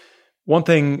 One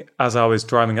thing, as I was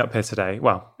driving up here today,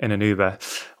 in an Uber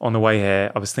on the way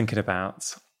here, I was thinking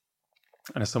about,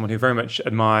 and as someone who very much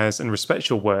admires and respects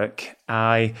your work,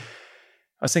 I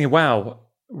was thinking, wow,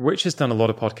 Rich has done a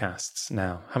lot of podcasts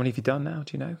now. How many have you done now?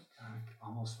 Do you know?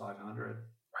 Almost 500.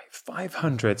 Right,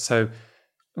 500. So,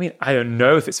 I don't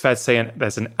know if it's fair to say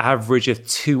there's an average of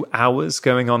 2 hours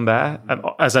going on there.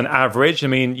 As an average,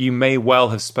 you may well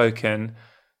have spoken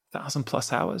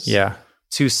 1,000+ hours. Yeah.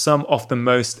 To some of the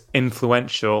most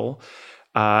influential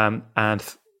and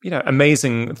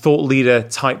amazing thought leader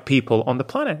type people on the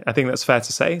planet. I think that's fair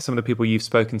to say. Some of the people you've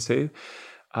spoken to.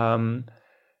 I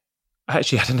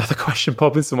actually had another question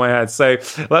pop into my head. So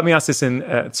let me ask this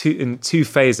in two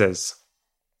phases.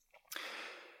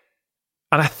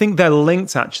 And I think they're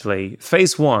linked, actually.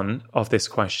 Phase one of this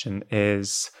question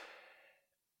is,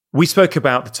 we spoke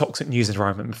about the toxic news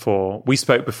environment before. We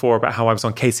spoke before about how I was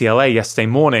on KTLA yesterday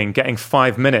morning, getting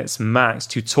 5 minutes max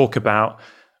to talk about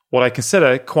what I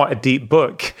consider quite a deep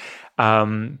book.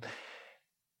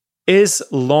 Is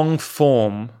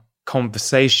long-form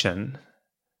conversation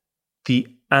the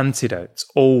antidote,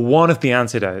 or one of the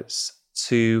antidotes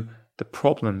to the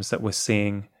problems that we're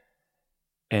seeing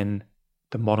in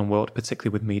the modern world,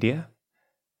 particularly with media?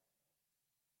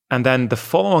 And then the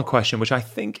follow-on question, which I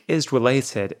think is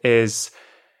related, is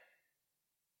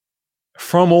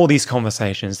from all these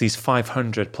conversations, these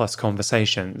 500+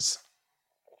 conversations,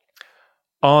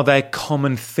 are there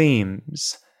common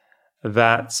themes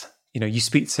that, you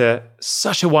speak to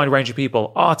such a wide range of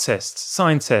people, artists,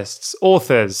 scientists,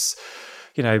 authors,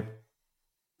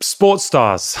 sports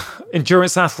stars,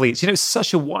 endurance athletes,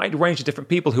 such a wide range of different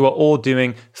people who are all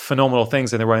doing phenomenal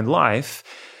things in their own life.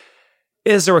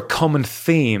 Is there a common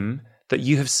theme that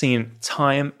you have seen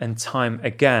time and time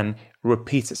again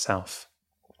repeat itself?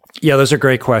 Yeah, those are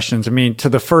great questions. To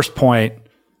the first point,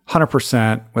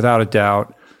 100%, without a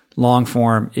doubt, long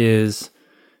form is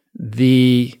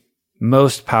the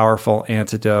most powerful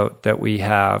antidote that we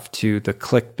have to the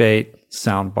clickbait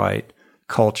soundbite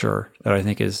culture that I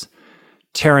think is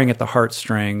tearing at the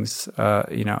heartstrings,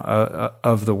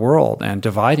 of the world and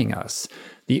dividing us.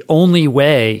 The only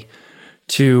way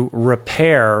to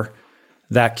repair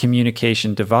that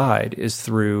communication divide is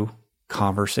through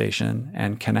conversation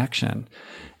and connection.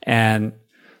 And,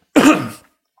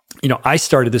 I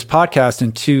started this podcast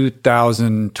in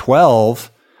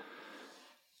 2012,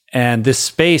 and this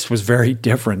space was very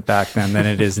different back then than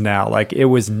it is now. Like, it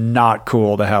was not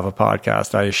cool to have a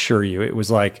podcast, I assure you. It was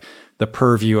like the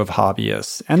purview of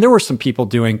hobbyists. And there were some people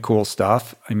doing cool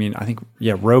stuff. I think,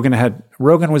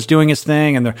 Rogan was doing his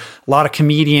thing, and there a lot of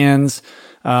comedians,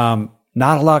 not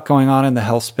a lot going on in the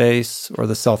health space or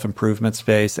the self-improvement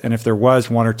space. And if there was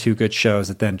one or two good shows,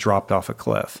 it then dropped off a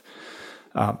cliff.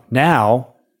 Now,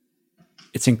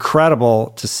 it's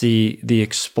incredible to see the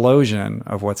explosion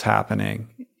of what's happening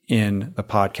in the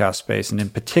podcast space, and in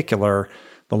particular,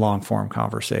 the long-form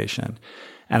conversation.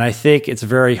 And I think it's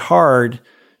very hard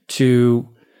to,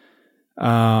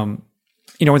 when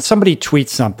somebody tweets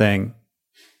something,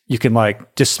 you can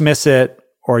dismiss it,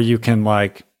 or you can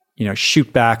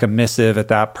shoot back a missive at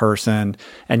that person,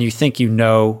 and you think you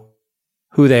know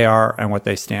who they are and what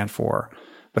they stand for.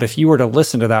 But if you were to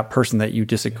listen to that person that you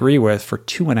disagree with for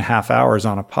 2.5 hours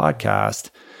on a podcast,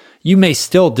 you may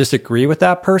still disagree with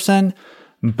that person,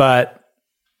 but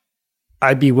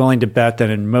I'd be willing to bet that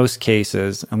in most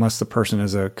cases, unless the person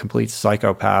is a complete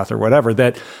psychopath or whatever,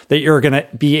 that you're going to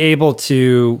be able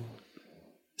to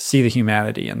see the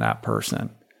humanity in that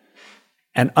person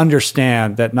and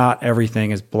understand that not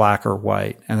everything is black or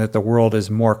white, and that the world is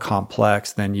more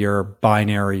complex than your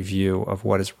binary view of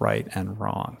what is right and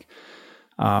wrong.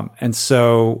 And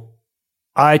so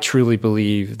I truly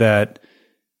believe that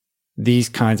these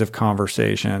kinds of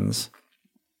conversations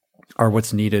are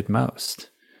what's needed most,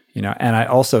 and I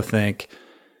also think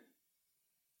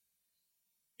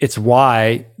it's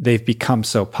why they've become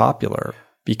so popular,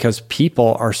 because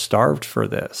people are starved for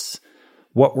this.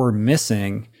 What we're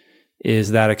missing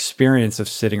is that experience of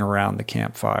sitting around the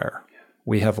campfire.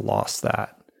 We have lost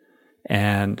that.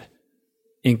 And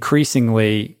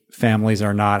increasingly, families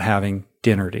are not having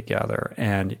dinner together,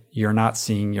 and you're not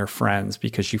seeing your friends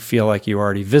because you feel like you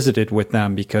already visited with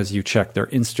them because you checked their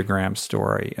Instagram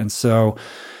story. And so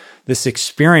this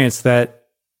experience that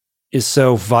is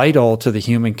so vital to the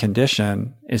human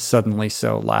condition is suddenly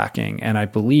so lacking. And I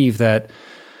believe that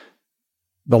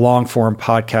the long form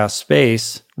podcast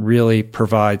space really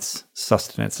provides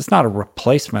sustenance. It's not a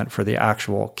replacement for the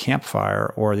actual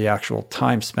campfire or the actual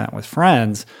time spent with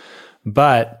friends,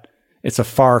 but it's a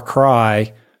far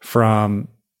cry from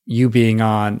you being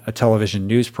on a television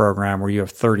news program where you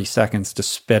have 30 seconds to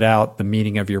spit out the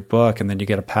meaning of your book and then you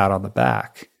get a pat on the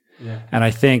back. Yeah. And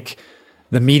I think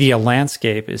the media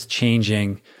landscape is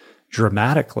changing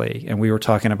dramatically. And we were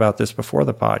talking about this before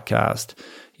the podcast.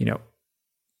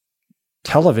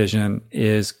 Television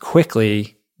is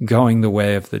quickly going the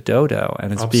way of the dodo,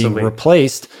 and it's being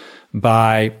replaced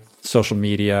by social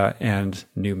media and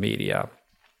new media.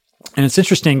 And it's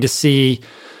interesting to see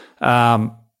the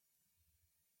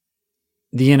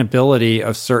inability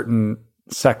of certain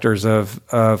sectors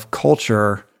of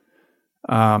culture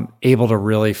able to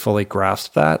really fully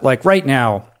grasp that. Like right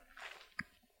now,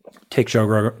 take Joe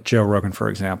Rogan, for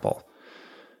example.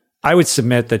 I would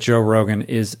submit that Joe Rogan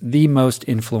is the most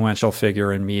influential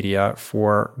figure in media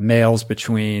for males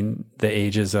between the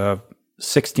ages of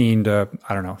 16 to,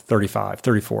 35,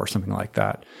 34, something like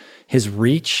that. His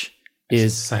reach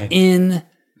is insane.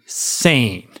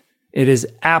 It is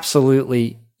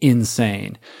absolutely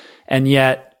insane. And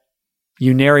yet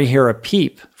you nary hear a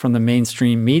peep from the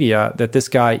mainstream media that this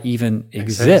guy even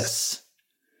exists,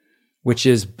 which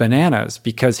is bananas,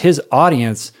 because his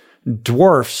audience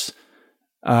dwarfs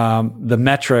the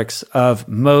metrics of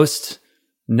most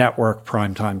network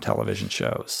primetime television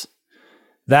shows.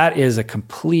 That is a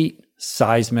complete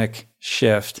seismic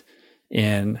shift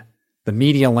in the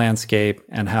media landscape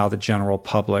and how the general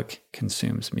public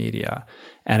consumes media.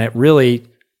 And it really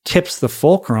tips the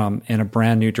fulcrum in a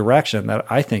brand new direction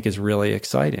that I think is really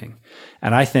exciting.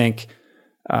 And I think,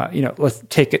 let's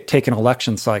take an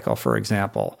election cycle, for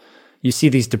example. You see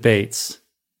these debates.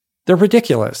 They're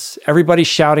ridiculous. Everybody's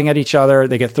shouting at each other.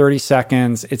 They get 30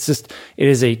 seconds. It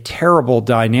is a terrible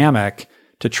dynamic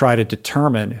to try to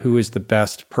determine who is the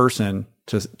best person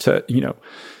to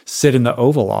sit in the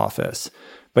Oval Office.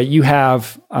 But you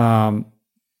have,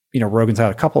 Rogan's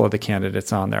had a couple of the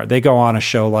candidates on there. They go on a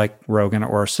show like Rogan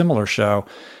or a similar show,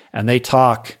 and they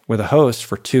talk with a host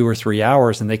for 2 or 3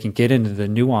 hours, and they can get into the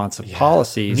nuance of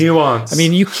policies. Nuance. I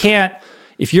mean, you can't.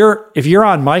 If you're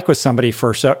on mic with somebody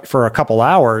for a couple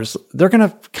hours, they're going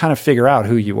to kind of figure out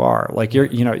who you are. Like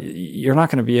you're not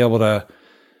going to be able to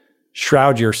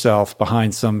shroud yourself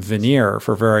behind some veneer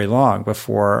for very long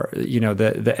before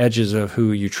the edges of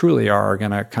who you truly are going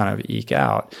to kind of eke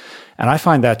out. And I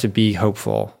find that to be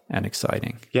hopeful and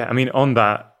exciting. Yeah, I mean, on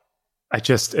that,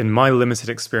 in my limited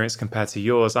experience compared to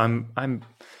yours, I'm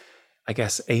I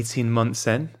guess 18 months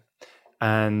in,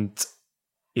 and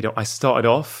I started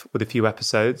off with a few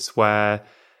episodes where,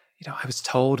 I was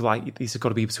told like these have got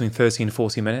to be between 30 and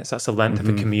 40 minutes. That's the length of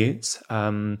a commute.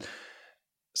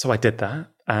 So I did that,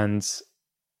 and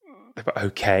they were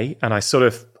okay. And I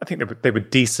think they were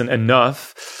decent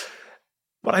enough,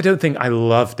 but I don't think I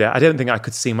loved it. I don't think I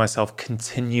could see myself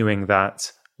continuing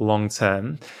that long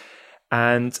term.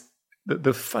 And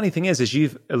the funny thing is, as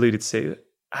you've alluded to,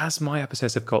 as my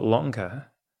episodes have got longer,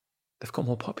 they've got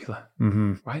more popular,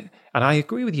 right? And I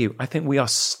agree with you. I think we are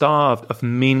starved of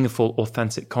meaningful,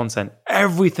 authentic content.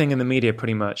 Everything in the media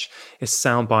pretty much is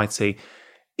soundbitey.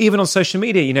 Even on social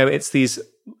media, it's these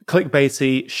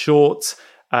clickbaity, short,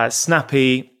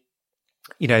 snappy,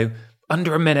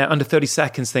 under a minute, under 30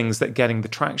 seconds things that are getting the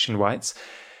traction, right?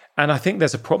 And I think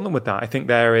there's a problem with that. I think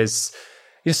there is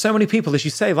so many people, as you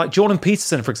say, like Jordan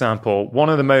Peterson, for example, one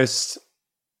of the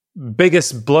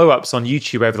biggest blow-ups on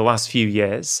YouTube over the last few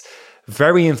years,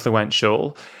 very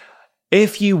influential.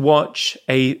 If you watch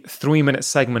a 3-minute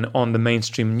segment on the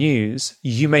mainstream news,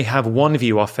 you may have one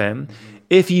view of him.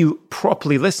 If you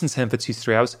properly listen to him for 2 to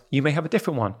 3 hours, you may have a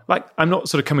different one. Like, I'm not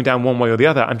sort of coming down one way or the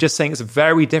other. I'm just saying it's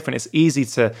very different. It's easy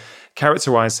to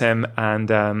characterize him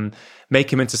and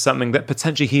make him into something that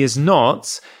potentially he is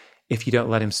not if you don't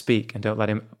let him speak and don't let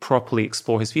him properly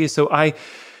explore his views. So I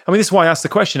mean, this is why I asked the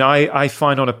question. I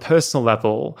find on a personal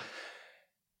level,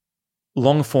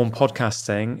 long-form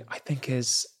podcasting, I think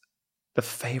is the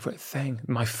favorite thing,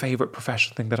 my favorite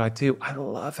professional thing that I do. I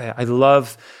love it. I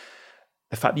love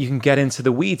the fact that you can get into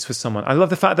the weeds with someone. I love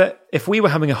the fact that if we were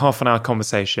having a half-an-hour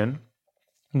conversation,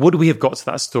 would we have got to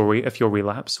that story of your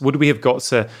relapse? Would we have got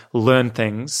to learn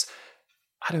things?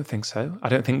 I don't think so. I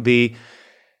don't think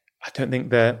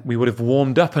that we would have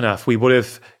warmed up enough. We would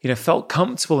have, felt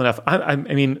comfortable enough. I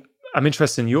mean, I'm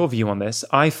interested in your view on this.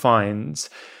 I find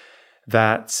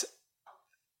that,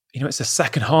 it's the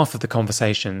second half of the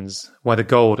conversations where the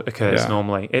gold occurs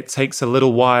normally. It takes a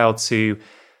little while to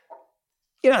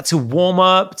warm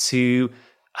up, to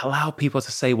allow people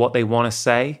to say what they want to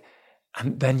say,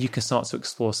 and then you can start to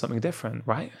explore something different,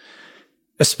 right?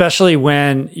 especially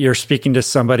when you're speaking to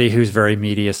somebody who's very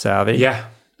media savvy. Yeah.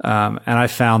 And I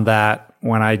found that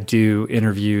when I do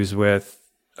interviews with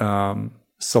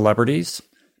celebrities,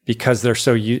 because they're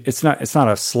so it's not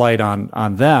a slight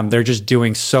on them. They're just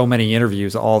doing so many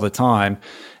interviews all the time,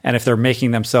 and if they're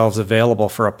making themselves available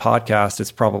for a podcast,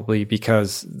 it's probably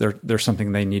because there's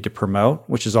something they need to promote,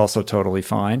 which is also totally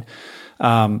fine.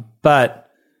 But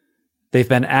they've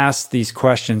been asked these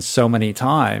questions so many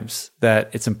times that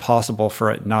it's impossible for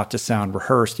it not to sound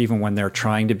rehearsed, even when they're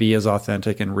trying to be as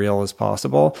authentic and real as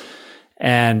possible.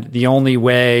 And the only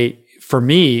way for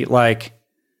me, like,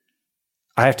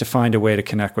 I have to find a way to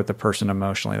connect with the person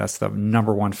emotionally. That's the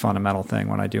number one fundamental thing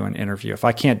when I do an interview. If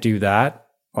I can't do that,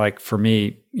 like, for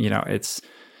me, it's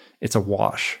a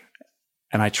wash.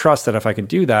 And I trust that if I can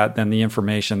do that, then the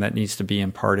information that needs to be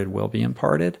imparted will be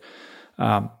imparted.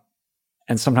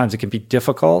 And sometimes it can be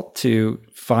difficult to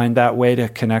find that way to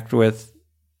connect with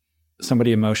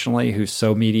somebody emotionally who's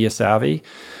so media savvy.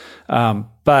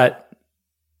 But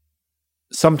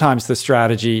sometimes the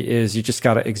strategy is you just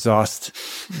got to exhaust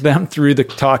them through the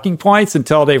talking points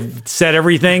until they've said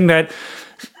everything that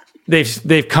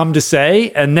they've come to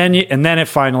say, and then it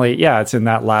finally, it's in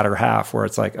that latter half where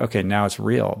it's like, okay, now it's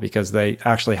real, because they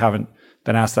actually haven't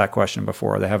been asked that question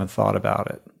before. They haven't thought about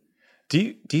it.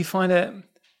 Do you find it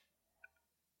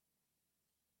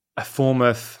a form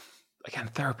of, again,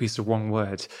 therapy is the wrong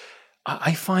word.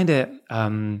 I find it.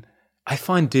 I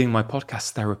find doing my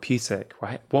podcast therapeutic,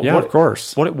 right? Of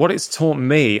course. What it's taught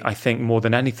me, I think, more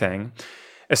than anything,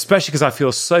 especially because I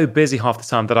feel so busy half the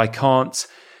time that I can't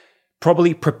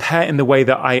probably prepare in the way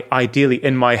that I ideally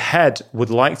in my head would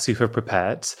like to have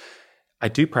prepared. I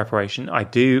do preparation, I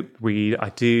do read, I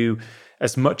do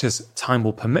as much as time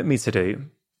will permit me to do.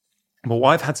 But what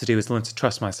I've had to do is learn to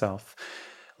trust myself.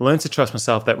 Learn to trust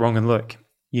myself that, Rongan, look,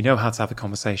 you know how to have a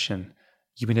conversation.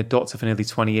 You've been a doctor for nearly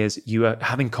 20 years. You are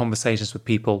having conversations with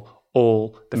people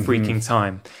all the freaking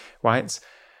time, right?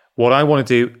 What I want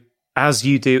to do, as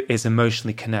you do, is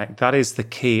emotionally connect. That is the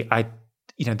key.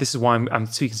 This is why I'm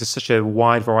speaking to such a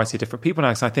wide variety of different people now,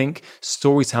 because I think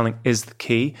storytelling is the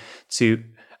key to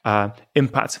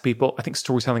impact people. I think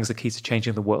storytelling is the key to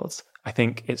changing the world. I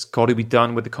think it's got to be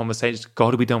done with the conversation. It's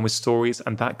got to be done with stories,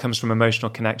 and that comes from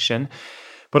emotional connection.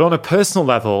 But on a personal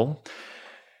level,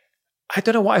 I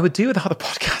don't know what I would do without the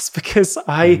podcast, because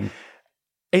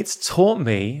it's taught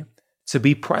me to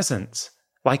be present.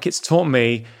 Like, it's taught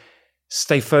me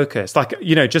stay focused. Like,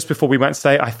 just before we went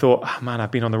today, I thought, oh man,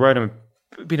 I've been on the road.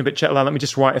 I've been a bit jet lagged. Let me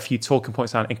just write a few talking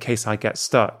points down in case I get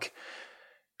stuck.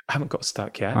 I haven't got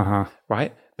stuck yet,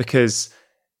 right? Because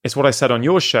it's what I said on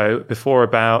your show before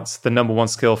about the number one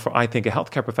skill for, I think, a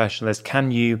healthcare professional is,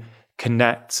 can you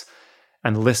connect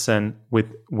and listen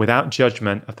without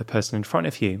judgment of the person in front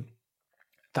of you?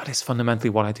 That is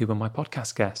fundamentally what I do with my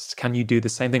podcast guests. Can you do the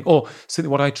same thing? Or certainly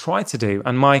what I try to do.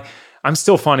 And I'm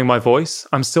still finding my voice.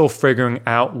 I'm still figuring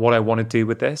out what I want to do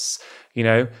with this.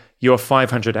 You're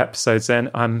 500 episodes in,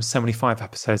 I'm 75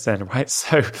 episodes in, right?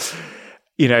 So,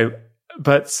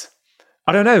 but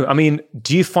I don't know. I mean,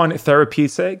 do you find it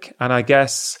therapeutic? And I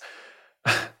guess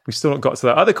we've still not got to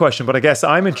that other question, but I guess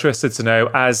I'm interested to know,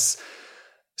 as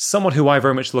someone who I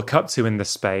very much look up to in this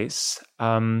space,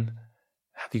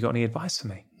 have you got any advice for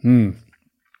me?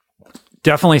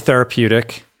 Definitely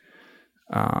therapeutic.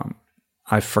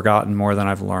 I've forgotten more than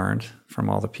I've learned from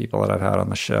all the people that I've had on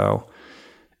the show.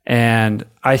 And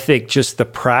I think just the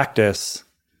practice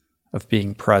of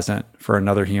being present for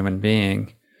another human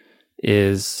being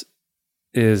is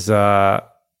an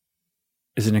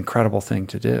incredible thing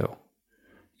to do.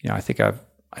 I think I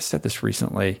said this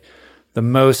recently. The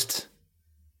most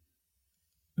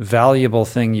valuable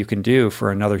thing you can do for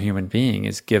another human being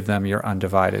is give them your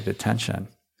undivided attention.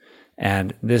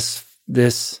 And this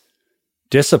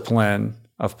discipline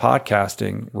of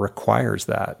podcasting requires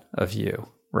that of you,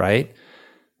 right?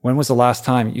 When was the last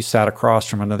time you sat across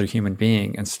from another human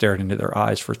being and stared into their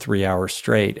eyes for 3 hours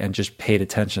straight and just paid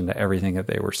attention to everything that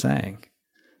they were saying?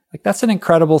 Like, that's an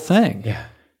incredible thing. Yeah.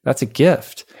 That's a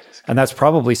gift. And that's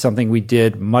probably something we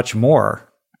did much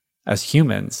more as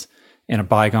humans in a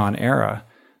bygone era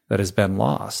that has been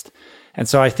lost. And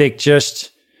so I think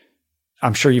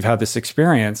I'm sure you've had this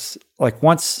experience, like,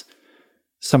 once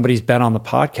somebody's been on the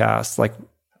podcast, like,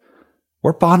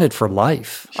 we're bonded for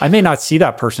life. I may not see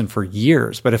that person for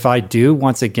years, but if I do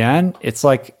once again, it's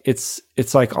like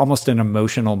almost an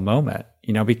emotional moment,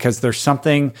 because there's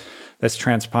something that's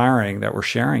transpiring that we're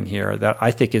sharing here that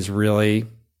I think is really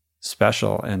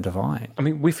special and divine. I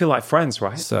mean, we feel like friends,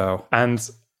 right? And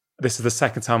this is the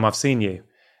second time I've seen you,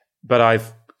 but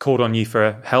I've called on you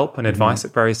for help and advice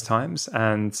at various times.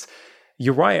 And,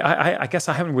 you're right. I guess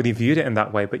I haven't really viewed it in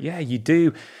that way, but yeah, you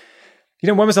do.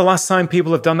 When was the last time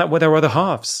people have done that with their other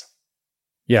halves?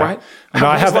 Yeah. Right? No,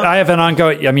 I have an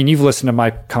ongoing, you've listened to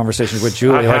my conversations with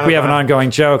Julie. We have an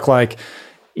ongoing joke,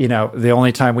 the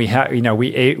only time we have,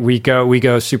 we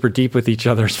go super deep with each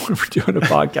other is when we're doing a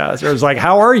podcast. Or it's like,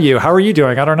 how are you? How are you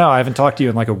doing? I don't know. I haven't talked to you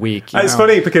in like a week. It's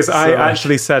funny because I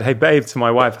actually said, hey, babe, to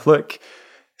my wife, look,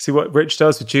 see what Rich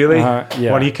does with Julie? Why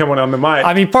don't you come on the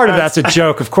mic? Part of that's a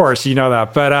joke, of course, you know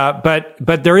that.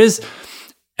 But there is,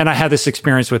 and I had this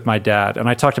experience with my dad, and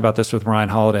I talked about this with Ryan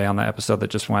Holiday on the episode that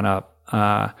just went up,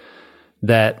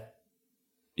 that,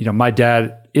 my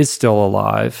dad is still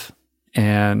alive,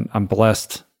 and I'm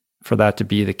blessed for that to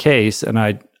be the case. And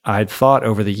I'd thought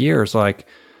over the years, I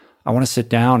want to sit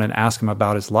down and ask him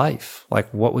about his life.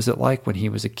 What was it like when he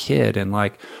was a kid, and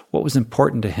what was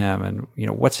important to him, and,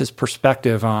 what's his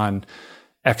perspective on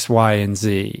X, Y, and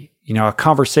Z? A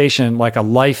conversation like a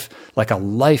life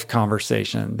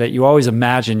conversation that you always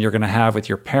imagine you're going to have with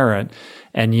your parent.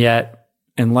 And yet,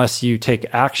 unless you take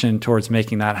action towards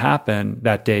making that happen,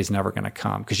 that day's never going to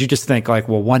come. Because you just think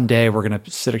one day we're going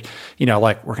to sit, we're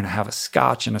going to have a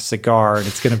scotch and a cigar, and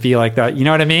it's going to be like that. You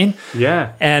know what I mean?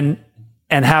 Yeah. And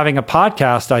having a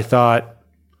podcast, I thought,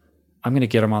 I'm going to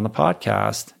get him on the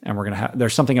podcast, and we're going to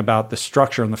there's something about the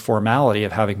structure and the formality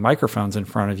of having microphones in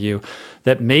front of you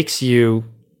that makes you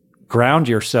ground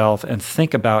yourself and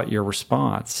think about your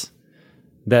response.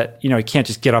 That, you can't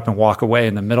just get up and walk away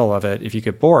in the middle of it if you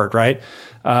get bored, right? You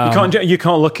can't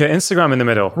look at Instagram in the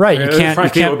middle. Right. You can't.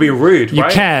 Frankly, it would be rude, right?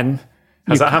 You can.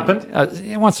 Has that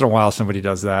happened? Once in a while, somebody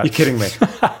does that. You're kidding me.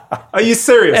 Are you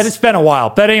serious? And it's been a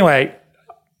while. But anyway,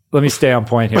 let me stay on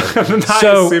point here. That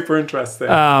is super interesting.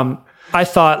 I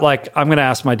thought, I'm going to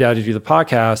ask my dad to do the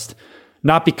podcast,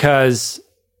 not because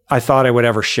I thought I would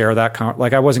ever share that.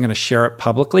 I wasn't going to share it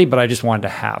publicly, but I just wanted to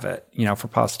have it, for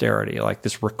posterity,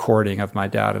 this recording of my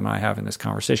dad and I having this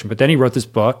conversation. But then he wrote this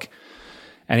book,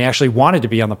 and he actually wanted to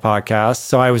be on the podcast.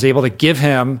 So I was able to give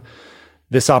him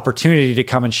this opportunity to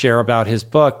come and share about his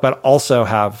book, but also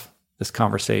have this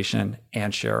conversation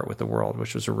and share it with the world,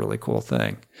 which was a really cool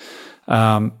thing.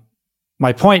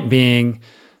 My point being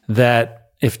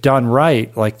that if done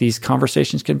right, these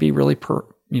conversations can be really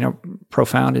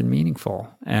profound and meaningful.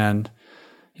 And,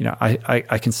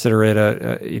 I consider it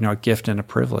a gift and a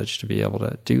privilege to be able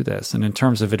to do this. And in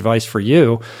terms of advice for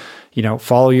you,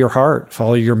 follow your heart,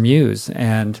 follow your muse,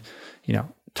 and,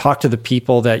 talk to the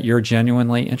people that you're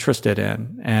genuinely interested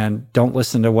in, and don't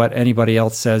listen to what anybody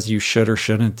else says you should or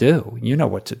shouldn't do. You know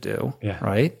what to do,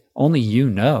 right? Only you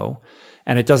know.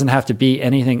 And it doesn't have to be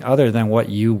anything other than what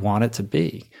you want it to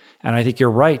be. And I think you're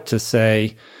right to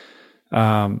say,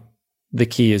 the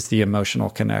key is the emotional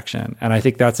connection. And I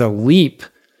think that's a leap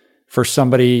for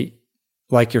somebody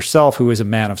like yourself who is a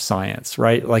man of science,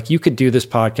 right? You could do this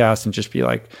podcast and just be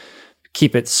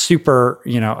keep it super,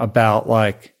 about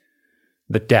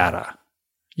the data.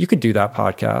 You could do that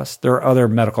podcast. There are other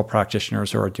medical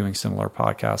practitioners who are doing similar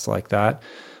podcasts like that.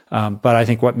 But I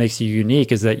think what makes you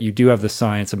unique is that you do have the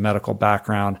science and medical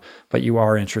background, but you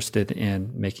are interested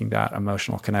in making that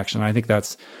emotional connection. And I think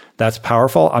that's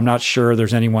powerful. I'm not sure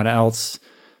there's anyone else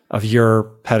of your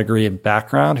pedigree and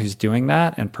background who's doing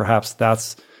that. And perhaps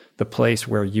that's the place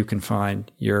where you can find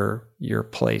your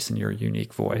place and your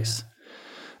unique voice.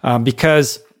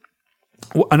 Because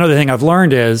another thing I've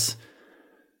learned is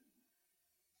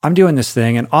I'm doing this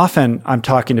thing, and often I'm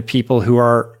talking to people who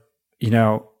are,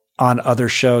 on other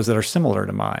shows that are similar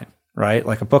to mine, right?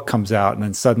 A book comes out, and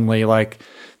then suddenly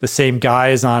the same guy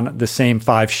is on the same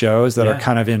 5 shows that are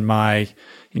kind of in my,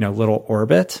 little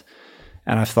orbit.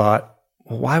 And I thought,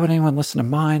 well, why would anyone listen to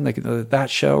mine? That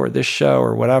show or this show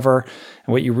or whatever.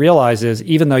 And what you realize is,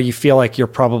 even though you feel like you're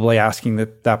probably asking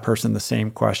that person the same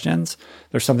questions,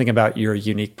 there's something about your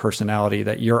unique personality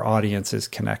that your audience is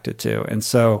connected to. And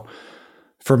so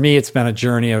for me, it's been a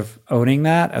journey of owning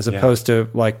that as opposed to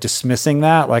dismissing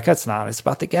that. It's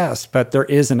about the guest, but there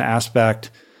is an aspect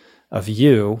of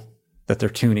you that they're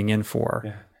tuning in for.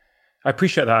 Yeah. I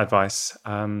appreciate that advice.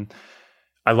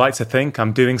 I like to think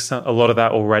I'm doing a lot of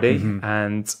that already,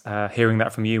 and hearing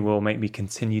that from you will make me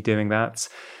continue doing that.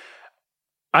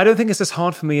 I don't think it's as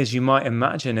hard for me as you might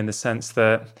imagine, in the sense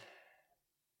that,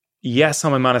 yes,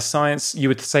 I'm a man of science. You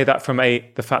would say that from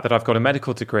the fact that I've got a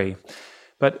medical degree.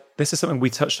 But this is something we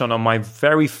touched on my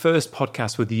very first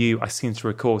podcast with you, I seem to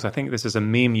recall. So I think this is a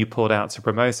meme you pulled out to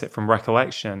promote it from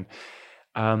recollection.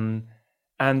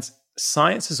 And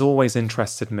science has always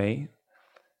interested me,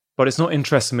 but it's not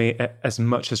interested me as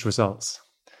much as results,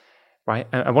 right?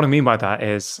 And what I mean by that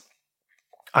is,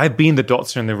 I've been the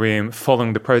doctor in the room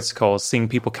following the protocols, seeing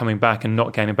people coming back and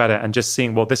not getting better and just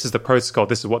seeing, well, this is the protocol,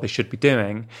 this is what they should be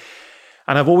doing.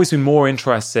 And I've always been more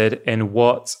interested in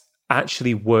what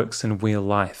actually works in real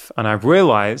life. And I've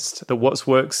realized that what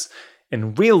works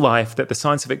in real life that the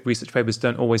scientific research papers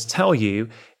don't always tell you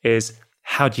is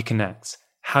how do you connect?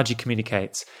 How do you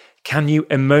communicate? Can you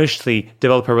emotionally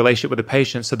develop a relationship with the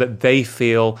patient so that they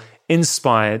feel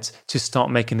inspired to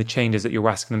start making the changes that you're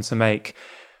asking them to make?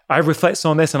 I reflect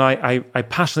on this and I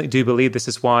passionately do believe this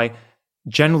is why,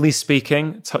 generally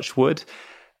speaking, touch wood,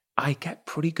 I get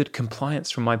pretty good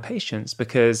compliance from my patients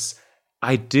because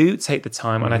I do take the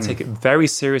time and I take it very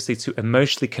seriously to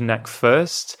emotionally connect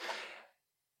first,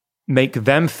 make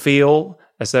them feel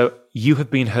as though you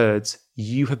have been heard,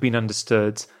 you have been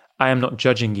understood, I am not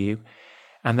judging you.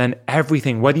 And then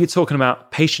everything, whether you're talking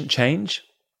about patient change,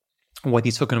 or whether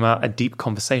you're talking about a deep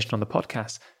conversation on the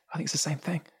podcast, I think it's the same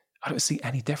thing. I don't see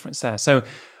any difference there. So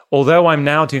although I'm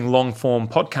now doing long form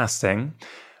podcasting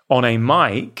on a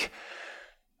mic,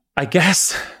 I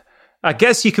guess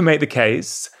you can make the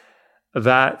case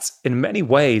that in many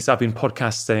ways I've been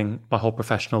podcasting my whole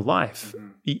professional life.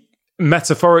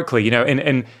 Metaphorically,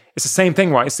 and it's the same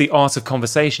thing, right? It's the art of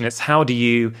conversation. It's how do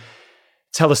you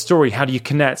tell a story? How do you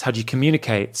connect? How do you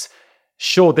communicate?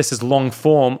 Sure, this is long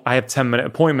form. I have 10-minute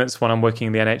appointments when I'm working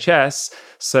in the NHS.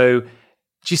 So do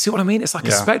you see what I mean? It's like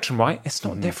a spectrum, right? It's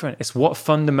not different. It's what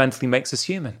fundamentally makes us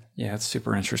human. Yeah, it's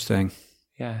super interesting.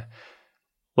 Yeah.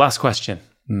 Last question.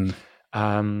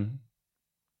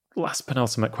 Last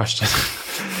penultimate question.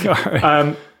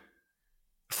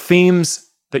 Themes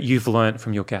that you've learned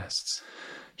from your guests.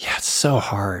 Yeah, it's so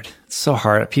hard. It's so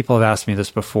hard. People have asked me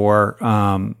this before.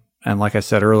 And like I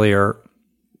said earlier,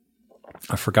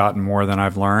 I've forgotten more than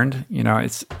I've learned.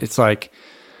 It's like,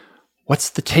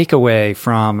 what's the takeaway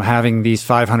from having these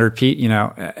 500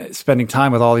 people, spending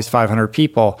time with all these 500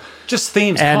 people? Just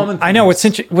themes, and common themes. I know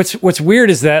what's weird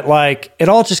is that like it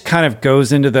all just kind of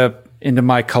goes into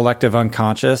my collective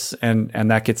unconscious and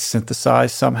that gets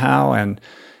synthesized somehow. And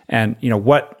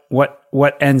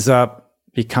what ends up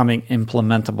becoming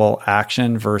implementable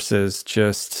action versus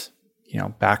just,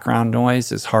 background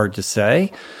noise is hard to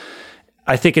say.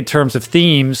 I think in terms of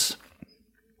themes,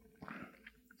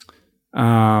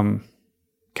 God,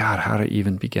 how to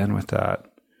even begin with that?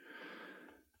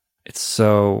 It's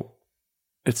so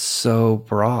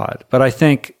broad, but I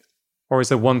think, or is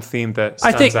there one theme that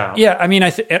stands out? Yeah, I mean,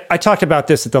 I talked about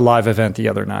this at the live event the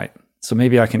other night, so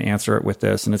maybe I can answer it with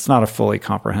this, and it's not a fully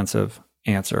comprehensive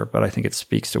answer, but I think it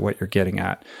speaks to what you're getting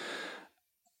at.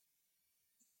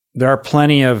 There are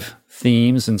plenty of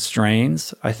themes and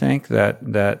strains, I think,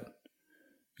 that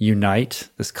unite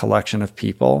this collection of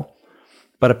people,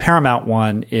 but a paramount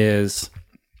one is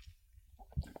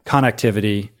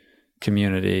connectivity,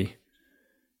 community,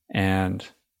 and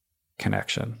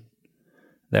connection.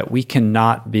 That we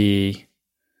cannot be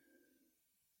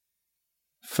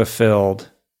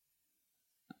fulfilled,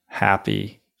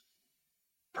 happy,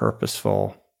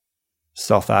 purposeful,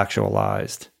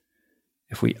 self-actualized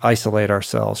if we isolate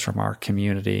ourselves from our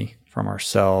community, from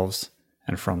ourselves,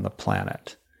 and from the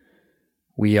planet.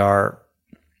 We are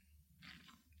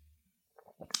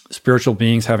spiritual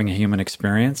beings having a human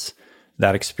experience.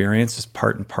 That experience is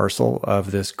part and parcel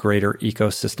of this greater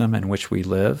ecosystem in which we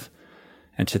live.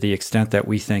 And to the extent that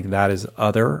we think that is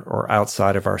other or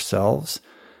outside of ourselves,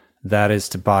 that is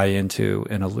to buy into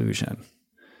an illusion.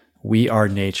 We are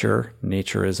nature.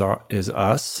 Nature is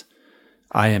us.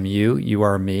 I am you. You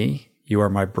are me. You are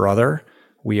my brother.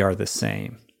 We are the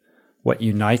same. What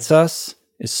unites us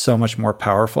is so much more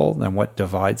powerful than what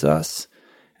divides us.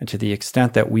 And to the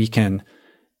extent that we can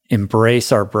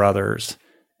embrace our brothers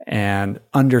and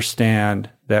understand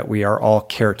that we are all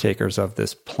caretakers of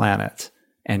this planet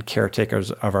and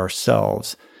caretakers of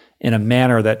ourselves in a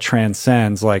manner that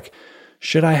transcends, like,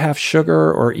 should I have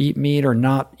sugar or eat meat or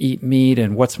not eat meat?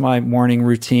 And what's my morning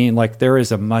routine? Like, there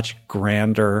is a much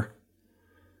grander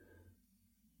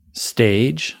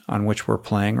stage on which we're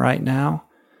playing right now.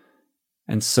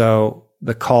 And so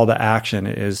the call to action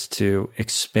is to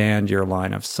expand your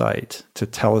line of sight, to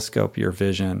telescope your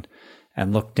vision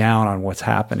and look down on what's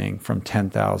happening from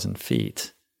 10,000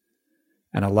 feet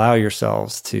and allow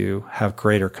yourselves to have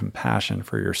greater compassion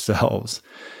for yourselves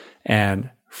and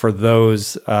for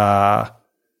those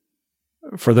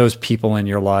people in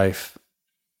your life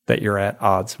that you're at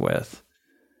odds with,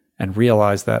 and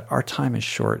realize that our time is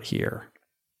short here.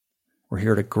 We're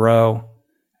here to grow,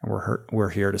 and we're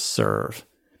here to serve,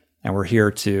 and we're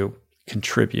here to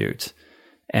contribute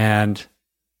and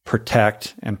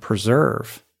protect and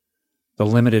preserve the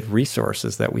limited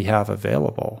resources that we have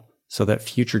available so that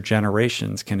future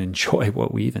generations can enjoy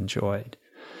what we've enjoyed.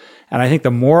 And I think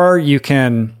the more you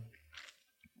can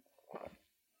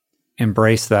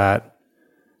embrace that,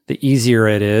 the easier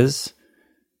it is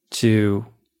to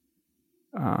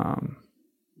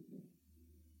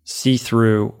see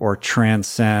through or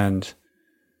transcend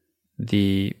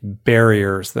the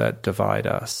barriers that divide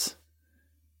us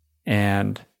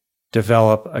and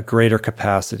develop a greater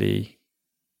capacity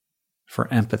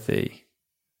for empathy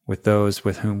with those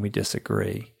with whom we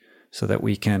disagree, so that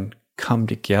we can come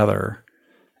together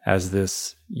as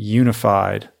this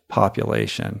unified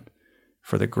population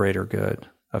for the greater good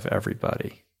of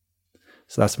everybody.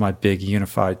 So that's my big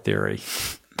unified theory.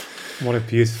 What a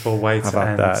beautiful way to about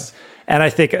end that. And I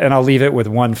think, and I'll leave it with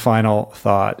one final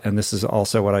thought, and this is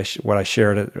also what I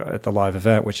shared at the live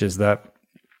event, which is that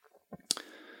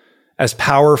as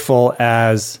powerful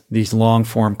as these long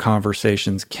form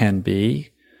conversations can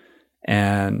be,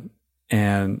 and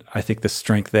I think the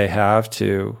strength they have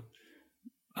to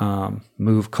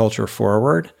move culture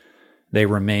forward, they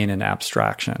remain an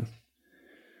abstraction.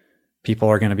 People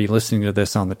are going to be listening to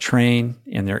this on the train,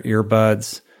 in their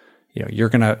earbuds. You know, you're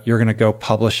gonna go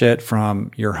publish it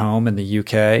from your home in the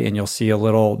UK, and you'll see a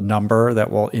little number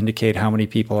that will indicate how many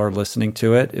people are listening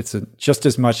to it. It's just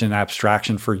as much an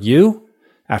abstraction for you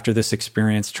after this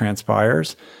experience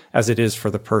transpires as it is for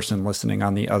the person listening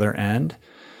on the other end.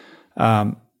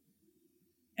 And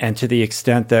to the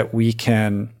extent that you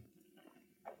can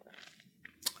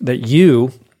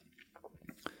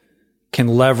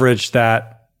leverage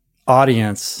that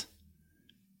audience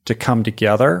to come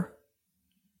together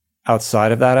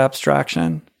outside of that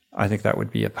abstraction, I think that would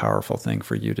be a powerful thing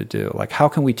for you to do. Like, how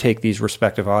can we take these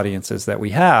respective audiences that we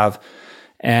have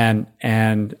and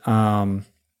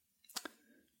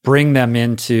bring them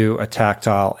into a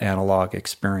tactile analog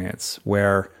experience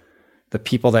where the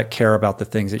people that care about the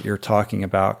things that you're talking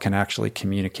about can actually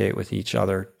communicate with each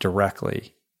other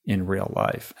directly in real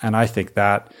life. And I think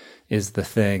that is the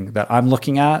thing that I'm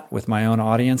looking at with my own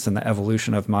audience and the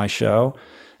evolution of my show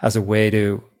as a way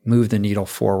to move the needle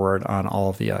forward on all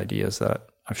of the ideas that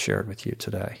I've shared with you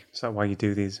today. Is that why you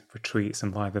do these retreats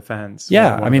and live events?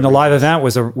 Yeah, I mean, the live event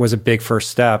was a big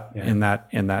first step in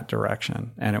that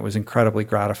direction, and it was incredibly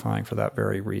gratifying for that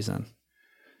very reason.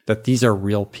 That these are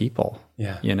real people.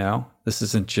 Yeah, you know, this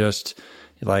isn't just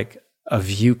like a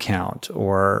view count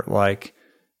or like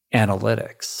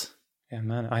analytics. Yeah,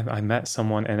 man, I met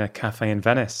someone in a cafe in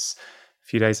Venice a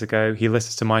few days ago. He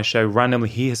listens to my show randomly.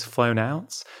 He has flown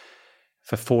out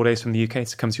for 4 days from the UK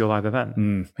to come to your live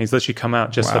event. He's literally come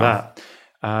out just for that.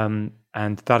 And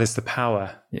that is the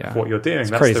power of what you're doing.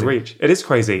 That's crazy. The reach. It is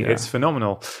crazy. Yeah. It's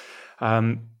phenomenal.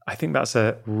 I think that's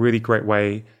a really great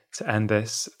way to end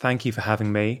this. Thank you for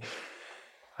having me.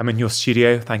 I'm in your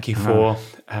studio. Thank you for,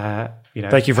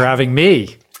 Thank you for having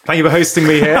me. Thank you for hosting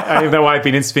me here, even though I've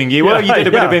been interviewing you. Well, you did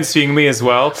a bit of interviewing me as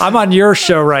well. I'm on your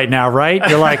show right now, right?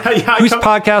 You're like, whose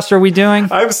podcast are we doing?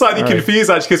 I'm slightly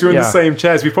confused, actually, because we're in the same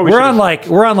chairs. We're on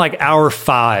like hour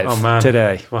 5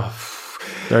 today. Well,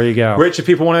 there you go. Rich, if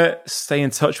people want to stay in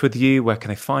touch with you, where can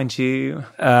they find you?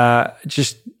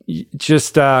 Just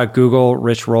Google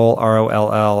Rich Roll,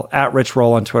 ROLL, at Rich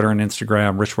Roll on Twitter and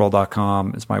Instagram.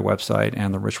 RichRoll.com is my website,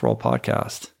 and the Rich Roll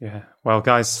podcast. Yeah. Well,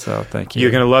 guys, so thank you. You're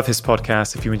going to love his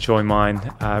podcast if you enjoy mine.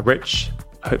 Rich,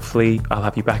 hopefully I'll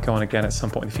have you back on again at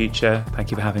some point in the future. Thank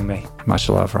you for having me. Much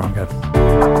love, Rangan.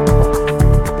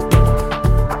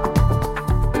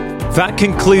 That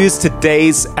concludes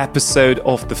today's episode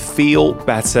of the Feel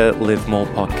Better, Live More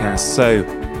podcast. So,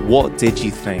 what did you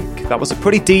think? That was a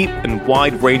pretty deep and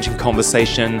wide-ranging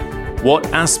conversation. What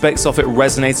aspects of it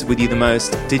resonated with you the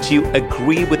most? Did you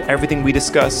agree with everything we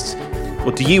discussed?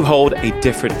 Or do you hold a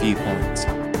different viewpoint?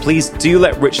 Please do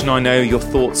let Rich and I know your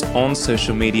thoughts on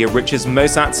social media. Rich is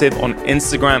most active on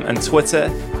Instagram and Twitter.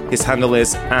 His handle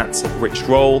is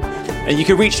 @RichRoll. And you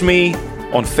can reach me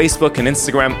on Facebook and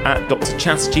Instagram at Dr.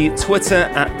 Chatterjee, Twitter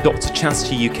at Dr.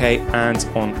 Chatterjee UK, and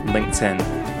on LinkedIn.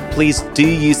 Please do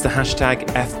use the hashtag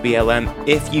FBLM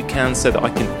if you can, so that I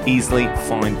can easily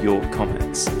find your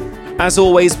comments. As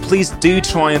always, please do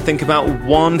try and think about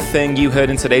one thing you heard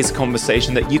in today's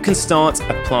conversation that you can start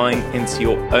applying into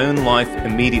your own life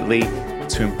immediately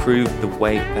to improve the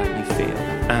way that you feel.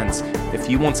 And if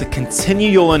you want to continue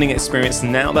your learning experience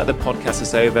now that the podcast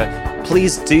is over,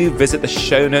 please do visit the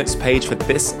show notes page for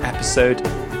this episode,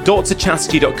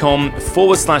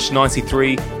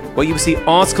 drchatterjee.com/93, where you will see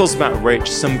articles about Rich,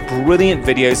 some brilliant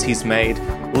videos he's made,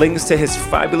 links to his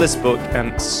fabulous book,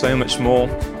 and so much more.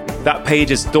 That page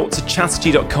is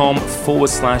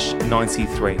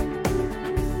drchatterjee.com/93.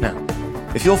 Now,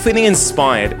 if you're feeling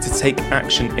inspired to take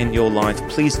action in your life,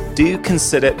 please do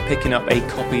consider picking up a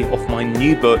copy of my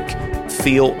new book,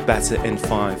 Feel Better in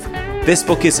 5. This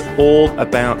book is all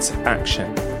about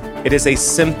action. It is a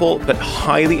simple but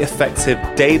highly effective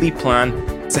daily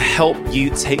plan to help you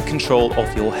take control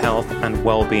of your health and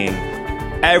well-being.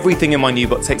 Everything in my new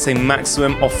book takes a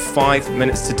maximum of 5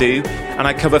 minutes to do, and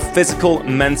I cover physical,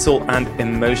 mental, and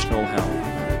emotional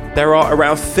health. There are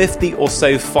around 50 or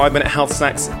so 5-minute health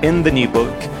snacks in the new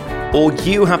book. All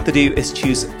you have to do is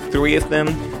choose 3 of them,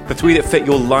 the 3 that fit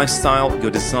your lifestyle,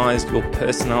 your desires, your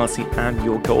personality, and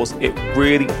your goals. It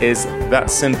really is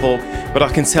that simple, but I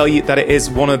can tell you that it is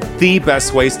one of the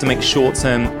best ways to make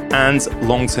short-term and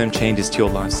long-term changes to your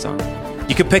lifestyle.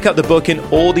 You can pick up the book in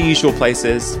all the usual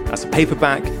places, as a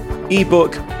paperback,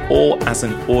 ebook, or as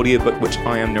an audiobook, which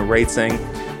I am narrating.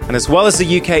 And as well as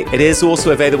the UK, it is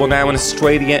also available now in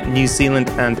Australia, New Zealand,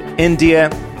 and India.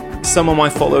 Some of my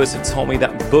followers have told me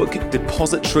that Book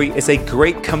Depository is a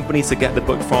great company to get the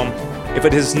book from if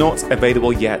it is not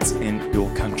available yet in your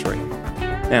country.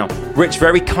 Now, Rich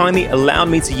very kindly allowed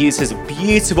me to use his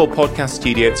beautiful podcast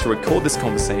studio to record this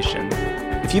conversation.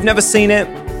 If you've never seen it,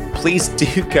 please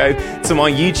do go to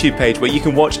my YouTube page where you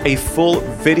can watch a full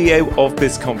video of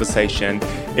this conversation.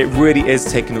 It really is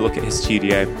taking a look at his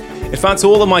studio. In fact,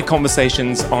 all of my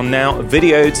conversations are now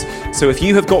videoed, so if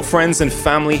you have got friends and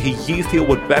family who you feel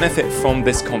would benefit from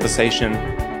this conversation,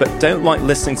 but don't like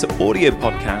listening to audio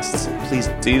podcasts, please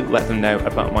do let them know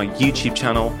about my YouTube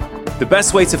channel. The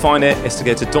best way to find it is to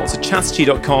go to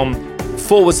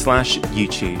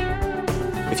drchatterjee.com/YouTube.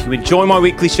 If you enjoy my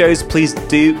weekly shows, please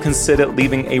do consider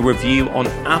leaving a review on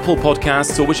Apple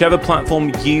Podcasts or whichever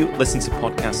platform you listen to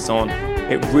podcasts on.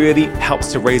 It really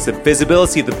helps to raise the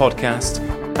visibility of the podcast,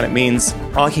 and it means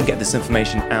I can get this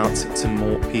information out to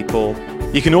more people.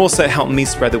 You can also help me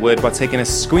spread the word by taking a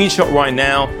screenshot right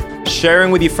now,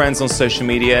 sharing with your friends on social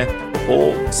media,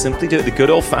 or simply do it the good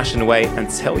old-fashioned way and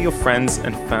tell your friends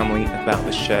and family about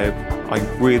the show. I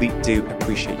really do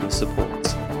appreciate your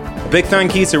support. A big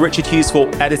thank you to Richard Hughes for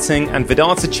editing and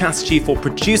Vedanta Chatterjee for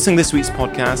producing this week's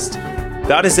podcast.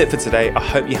 That is it for today. I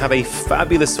hope you have a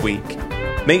fabulous week.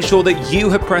 Make sure that you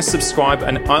have pressed subscribe,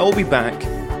 and I will be back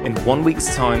in 1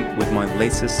 week's time with my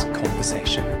latest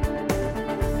conversation.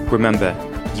 Remember,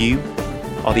 you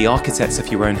are the architects of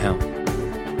your own health.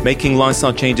 Making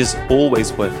lifestyle changes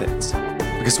always worth it,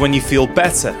 because when you feel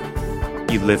better,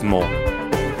 you live more.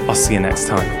 I'll see you next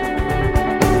time.